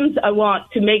problems. I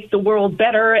want to make the world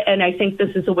better, and I think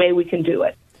this is a way we can do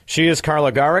it. She is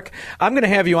Carla Garrick. I'm going to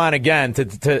have you on again.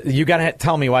 You got to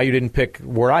tell me why you didn't pick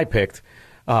where I picked,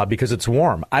 because it's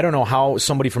warm. I don't know how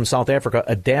somebody from South Africa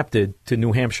adapted to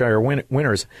New Hampshire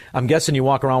winters. I'm guessing you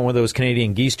walk around with those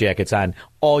Canadian geese jackets on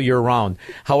all year round.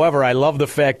 However, I love the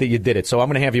fact that you did it, so I'm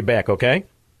going to have you back, okay?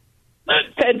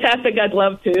 Fantastic. I'd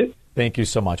love to. Thank you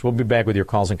so much. We'll be back with your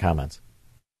calls and comments.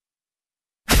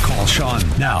 Call Sean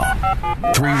now.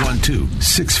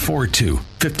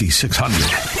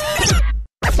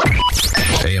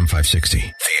 312-642-5600. AM 560. The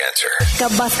Answer.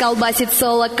 Колбас колбасит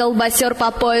соло, колбасер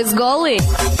по пояс голый.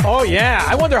 Oh, yeah.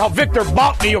 I wonder how Victor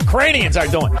Bout and the Ukrainians are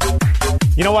doing.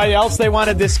 You know why else they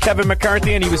wanted this Kevin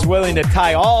McCarthy? And he was willing to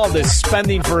tie all this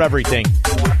spending for everything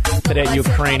to that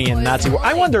Ukrainian Nazi war.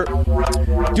 I wonder,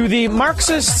 do the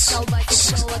Marxists,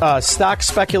 stock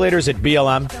speculators at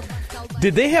BLM,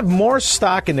 did they have more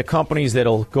stock in the companies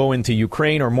that'll go into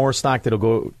Ukraine or more stock that'll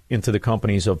go into the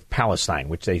companies of Palestine,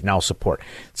 which they now support?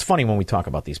 It's funny when we talk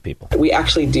about these people. We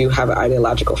actually do have an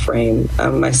ideological frame.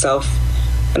 Myself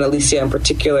and Alicia in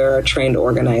particular are trained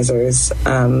organizers.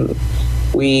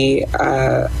 We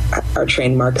are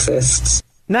trained Marxists.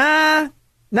 Nah,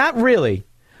 not really.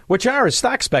 Which are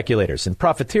stock speculators and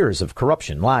profiteers of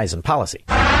corruption, lies, and policy.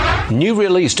 New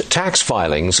released tax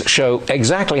filings show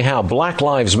exactly how Black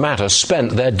Lives Matter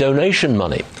spent their donation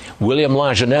money. William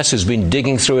Lajeunesse has been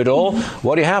digging through it all.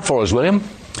 What do you have for us, William?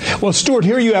 Well, Stuart,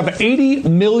 here you have an $80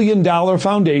 million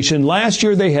foundation. Last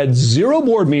year they had 0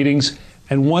 board meetings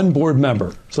and 1 board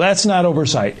member. So that's not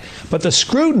oversight. But the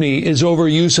scrutiny is over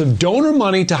use of donor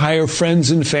money to hire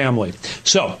friends and family.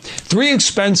 So 3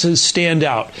 expenses stand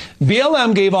out.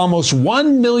 BLM gave almost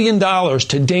 $1 million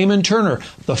to Damon Turner,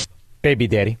 the baby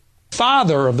daddy,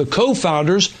 father of the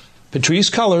co-founders, Patrisse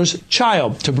Cullors'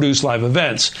 child, to produce live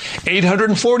events.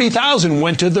 $840,000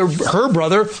 went to her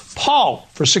brother, Paul,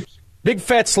 for big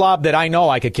fat slob that I know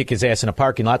I could kick his ass in a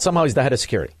parking lot. Somehow he's the head of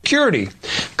security.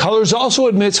 Cullors also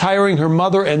admits hiring her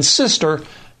mother and sister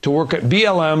to work at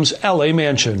BLM's L.A.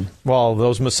 mansion. Well,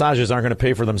 those massages aren't going to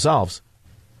pay for themselves.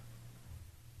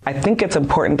 I think it's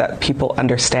important that people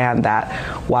understand that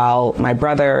while my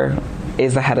brother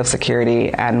is the head of security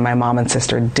and my mom and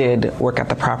sister did work at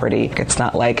the property, it's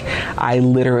not like I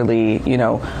literally,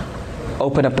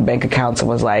 opened up the bank accounts and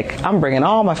was like, I'm bringing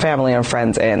all my family and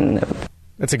friends in.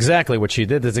 That's exactly what she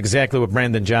did. That's exactly what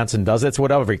Brandon Johnson does. That's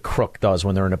what every crook does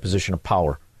when they're in a position of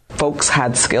power. Folks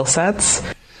had skill sets.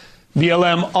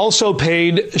 BLM also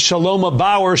paid Shaloma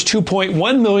Bowers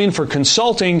 $2.1 million for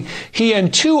consulting. He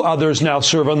and 2 others now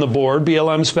serve on the board.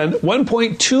 BLM spent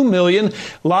 $1.2 million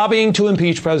lobbying to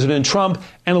impeach President Trump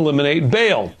and eliminate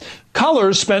bail.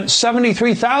 Cullors spent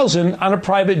 $73,000 on a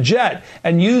private jet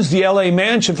and used the L.A.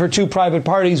 mansion for 2 private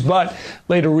parties, but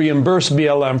later reimbursed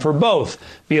BLM for both.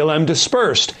 BLM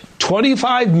dispersed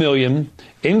 $25 million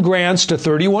in grants to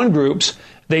 31 groups.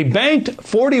 They banked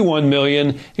 $41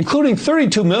 million, including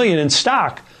 $32 million in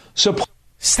stock.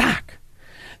 Stock.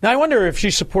 Now, I wonder if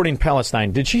she's supporting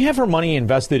Palestine. Did she have her money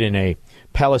invested in a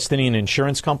Palestinian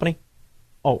insurance company?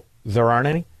 Oh, there aren't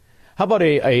any? How about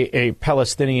a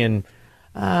Palestinian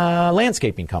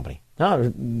landscaping company?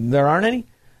 No, there aren't any?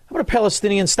 How about a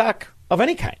Palestinian stock of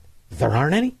any kind? There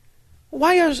aren't any?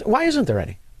 Why isn't there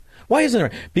any? Why isn't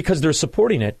there? Because they're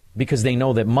supporting it because they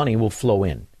know that money will flow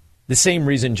in. The same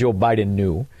reason Joe Biden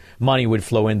knew money would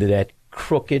flow into that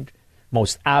crooked,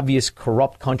 most obvious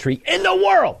corrupt country in the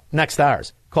world next to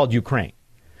ours, called Ukraine.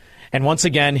 And once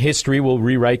again, history will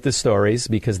rewrite the stories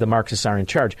because the Marxists are in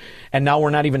charge. And now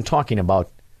we're not even talking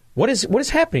about what is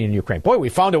happening in Ukraine. Boy, we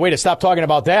found a way to stop talking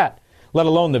about that, let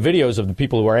alone the videos of the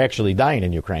people who are actually dying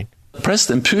in Ukraine.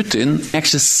 President Putin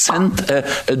actually sent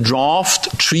a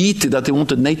draft treaty that he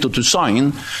wanted NATO to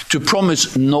sign to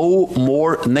promise no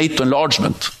more NATO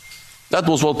enlargement. That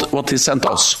was what he sent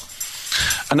us,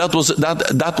 and that was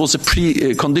a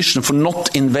precondition for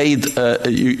not invade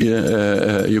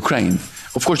Ukraine.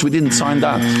 Of course, we didn't sign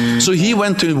that. So he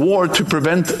went to war to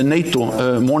prevent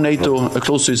NATO, more NATO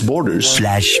close to his borders.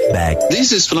 Flashback.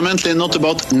 This is fundamentally not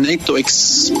about NATO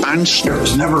expansion. It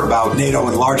was never about NATO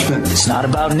enlargement. It's not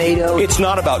about NATO. It's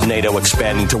not about NATO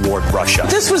expanding toward Russia.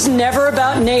 This was never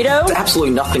about NATO. It's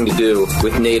absolutely nothing to do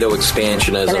with NATO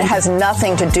expansionism. And it has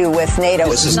nothing to do with NATO.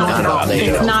 This is not about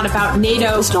NATO. It's not about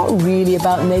NATO. It's not really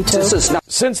about NATO. This is not.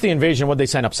 Since the invasion, would they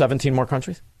sign up 17 more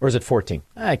countries? Or is it 14?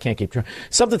 I can't keep track.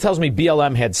 Something tells me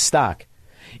BLM had stock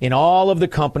in all of the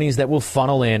companies that will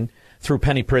funnel in through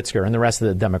Penny Pritzker and the rest of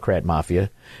the Democrat mafia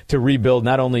to rebuild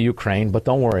not only Ukraine, but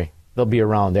don't worry, they'll be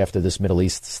around after this Middle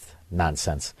East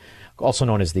nonsense, also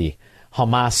known as the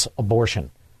Hamas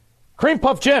abortion. Cream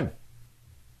Puff Jim.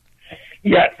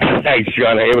 Yeah, thanks,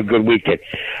 John. I have a good weekend.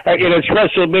 It's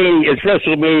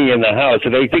WrestleMania in the house,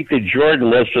 and I think that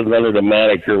Jordan wrestled under the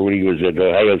moniker when he was at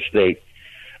Ohio State.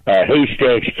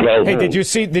 Haystacks Calhoun. Hey, did you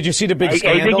see the big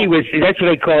scandal? I think he was. That's what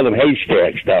they call them,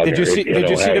 haystacks down there. Did you see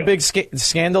the big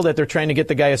scandal that they're trying to get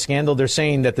the guy a scandal? They're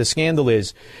saying that the scandal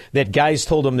is that guys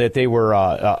told him that they were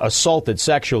assaulted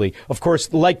sexually. Of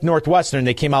course, like Northwestern,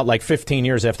 they came out like 15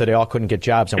 years after they all couldn't get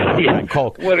jobs and were on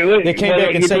coke. They came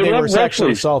back and said they were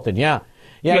sexually assaulted. Yeah,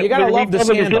 you got to love the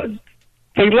scandal.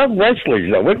 They love wrestlers,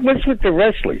 though. What's with the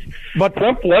wrestlers? But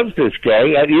Trump loves this guy.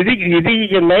 You think he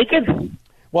can make it?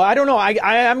 Well, I don't know.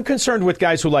 I'm concerned with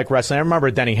guys who like wrestling. I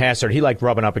remember Denny Hassard. He liked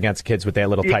rubbing up against kids with that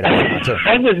little tight outfit.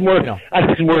 I was more.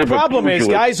 The problem is,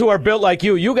 guys who are built like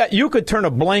you could turn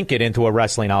a blanket into a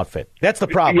wrestling outfit. That's the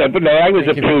problem. Yeah, but no, I was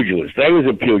a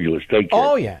pugilist. Take care.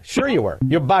 Oh yeah, sure you were.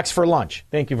 You boxed for lunch.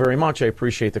 Thank you very much. I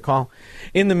appreciate the call.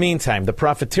 In the meantime, the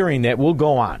profiteering that will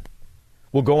go on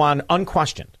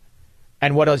unquestioned.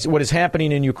 And what is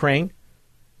happening in Ukraine?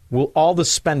 Will all the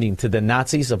spending to the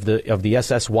Nazis of the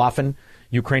SS Waffen,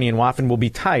 Ukrainian Waffen, will be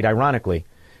tied, ironically,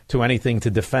 to anything to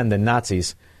defend the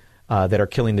Nazis that are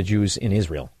killing the Jews in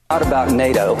Israel. Not about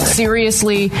NATO.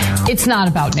 Seriously, it's not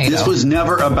about NATO. This was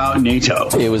never about NATO.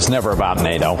 It was never about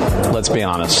NATO. Let's be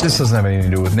honest. This doesn't have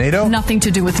anything to do with NATO. Nothing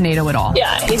to do with NATO at all.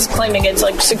 Yeah, he's claiming it's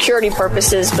like security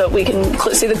purposes, but we can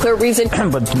see the clear reason.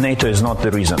 But NATO is not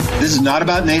the reason. This is not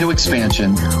about NATO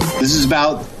expansion. This is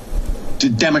about the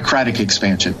democratic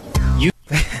expansion.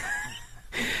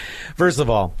 First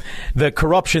of all, the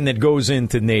corruption that goes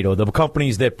into NATO, the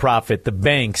companies that profit, the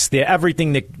banks,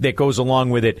 everything that goes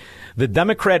along with it, the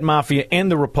Democrat mafia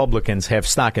and the Republicans have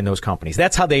stock in those companies.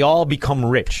 That's how they all become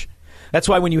rich. That's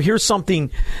why when you hear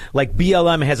something like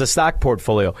BLM has a stock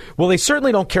portfolio, well, they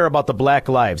certainly don't care about the black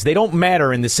lives. They don't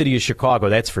matter in the city of Chicago,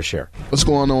 that's for sure. What's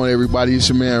going on, everybody? It's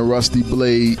your man, Rusty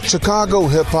Blade. Chicago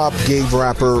hip-hop gave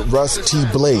rapper Rusty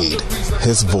Blade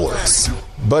his voice.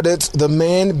 But it's the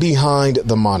man behind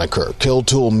the moniker, Kill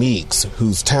Tool Meeks,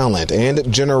 whose talent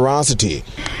and generosity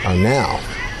are now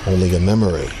only a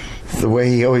memory. The way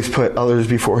he always put others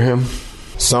before him.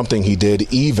 Something he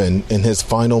did even in his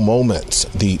final moments.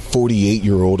 The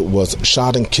 48-year-old was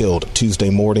shot and killed Tuesday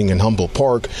morning in Humboldt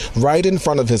Park, right in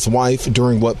front of his wife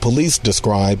during what police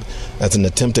describe as an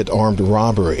attempted armed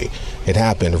robbery. It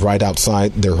happened right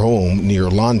outside their home near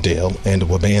Lawndale and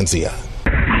Wabansia.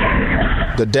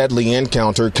 The deadly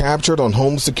encounter captured on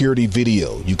home security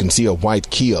video. You can see a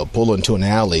white Kia pull into an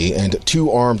alley and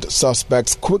two armed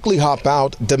suspects quickly hop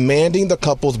out, demanding the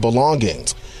couple's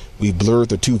belongings. We blurred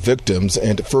the two victims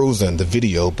and frozen the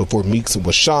video before Meeks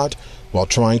was shot while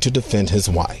trying to defend his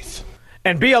wife.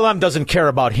 And BLM doesn't care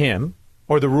about him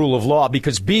or the rule of law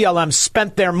because BLM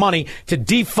spent their money to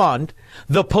defund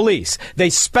the police.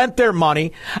 They spent their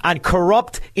money on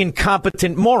corrupt,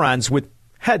 incompetent morons with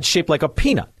heads shaped like a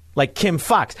peanut, like Kim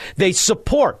Fox. They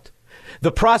support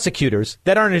the prosecutors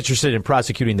that aren't interested in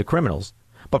prosecuting the criminals,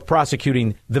 but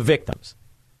prosecuting the victims.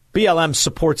 BLM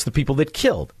supports the people that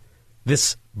killed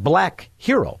this black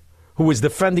hero who was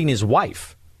defending his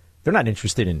wife. They're not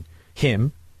interested in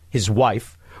him, his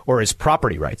wife, or his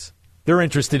property rights. They're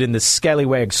interested in the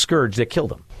scallywag scourge that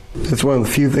killed him. It's one of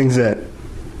the few things that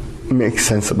makes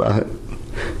sense about it,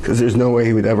 because there's no way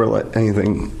he would ever let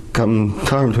anything come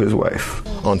harm to his wife.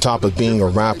 On top of being a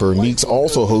rapper, Meeks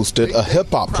also hosted a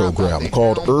hip-hop program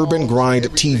called Urban Grind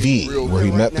TV, where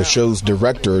he met the show's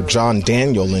director, John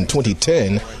Daniel, in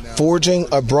 2010, forging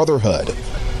a brotherhood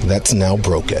that's now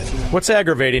broken. What's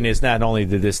aggravating is not only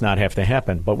did this not have to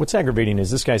happen, but what's aggravating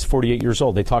is this guy's 48 years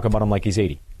old. They talk about him like he's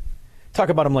 80. Talk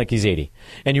about him like he's 80.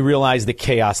 And you realize the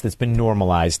chaos that's been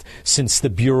normalized since the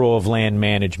Bureau of Land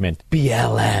Management,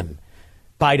 BLM,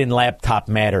 Biden Laptop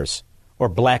Matters, or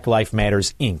Black Lives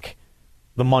Matters, Inc.,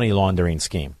 the money laundering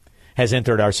scheme, has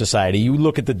entered our society. You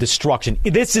look at the destruction.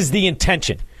 This is the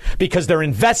intention, because they're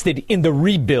invested in the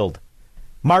rebuild.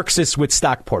 Marxists with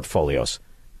stock portfolios.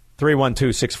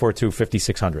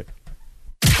 312-642-5600.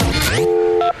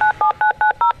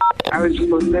 I was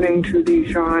listening to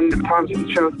the Sean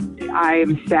Thompson show.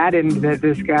 I'm saddened that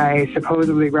this guy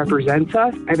supposedly represents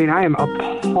us. I mean, I am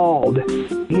appalled.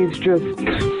 He's just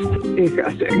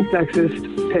disgusting,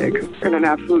 sexist pig, and an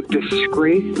absolute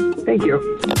disgrace. Thank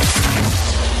you.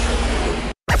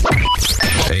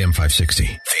 AM 560,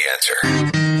 The Answer.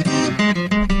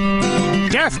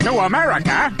 Death to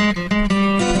America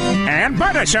and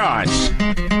butter sauce.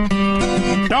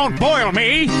 Don't boil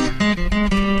me.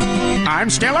 I'm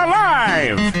still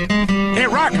alive.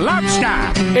 Iraq lobster.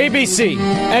 ABC,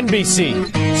 NBC,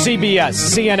 CBS,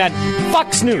 CNN,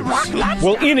 Fox News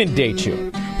will inundate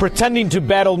you, pretending to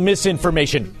battle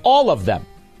misinformation. All of them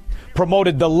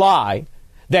promoted the lie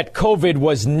that COVID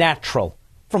was natural,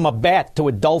 from a bat to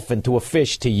a dolphin to a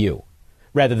fish to you,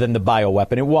 rather than the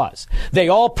bioweapon it was. They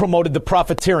all promoted the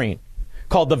profiteering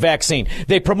called the vaccine.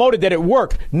 They promoted that it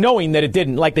worked, knowing that it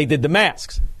didn't, like they did the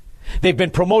masks. They've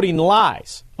been promoting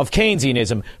lies of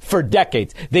Keynesianism for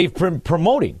decades. They've been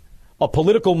promoting a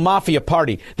political mafia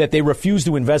party that they refuse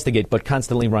to investigate but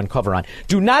constantly run cover on.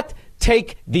 Do not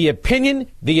take the opinion,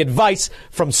 the advice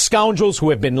from scoundrels who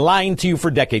have been lying to you for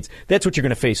decades. That's what you're going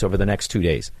to face over the next 2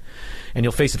 days. And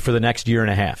you'll face it for the next year and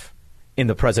a half in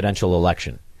the presidential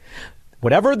election.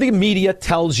 Whatever the media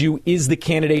tells you is the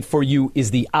candidate for you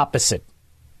is the opposite.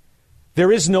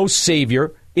 There is no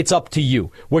savior. It's up to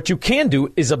you. What you can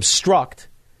do is obstruct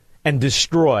and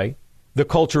destroy the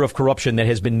culture of corruption that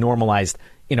has been normalized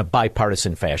in a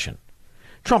bipartisan fashion.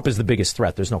 Trump is the biggest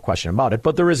threat. There's no question about it.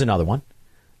 But there is another one.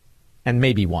 And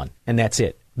maybe one. And that's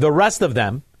it. The rest of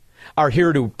them are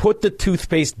here to put the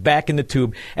toothpaste back in the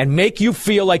tube and make you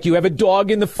feel like you have a dog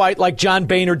in the fight like John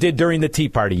Boehner did during the Tea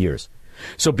Party years.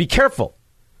 So be careful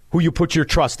who you put your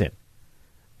trust in.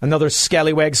 Another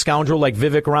scallywag scoundrel like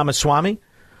Vivek Ramaswamy?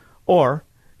 Or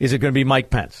is it going to be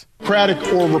Mike Pence?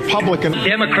 Democratic or Republican?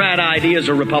 Democrat ideas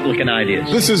or Republican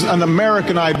ideas? This is an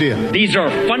American idea. These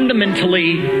are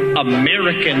fundamentally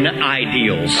American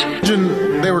ideals.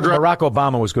 Barack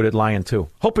Obama was good at lying, too.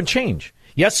 Hope and change.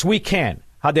 Yes, we can.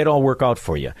 How'd that all work out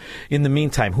for you? In the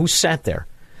meantime, who sat there?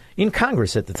 In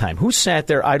Congress at the time, who sat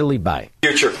there idly by?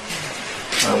 Future.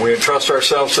 We entrust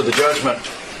ourselves to the judgment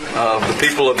of the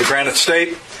people of the Granite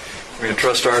State. We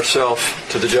entrust ourselves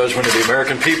to the judgment of the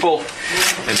American people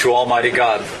and to Almighty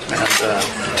God, and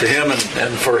to Him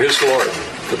and for His glory,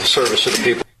 for the service of the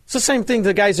people. It's the same thing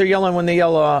the guys are yelling when they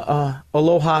yell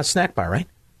Aloha snack bar, right?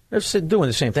 They're doing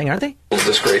the same thing, aren't they?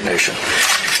 This great nation.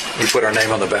 We put our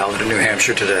name on the ballot in New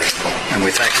Hampshire today, and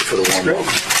we thank you for the warm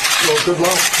welcome. Well, good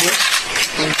luck.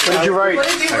 What did you write? What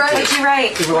did you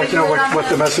write? We'd like to know what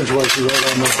the message was you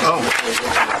wrote on this. Oh.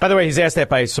 By the way, he's asked that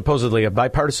by supposedly a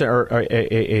bipartisan or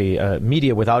a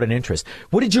media without an interest.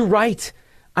 What did you write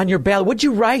on your ballot? What did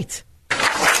you write?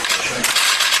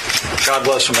 God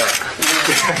bless America.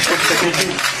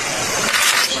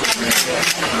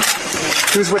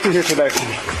 Who's with you here today?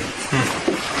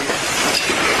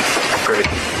 Great.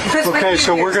 Okay,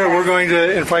 so we're going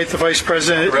to invite the vice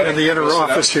president in the inner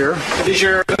office here. Is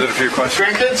there a few questions?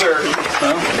 Grandkids or?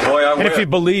 No? Boy, I and if you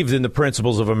believed in the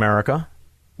principles of America,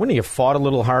 wouldn't you have fought a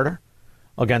little harder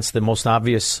against the most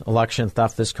obvious election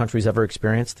theft this country's ever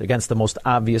experienced, against the most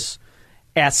obvious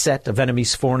asset of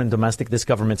enemies, foreign and domestic, this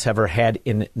government's ever had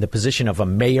in the position of a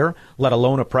mayor, let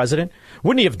alone a president?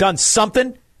 Wouldn't he have done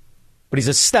something? But he's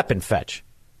a step and fetch.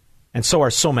 And so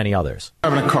are so many others.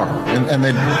 Having a car, and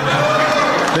they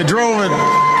drove it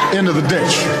into the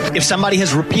ditch. If somebody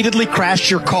has repeatedly crashed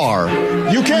your car,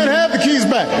 you can't have the keys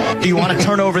back. Do you want to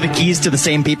turn over the keys to the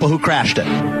same people who crashed it?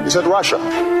 You said Russia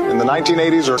in the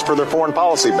 1980s or for their foreign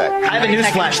policy back. I have a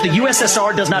newsflash. The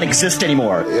USSR does not exist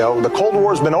anymore. You know, the Cold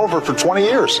War's been over for 20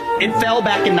 years. It fell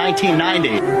back in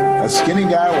 1990. A skinny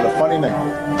guy with a funny name.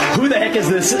 Who the heck is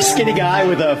this skinny guy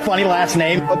with a funny last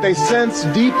name? But they sense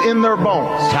deep in their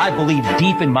bones. I believe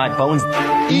deep in my bones.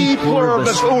 E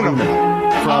pluribus unum.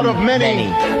 Out of many,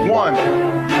 one.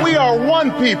 We are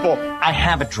one people. I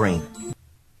have a dream.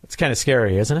 It's kind of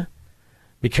scary, isn't it?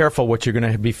 Be careful what you're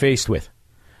going to be faced with,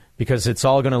 because it's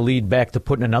all going to lead back to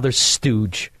putting another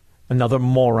stooge, another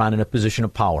moron in a position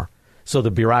of power, so the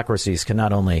bureaucracies can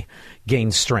not only gain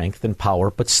strength and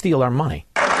power, but steal our money.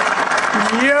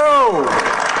 Yo!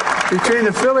 Between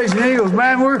the Phillies and Eagles,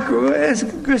 man, it's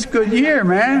a good year,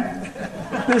 man.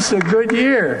 This is a good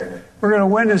year. We're going to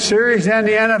win the series and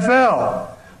the NFL.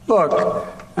 Look,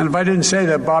 and if I didn't say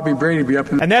that, Bobby Brady would be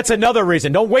up in... And that's another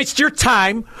reason. Don't waste your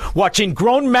time watching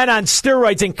grown men on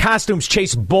steroids and costumes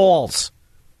chase balls.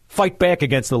 Fight back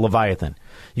against the Leviathan.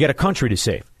 You got a country to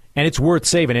save, and it's worth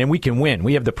saving, and we can win.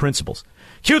 We have the principles.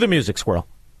 Cue the music, Squirrel.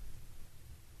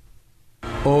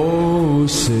 Oh,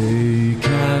 say,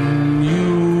 can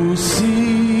you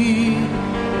see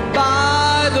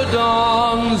by the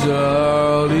dawn's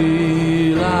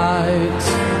early light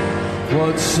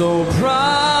what so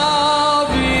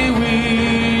proudly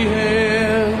we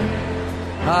hailed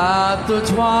at the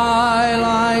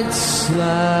twilight's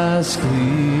last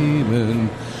gleaming,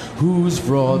 whose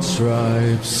broad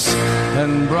stripes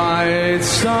and bright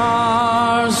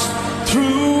stars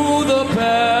through the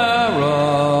perilous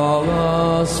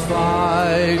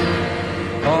fight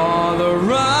are the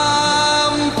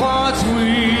ramparts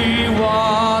we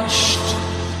watched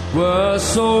were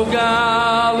so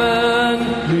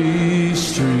gallantly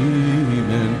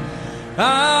streaming,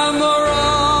 and the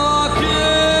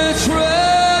rockets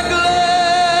red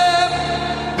glare,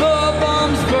 the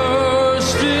bombs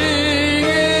bursting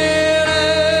in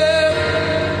air,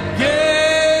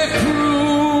 gave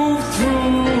proof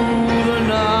through the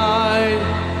night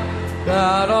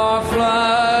that our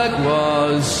flag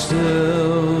was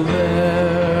still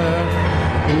there.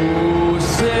 Oh,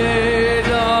 say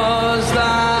does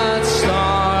that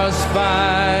star-spangled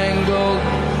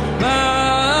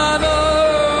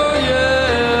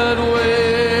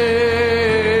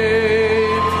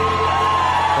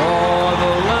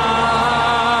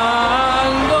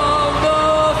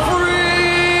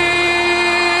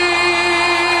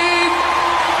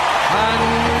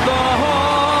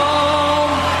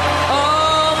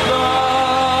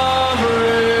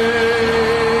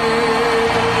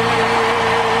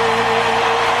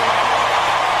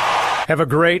Have a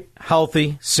great,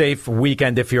 healthy, safe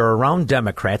weekend. If you're around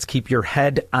Democrats, keep your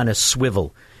head on a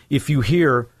swivel. If you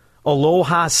hear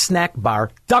Aloha Snack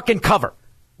Bar, duck and cover.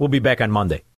 We'll be back on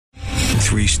Monday.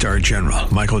 3-star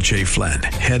General Michael J. Flynn,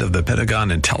 head of the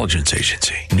Pentagon Intelligence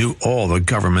Agency, knew all the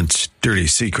government's dirty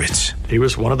secrets. He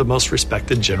was one of the most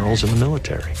respected generals in the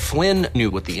military. Flynn knew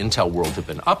what the intel world had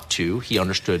been up to. He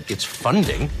understood its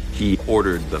funding. He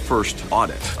ordered the first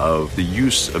audit of the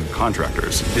use of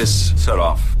contractors. This set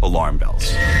off alarm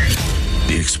bells.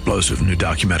 The explosive new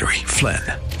documentary, Flynn,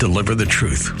 Deliver the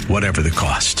Truth, Whatever the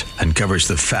Cost, uncovers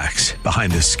the facts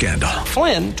behind this scandal.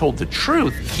 Flynn told the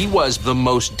truth. He was the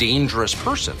most dangerous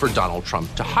person for Donald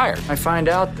Trump to hire. I find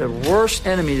out the worst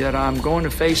enemy that I'm going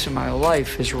to face in my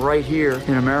life is right here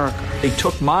in America. They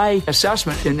took my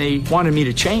assessment and they wanted me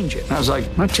to change it. And I was like,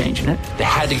 I'm not changing it. They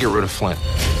had to get rid of Flynn.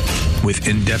 With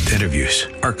in-depth interviews,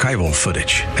 archival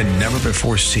footage, and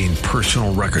never-before-seen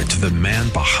personal records of the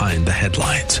man behind the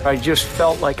headlines. I just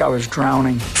felt like I was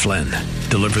drowning. Flynn,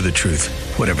 Deliver the Truth,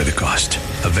 Whatever the Cost.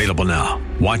 Available now.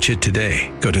 Watch it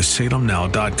today. Go to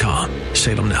salemnow.com.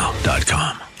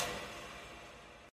 salemnow.com.